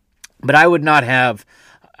players. But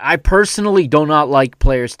I personally do not like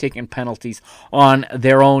players taking penalties on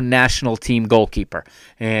their own national team goalkeeper.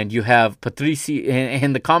 And you have Patricia,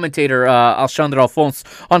 and the commentator, Alexandre Alfonso,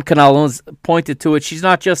 on Canal 11 pointed to it. She's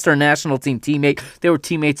not just her national team teammate. They were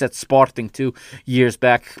teammates at Sporting 2 years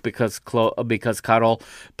back because Carol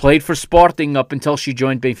played for Sporting up until she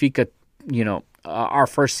joined Benfica, our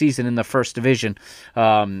first season in the first division.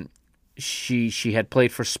 She had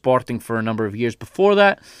played for Sporting for a number of years before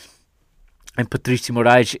that. And Patricia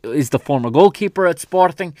Moraes is the former goalkeeper at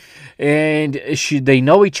Sporting, and they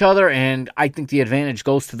know each other, and I think the advantage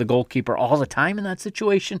goes to the goalkeeper all the time in that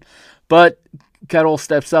situation. But Carol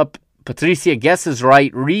steps up, Patricia guesses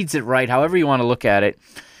right, reads it right, however you want to look at it,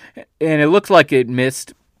 and it looked like it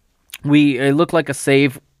missed. It looked like a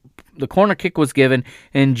save. The corner kick was given,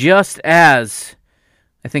 and just as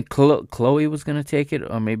I think Chloe was going to take it,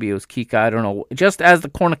 or maybe it was Kika, I don't know. Just as the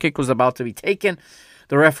corner kick was about to be taken,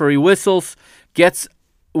 the referee whistles, gets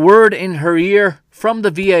word in her ear from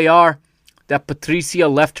the VAR that Patricia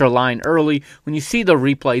left her line early. When you see the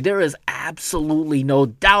replay, there is absolutely no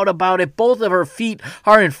doubt about it. Both of her feet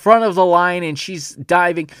are in front of the line, and she's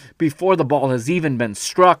diving before the ball has even been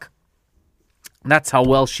struck. That's how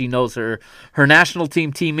well she knows her national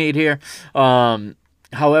team teammate here.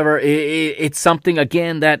 However, it's something,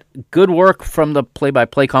 again, that good work from the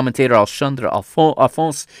play-by-play commentator, Alexandre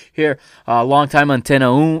Alfonso here, longtime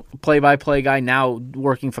Antena 1 play-by-play guy, now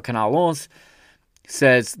working for Canal 11,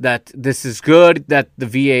 says that this is good, that the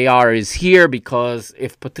VAR is here, because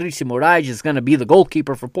if Patricia Moraes is going to be the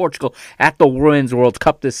goalkeeper for Portugal at the Women's World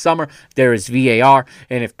Cup this summer, there is VAR,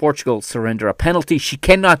 and if Portugal surrender a penalty, she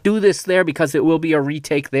cannot do this there because it will be a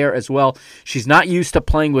retake there as well. She's not used to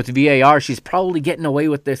playing with VAR. She's probably getting away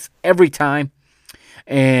with this every time,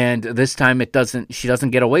 and this time she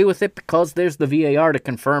doesn't get away with it because there's the VAR to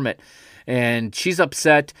confirm it. And she's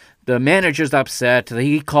upset. The manager's upset.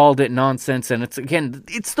 He called it nonsense. And it's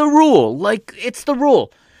the rule. It's the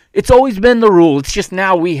rule. It's always been the rule. It's just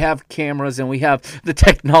now we have cameras and we have the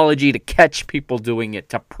technology to catch people doing it,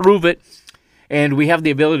 to prove it. And we have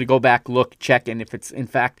the ability to go back, look, check. And if it's, in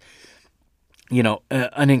fact,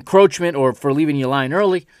 an encroachment or for leaving your line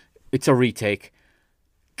early, it's a retake.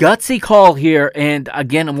 Gutsy call here, and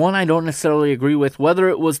again, one I don't necessarily agree with, whether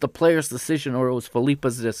it was the player's decision or it was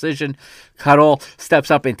Felipe's decision. Carol steps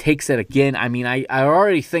up and takes it again. I mean, I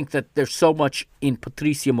already think that there's so much in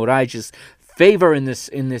Patricia Moraes' favor in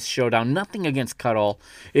this showdown. Nothing against Carol.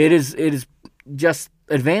 It is just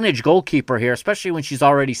advantage goalkeeper here, especially when she's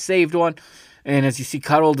already saved one. And as you see,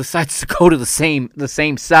 Carol decides to go to the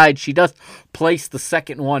same side. She does place the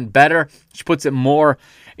second one better. She puts it more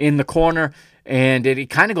in the corner. And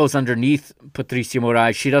it kind of goes underneath Patricia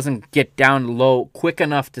Moraes. She doesn't get down low quick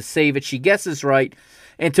enough to save it. She guesses right.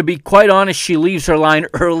 And to be quite honest, she leaves her line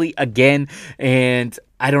early again. And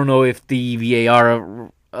I don't know if the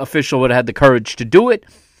VAR official would have had the courage to do it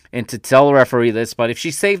and to tell the referee this. But if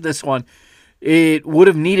she saved this one, It would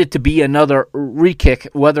have needed to be another re-kick.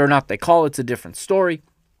 Whether or not they call it's a different story.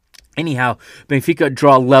 Anyhow, Benfica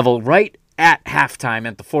draw level right at halftime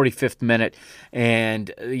at the 45th minute,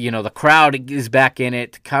 and the crowd is back in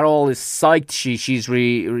it. Carol is psyched.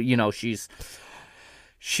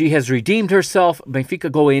 She has redeemed herself.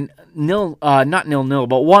 Benfica go in not 0-0,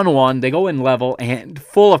 but 1-1. They go in level and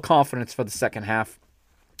full of confidence for the second half.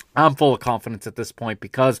 I'm full of confidence at this point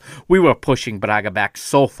because we were pushing Braga back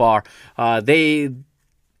so far. I think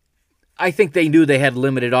they knew they had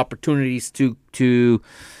limited opportunities to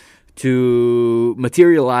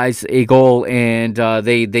materialize a goal, and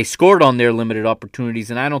they scored on their limited opportunities,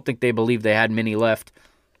 and I don't think they believed they had many left.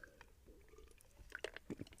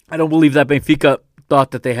 I don't believe that Benfica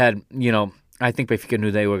thought that they had, I think Benfica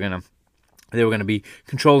knew they were gonna be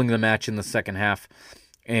controlling the match in the second half,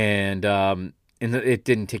 and it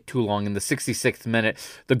didn't take too long. In the 66th minute,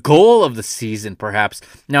 the goal of the season, perhaps.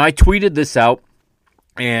 Now, I tweeted this out,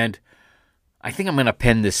 and I think I'm going to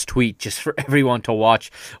pen this tweet just for everyone to watch.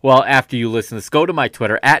 Well, after you listen to this, go to my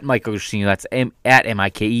Twitter, at Mike Agostino. That's at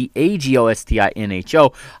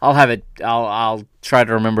MikeAgostinho. I'll try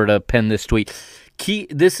to remember to pen this tweet.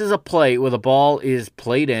 This is a play where the ball is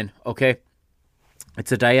played in, okay?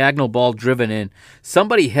 It's a diagonal ball driven in.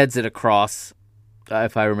 Somebody heads it across,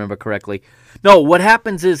 if I remember correctly. No, what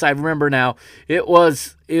happens is, I remember now, it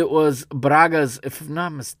was Braga's, if I'm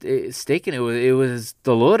not mistaken, it was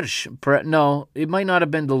Dolores. No, it might not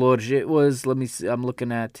have been Dolores. It was, let me see, I'm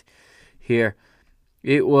looking at here.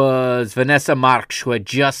 It was Vanessa Marques who had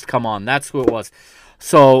just come on. That's who it was.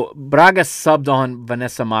 So Braga subbed on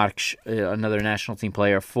Vanessa Marques, another national team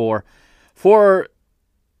player, for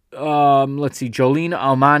let's see, Jolina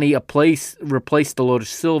Almani replaced Dolores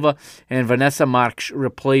Silva, and Vanessa Marques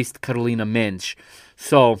replaced Carolina Mendes.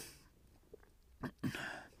 So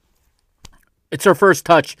it's her first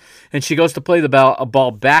touch, and she goes to play a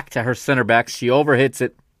ball back to her center back. She overhits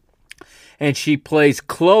it, and she plays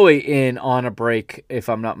Chloe in on a break, if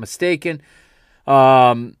I'm not mistaken.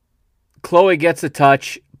 Chloe gets a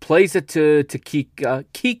touch, plays it to Kika.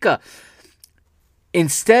 Kika,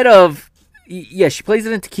 instead of... Yeah, she plays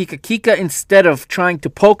it into Kika. Kika, instead of trying to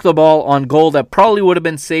poke the ball on goal that probably would have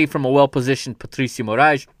been saved from a well-positioned Patricia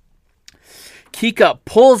Moraes, Kika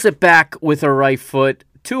pulls it back with her right foot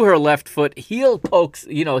to her left foot. Heel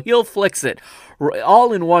flicks it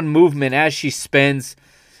all in one movement as she spins.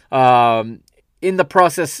 In the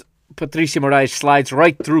process, Patricia Moraes slides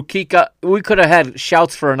right through Kika. We could have had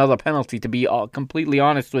shouts for another penalty, to be completely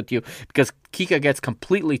honest with you, because Kika gets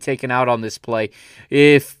completely taken out on this play.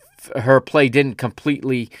 If her play didn't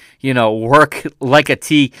completely, work like a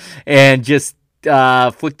T and just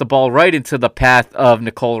flick the ball right into the path of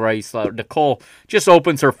Nicole Reisler. Nicole just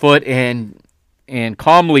opens her foot and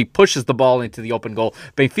calmly pushes the ball into the open goal.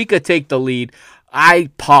 Benfica take the lead.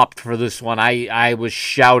 I popped for this one. I was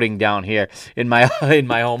shouting down here in my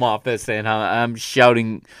home office, and I'm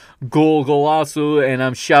shouting golaço, and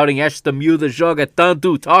I'm shouting esta miúda joga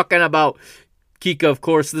tanto, talking about Kika, of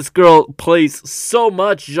course. This girl plays so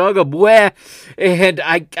much, joga bué, and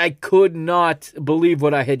I could not believe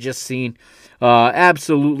what I had just seen.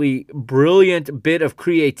 Absolutely brilliant bit of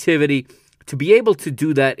creativity to be able to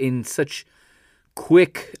do that in such a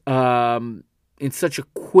quick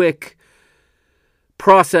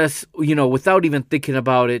process, without even thinking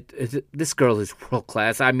about it. This girl is world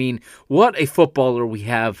class. I mean, what a footballer we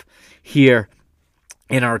have here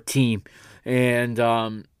in our team,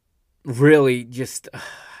 and really, just, I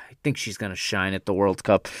think she's going to shine at the World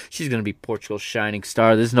Cup. She's going to be Portugal's shining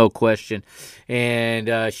star. There's no question.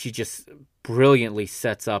 And she just brilliantly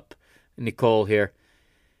sets up Nicole here.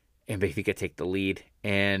 And Benfica take the lead.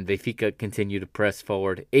 And Benfica continue to press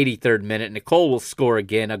forward. 83rd minute. Nicole will score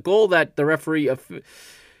again. A goal that the referee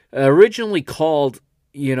originally called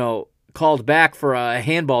back for a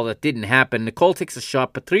handball that didn't happen. Nicole takes a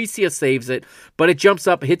shot. Patricia saves it, but it jumps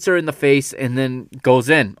up, hits her in the face, and then goes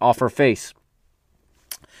in off her face.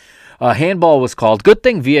 Handball was called. Good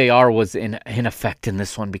thing VAR was in effect in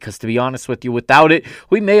this one, because to be honest with you, without it,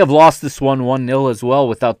 we may have lost this one 1-0 as well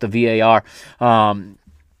without the VAR.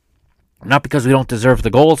 Not because we don't deserve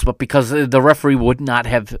the goals, but because the referee would not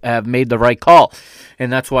have made the right call,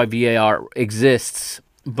 and that's why VAR exists.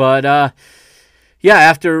 But yeah,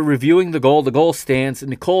 after reviewing the goal stands.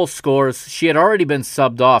 Nicole scores. She had already been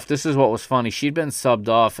subbed off. This is what was funny. She'd been subbed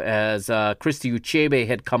off as Christy Uchebe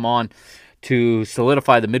had come on to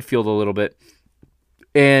solidify the midfield a little bit.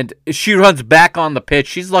 And she runs back on the pitch.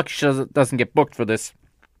 She's lucky she doesn't get booked for this.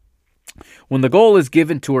 When the goal is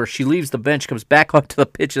given to her, she leaves the bench, comes back onto the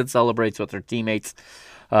pitch, and celebrates with her teammates.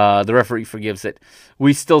 The referee forgives it.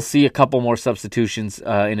 We still see a couple more substitutions.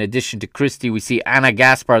 In addition to Christie, we see Anna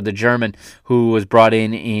Gaspar, the German, who was brought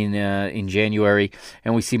in January.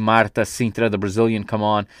 And we see Marta Sintra, the Brazilian, come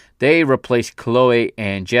on. They replace Chloe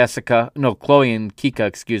and Kika,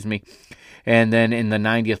 excuse me. And then in the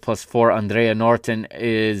 90th +4, Andrea Norton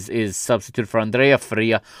is substituted for Andrea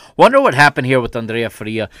Fria. Wonder what happened here with Andrea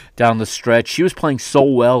Fria down the stretch. She was playing so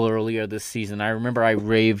well earlier this season. I remember I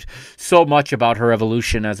raved so much about her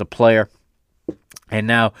evolution as a player. And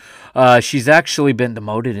now she's actually been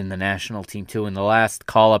demoted in the national team, too. In the last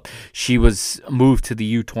call-up, she was moved to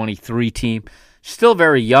the U23 team. She's still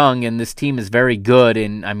very young, and this team is very good.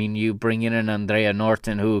 And, I mean, you bring in an Andrea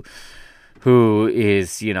Norton who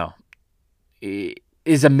is,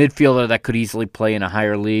 is a midfielder that could easily play in a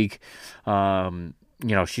higher league.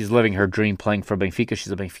 She's living her dream playing for Benfica.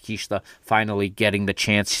 She's a Benfiquista, finally getting the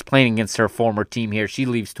chance. She's playing against her former team here. She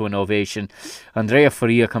leaves to an ovation. Andrea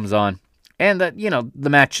Faria comes on. And the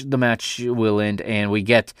match will end, and we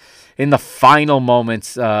get in the final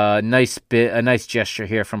moments a nice gesture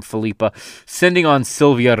here from Filipa, sending on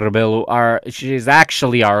Silvia Rebelo. She's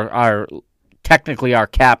actually technically our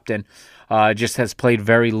captain. Just has played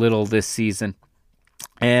very little this season,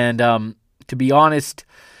 and to be honest,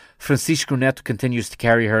 Francisco Neto continues to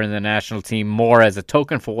carry her in the national team more as a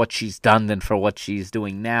token for what she's done than for what she's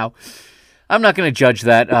doing now. I'm not going to judge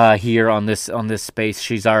that here on this space.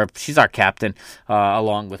 She's our captain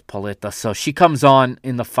along with Pauleta. So she comes on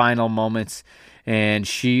in the final moments, and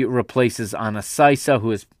she replaces Ana Saisa, who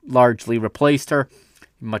has largely replaced her,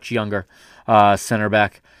 much younger center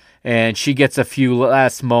back. And she gets a few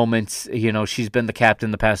last moments. She's been the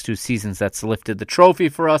captain the past 2 seasons. That's lifted the trophy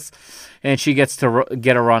for us, and she gets to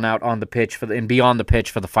get a run out on the pitch and beyond the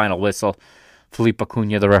pitch for the final whistle. Felipe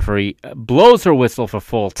Acuna, the referee, blows her whistle for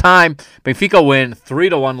full time. Benfica win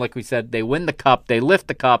 3-1, like we said. They win the cup. They lift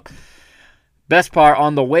the cup. Best part,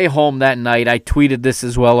 on the way home that night, I tweeted this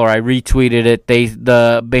as well, or I retweeted it.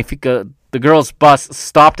 The girls' bus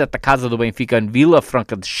stopped at the Casa do Benfica in Vila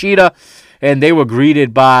Franca de Xira, and they were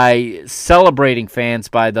greeted by celebrating fans,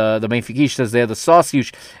 by the Benfiquistas there, the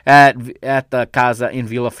sócios at the Casa in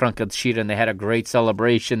Vila Franca de Xira, and they had a great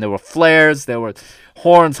celebration. There were flares, there were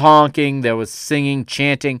horns honking, there was singing,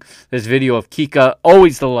 chanting. This video of Kika,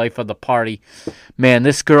 always the life of the party. Man,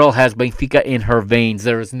 this girl has Benfica in her veins.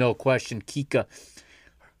 There is no question. Kika,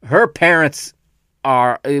 her parents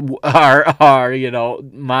are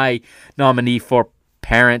my nominee for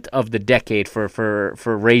parent of the decade for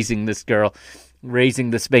raising this girl, raising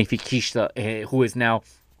this Benfiquista, who is now,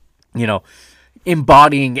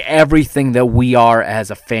 embodying everything that we are as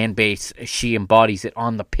a fan base. She embodies it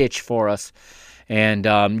on the pitch for us. And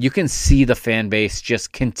you can see the fan base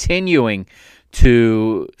just continuing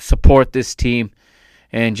to support this team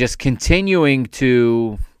and just continuing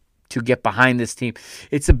to get behind this team.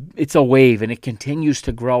 It's a wave, and it continues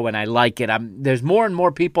to grow, and I like it. There's more and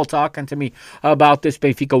more people talking to me about this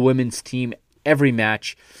Benfica women's team every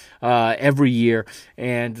match, every year,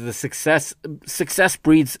 and the success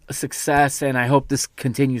breeds success, and I hope this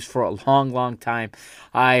continues for a long, long time.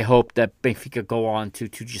 I hope that Benfica go on to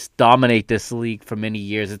just dominate this league for many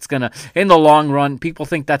years. It's going to, in the long run, people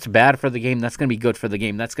think that's bad for the game. That's going to be good for the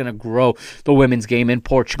game. That's going to grow the women's game in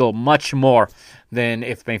Portugal much more than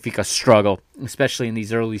if Benfica struggle, especially in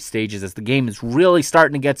these early stages as the game is really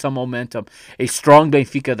starting to get some momentum. A strong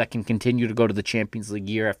Benfica that can continue to go to the Champions League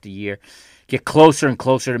year after year, get closer and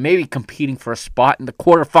closer to maybe competing for a spot in the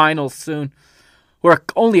quarterfinals soon. We're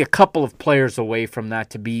only a couple of players away from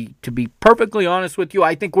that, to be perfectly honest with you.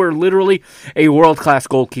 I think we're literally a world-class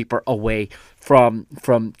goalkeeper away from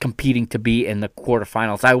competing to be in the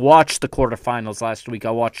quarterfinals. I watched the quarterfinals last week.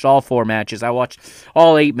 I watched all 4 matches. I watched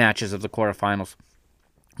all 8 matches of the quarterfinals.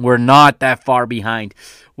 We're not that far behind.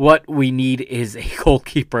 What we need is a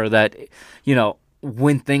goalkeeper that,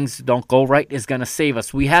 when things don't go right, is going to save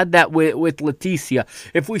us. We had that with Leticia.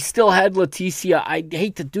 If we still had Leticia, I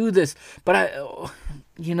hate to do this, but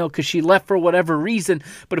because she left for whatever reason,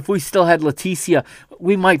 but if we still had Leticia,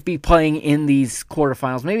 we might be playing in these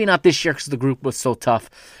quarterfinals. Maybe not this year because the group was so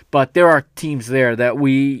tough, but there are teams there that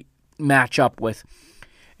we match up with.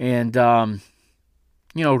 And,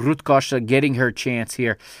 Ruth Costa getting her chance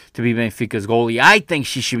here to be Benfica's goalie. I think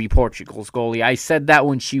she should be Portugal's goalie. I said that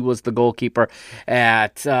when she was the goalkeeper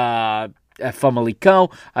at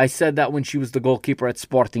Famalicão. I said that when she was the goalkeeper at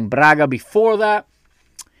Sporting Braga. Before that,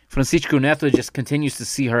 Francisco Neto just continues to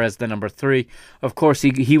see her as the number 3. Of course,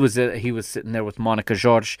 he was sitting there with Monica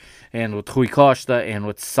Jorge and with Rui Costa and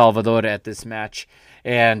with Salvador at this match,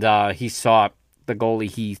 and he saw the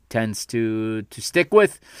goalie he tends to stick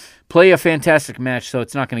with play a fantastic match, so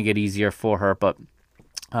it's not going to get easier for her. But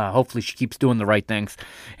Hopefully she keeps doing the right things,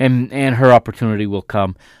 and her opportunity will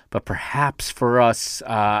come. But perhaps for us,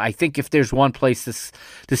 I think if there's one place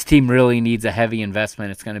this team really needs a heavy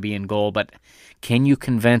investment, it's going to be in goal. But can you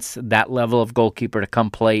convince that level of goalkeeper to come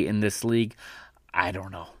play in this league? I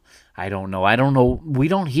don't know. We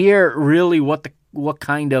don't hear really what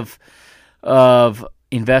kind of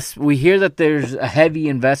we hear that there's a heavy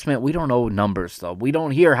investment. We don't know numbers, though. We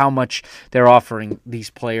don't hear how much they're offering these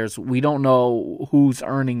players. We don't know who's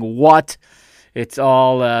earning what. It's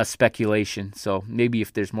all speculation. So maybe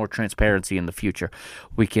if there's more transparency in the future,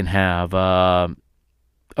 we can have a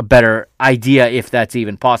better idea if that's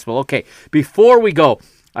even possible. Okay, before we go,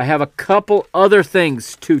 I have a couple other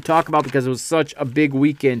things to talk about because it was such a big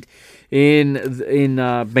weekend in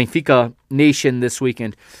Benfica Nation this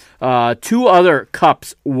weekend. Two other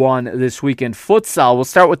cups won this weekend. Futsal, we'll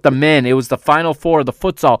start with the men. It was the Final Four of the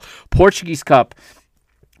Futsal Portuguese Cup.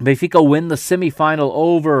 Benfica win the semifinal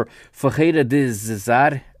over Ferreira de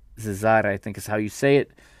Zezar. Zezar, I think is how you say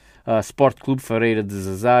it. Sport Clube Ferreira de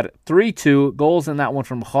Zezar. 3-2. Goals in that one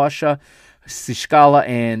from Rocha, Siscala,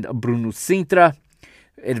 and Bruno Sintra.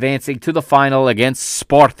 Advancing to the final against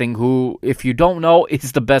Sporting, who, if you don't know,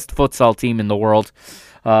 is the best futsal team in the world.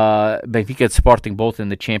 Benfica and Sporting both in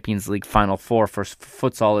the Champions League Final Four for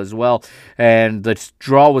futsal as well. And the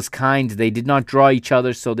draw was kind. They did not draw each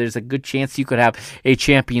other, so there's a good chance you could have a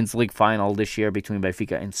Champions League final this year between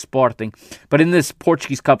Benfica and Sporting. But in this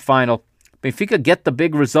Portuguese Cup final, Benfica get the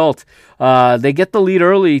big result. They get the lead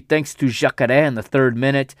early thanks to Jacaré in the 3rd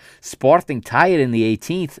minute. Sporting tie it in the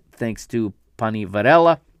 18th thanks to Pani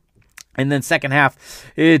Varela. And then second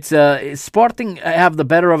half, it's Sporting have the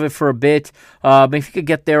better of it for a bit. Benfica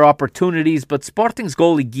get their opportunities, but Sporting's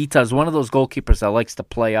goalie Gita is one of those goalkeepers that likes to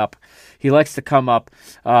play up. He likes to come up,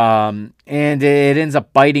 and it ends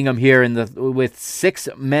up biting him here with 6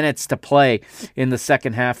 minutes to play in the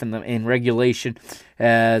second half in regulation,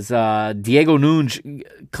 as Diego Nunes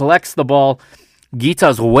collects the ball.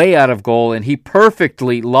 Gita's way out of goal, and he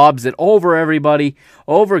perfectly lobs it over everybody,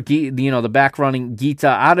 over the back running Gita,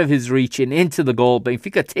 out of his reach and into the goal.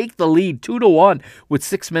 Benfica take the lead 2-1 with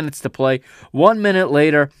 6 minutes to play. 1 minute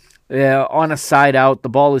later, on a side out, the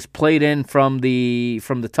ball is played in from the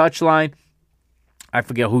touchline. I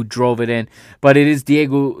forget who drove it in, but it is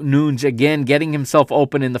Diego Nunes again getting himself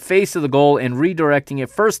open in the face of the goal and redirecting it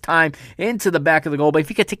first time into the back of the goal.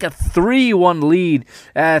 Benfica take a 3-1 lead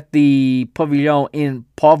at the Pavilion in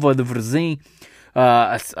Póvoa de Varzim,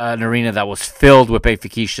 an arena that was filled with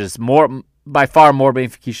Benfiquistas, by far more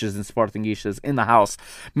Benfiquistas than Sportingistas in the house.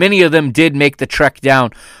 Many of them did make the trek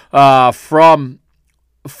down from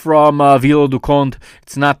Vila do Conde.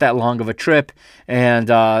 It's not that long of a trip,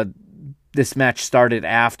 and this match started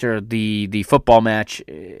after the football match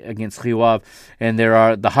against Rio Ave, and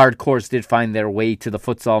the hardcores did find their way to the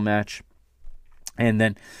futsal match. And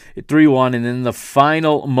then 3-1, and then the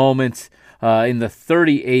final moments in the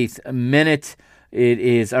 38th minute, it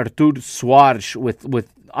is Artur Soares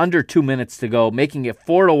with under 2 minutes to go, making it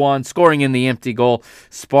 4-1, scoring in the empty goal.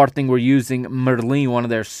 Sporting were using Merlin, one of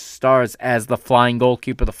their stars, as the flying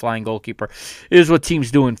goalkeeper. The flying goalkeeper is what teams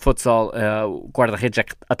do in futsal.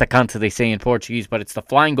 Guarda-redes atacante, they say in Portuguese, but it's the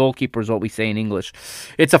flying goalkeeper is what we say in English.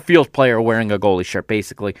 It's a field player wearing a goalie shirt,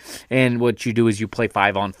 basically. And what you do is you play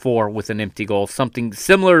 5-on-4 with an empty goal, something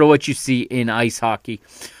similar to what you see in ice hockey,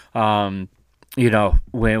 when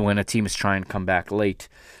a team is trying to come back late.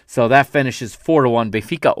 So that finishes 4-1.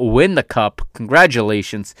 Benfica win the cup.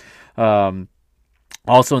 Congratulations.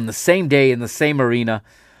 Also in the same day, in the same arena,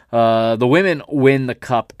 the women win the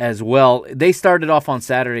cup as well. They started off on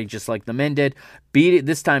Saturday just like the men did.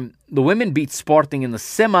 This time, the women beat Sporting in the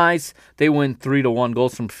semis. They win 3-1.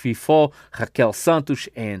 Goals from FIFO, Raquel Santos,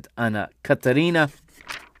 and Ana Catarina.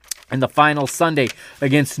 In the final Sunday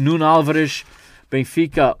against Nuno Alvarez,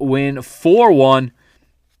 Benfica win 4-1.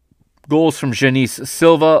 Goals from Janice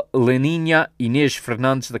Silva, Leninha, Inês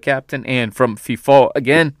Fernandes, the captain, and from FIFO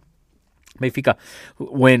again. Benfica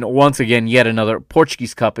win once again yet another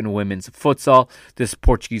Portuguese Cup in women's futsal. This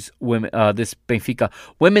Benfica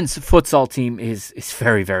women's futsal team is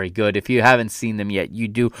very, very good. If you haven't seen them yet, you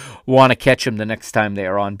do want to catch them the next time they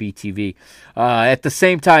are on BTV. At the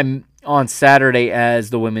same time, on Saturday, as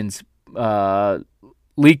the women's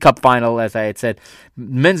League Cup final, as I had said,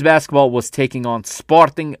 men's basketball was taking on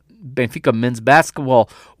Sporting. Benfica men's basketball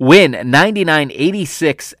win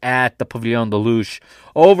 99-86 at the Pavilion de Luz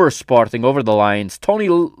over Sporting, over the Lions. Tony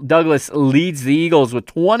Douglas leads the Eagles with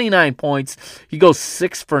 29 points. He goes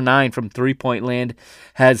 6 for 9 from three-point land,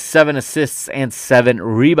 has 7 assists and 7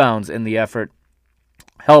 rebounds in the effort.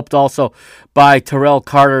 Helped also by Terrell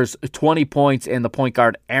Carter's 20 points, and the point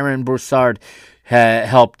guard Aaron Broussard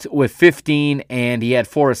helped with 15, and he had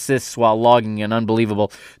 4 assists while logging an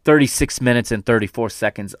unbelievable 36 minutes and 34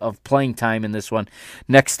 seconds of playing time in this one.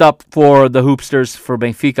 Next up for the Hoopsters, for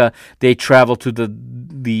Benfica, they travel to the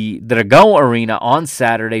Dragão Arena on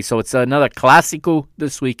Saturday, so it's another Clásico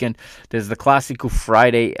this weekend. There's the Clásico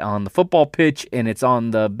Friday on the football pitch, and it's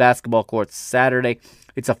on the basketball court Saturday.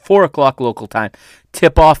 It's a 4 o'clock local time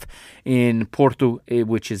tip-off in Porto,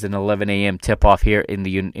 which is an 11 a.m. tip-off here in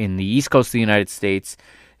the East Coast of the United States,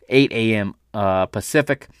 8 a.m.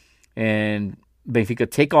 Pacific. And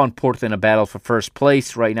Benfica take on Porto in a battle for first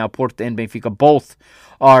place. Right now, Porto and Benfica both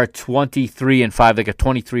are 23-5. They got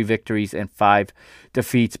 23 victories and 5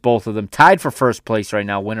 defeats, both of them tied for first place right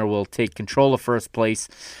now. Winner will take control of first place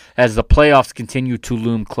as the playoffs continue to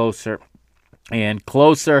loom closer and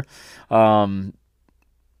closer.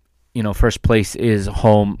 First place is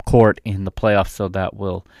home court in the playoffs, so that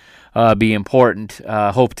will be important.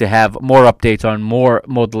 Hope to have more updates on more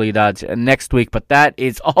modalidades next week, but that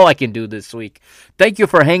is all I can do this week. Thank you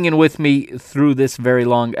for hanging with me through this very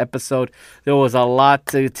long episode. There was a lot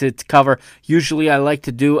to cover. Usually I like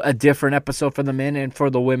to do a different episode for the men and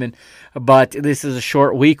for the women, but this is a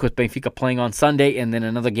short week with Benfica playing on Sunday and then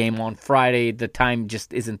another game on Friday. The time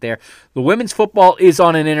just isn't there. The women's football is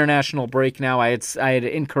on an international break now. I had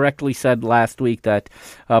incorrectly said last week that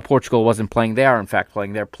Portugal wasn't playing. They are, in fact,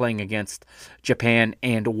 playing. They're playing against Japan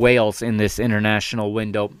and Wales in this international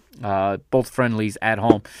window, both friendlies at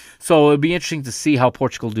home. So it'll be interesting to see how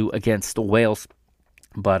Portugal do against Wales.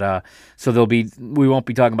 But so we won't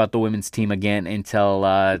be talking about the women's team again until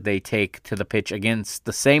they take to the pitch against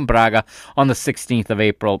the same Braga on the 16th of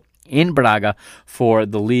April in Braga for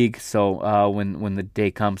the league. So when the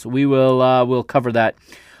day comes, we'll cover that.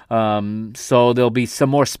 So there'll be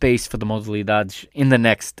some more space for the modalidades in the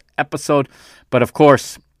next episode. But of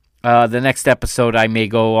course, the next episode I may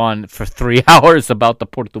go on for 3 hours about the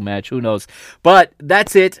Porto match. Who knows? But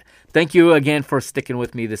that's it. Thank you again for sticking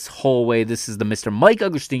with me this whole way. This is the Mr. Mike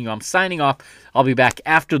Agostinho. I'm signing off. I'll be back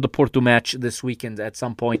after the Porto match this weekend at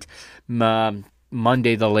some point.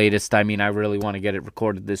 Monday the latest. I mean, I really want to get it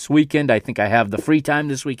recorded this weekend. I think I have the free time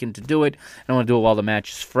this weekend to do it. I want to do it while the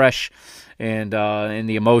match is fresh and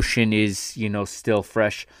the emotion is, still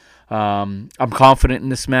fresh. I'm confident in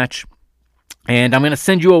this match. And I'm going to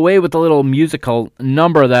send you away with a little musical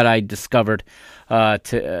number that I discovered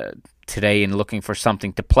today and looking for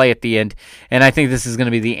something to play at the end. And I think this is going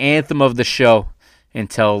to be the anthem of the show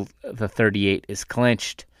until the 38 is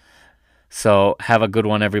clinched. So have a good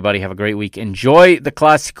one, everybody. Have a great week. Enjoy the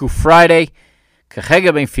Clásico Friday.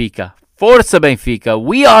 Carrega Benfica. Força Benfica.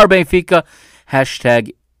 We are Benfica.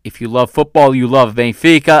 Hashtag, if you love football, you love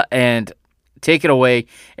Benfica. And take it away.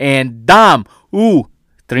 And dam o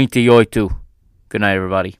 38. Good night,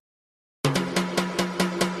 everybody.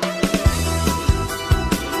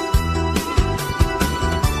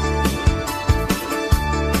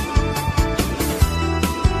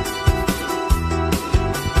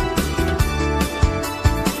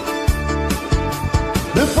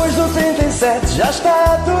 Depois do 37 já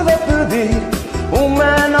está tudo a pedir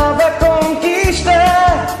uma nova conquista.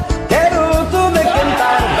 Quero tudo a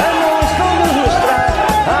cantar, vamos todos mostrar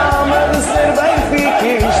a alma de ser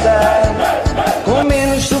benfiquista. Com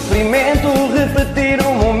menos sofrimento, repetir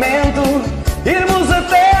um momento, irmos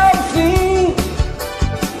até ao fim,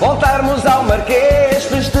 voltarmos ao Marquês,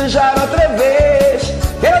 festejar outra vez.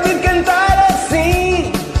 Quero ouvir cantar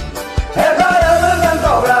assim. Agora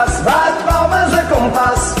levanta o braço, bate palmas a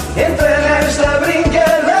compasso, entra nesta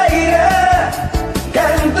brincadeira,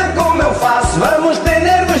 canta como eu faço, vamos ter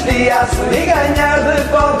nervos de aço e ganhar de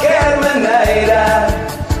qualquer maneira.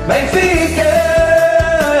 Benfica,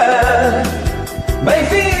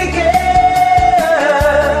 Benfica,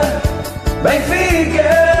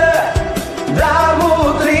 Benfica, dá-me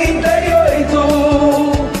o 38.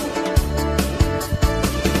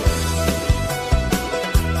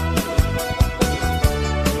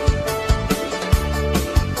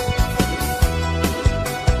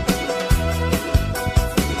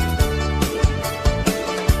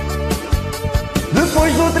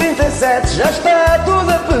 Depois do 37 já está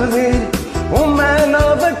tudo a pedir uma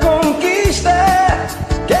nova conquista.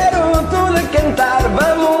 Quero tudo a cantar,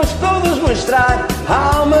 vamos todos mostrar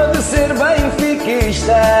a alma de ser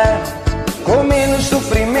benfiquista. Com menos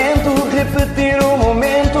sofrimento, repetir o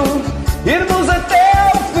momento, irmos até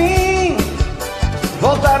ao fim,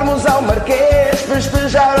 voltarmos ao Marquês,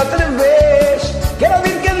 festejar outra vez. Quero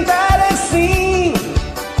ouvir cantar assim.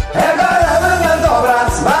 Agora levanta o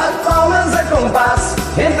braço, bate palmas a compasso,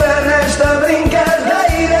 entra nesta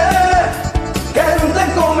brincadeira, canta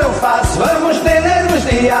como eu faço, vamos ter nervos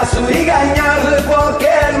de aço e ganhar de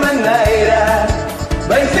qualquer maneira.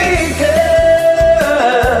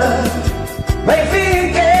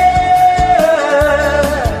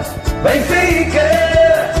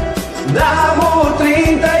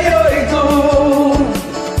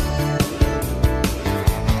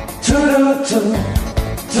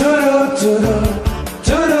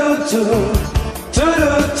 turu,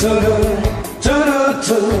 turu, turu, turu,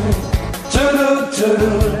 turu,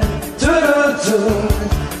 turu, turu, turu,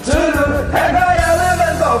 turu. Agora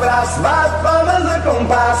levanta o braço, bate palmas a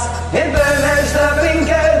compasso, entra nesta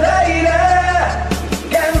brincadeira.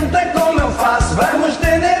 Canta como eu faço, vamos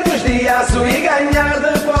ter nervos de aço e ganhar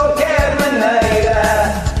de qualquer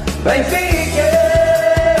maneira. Benfica.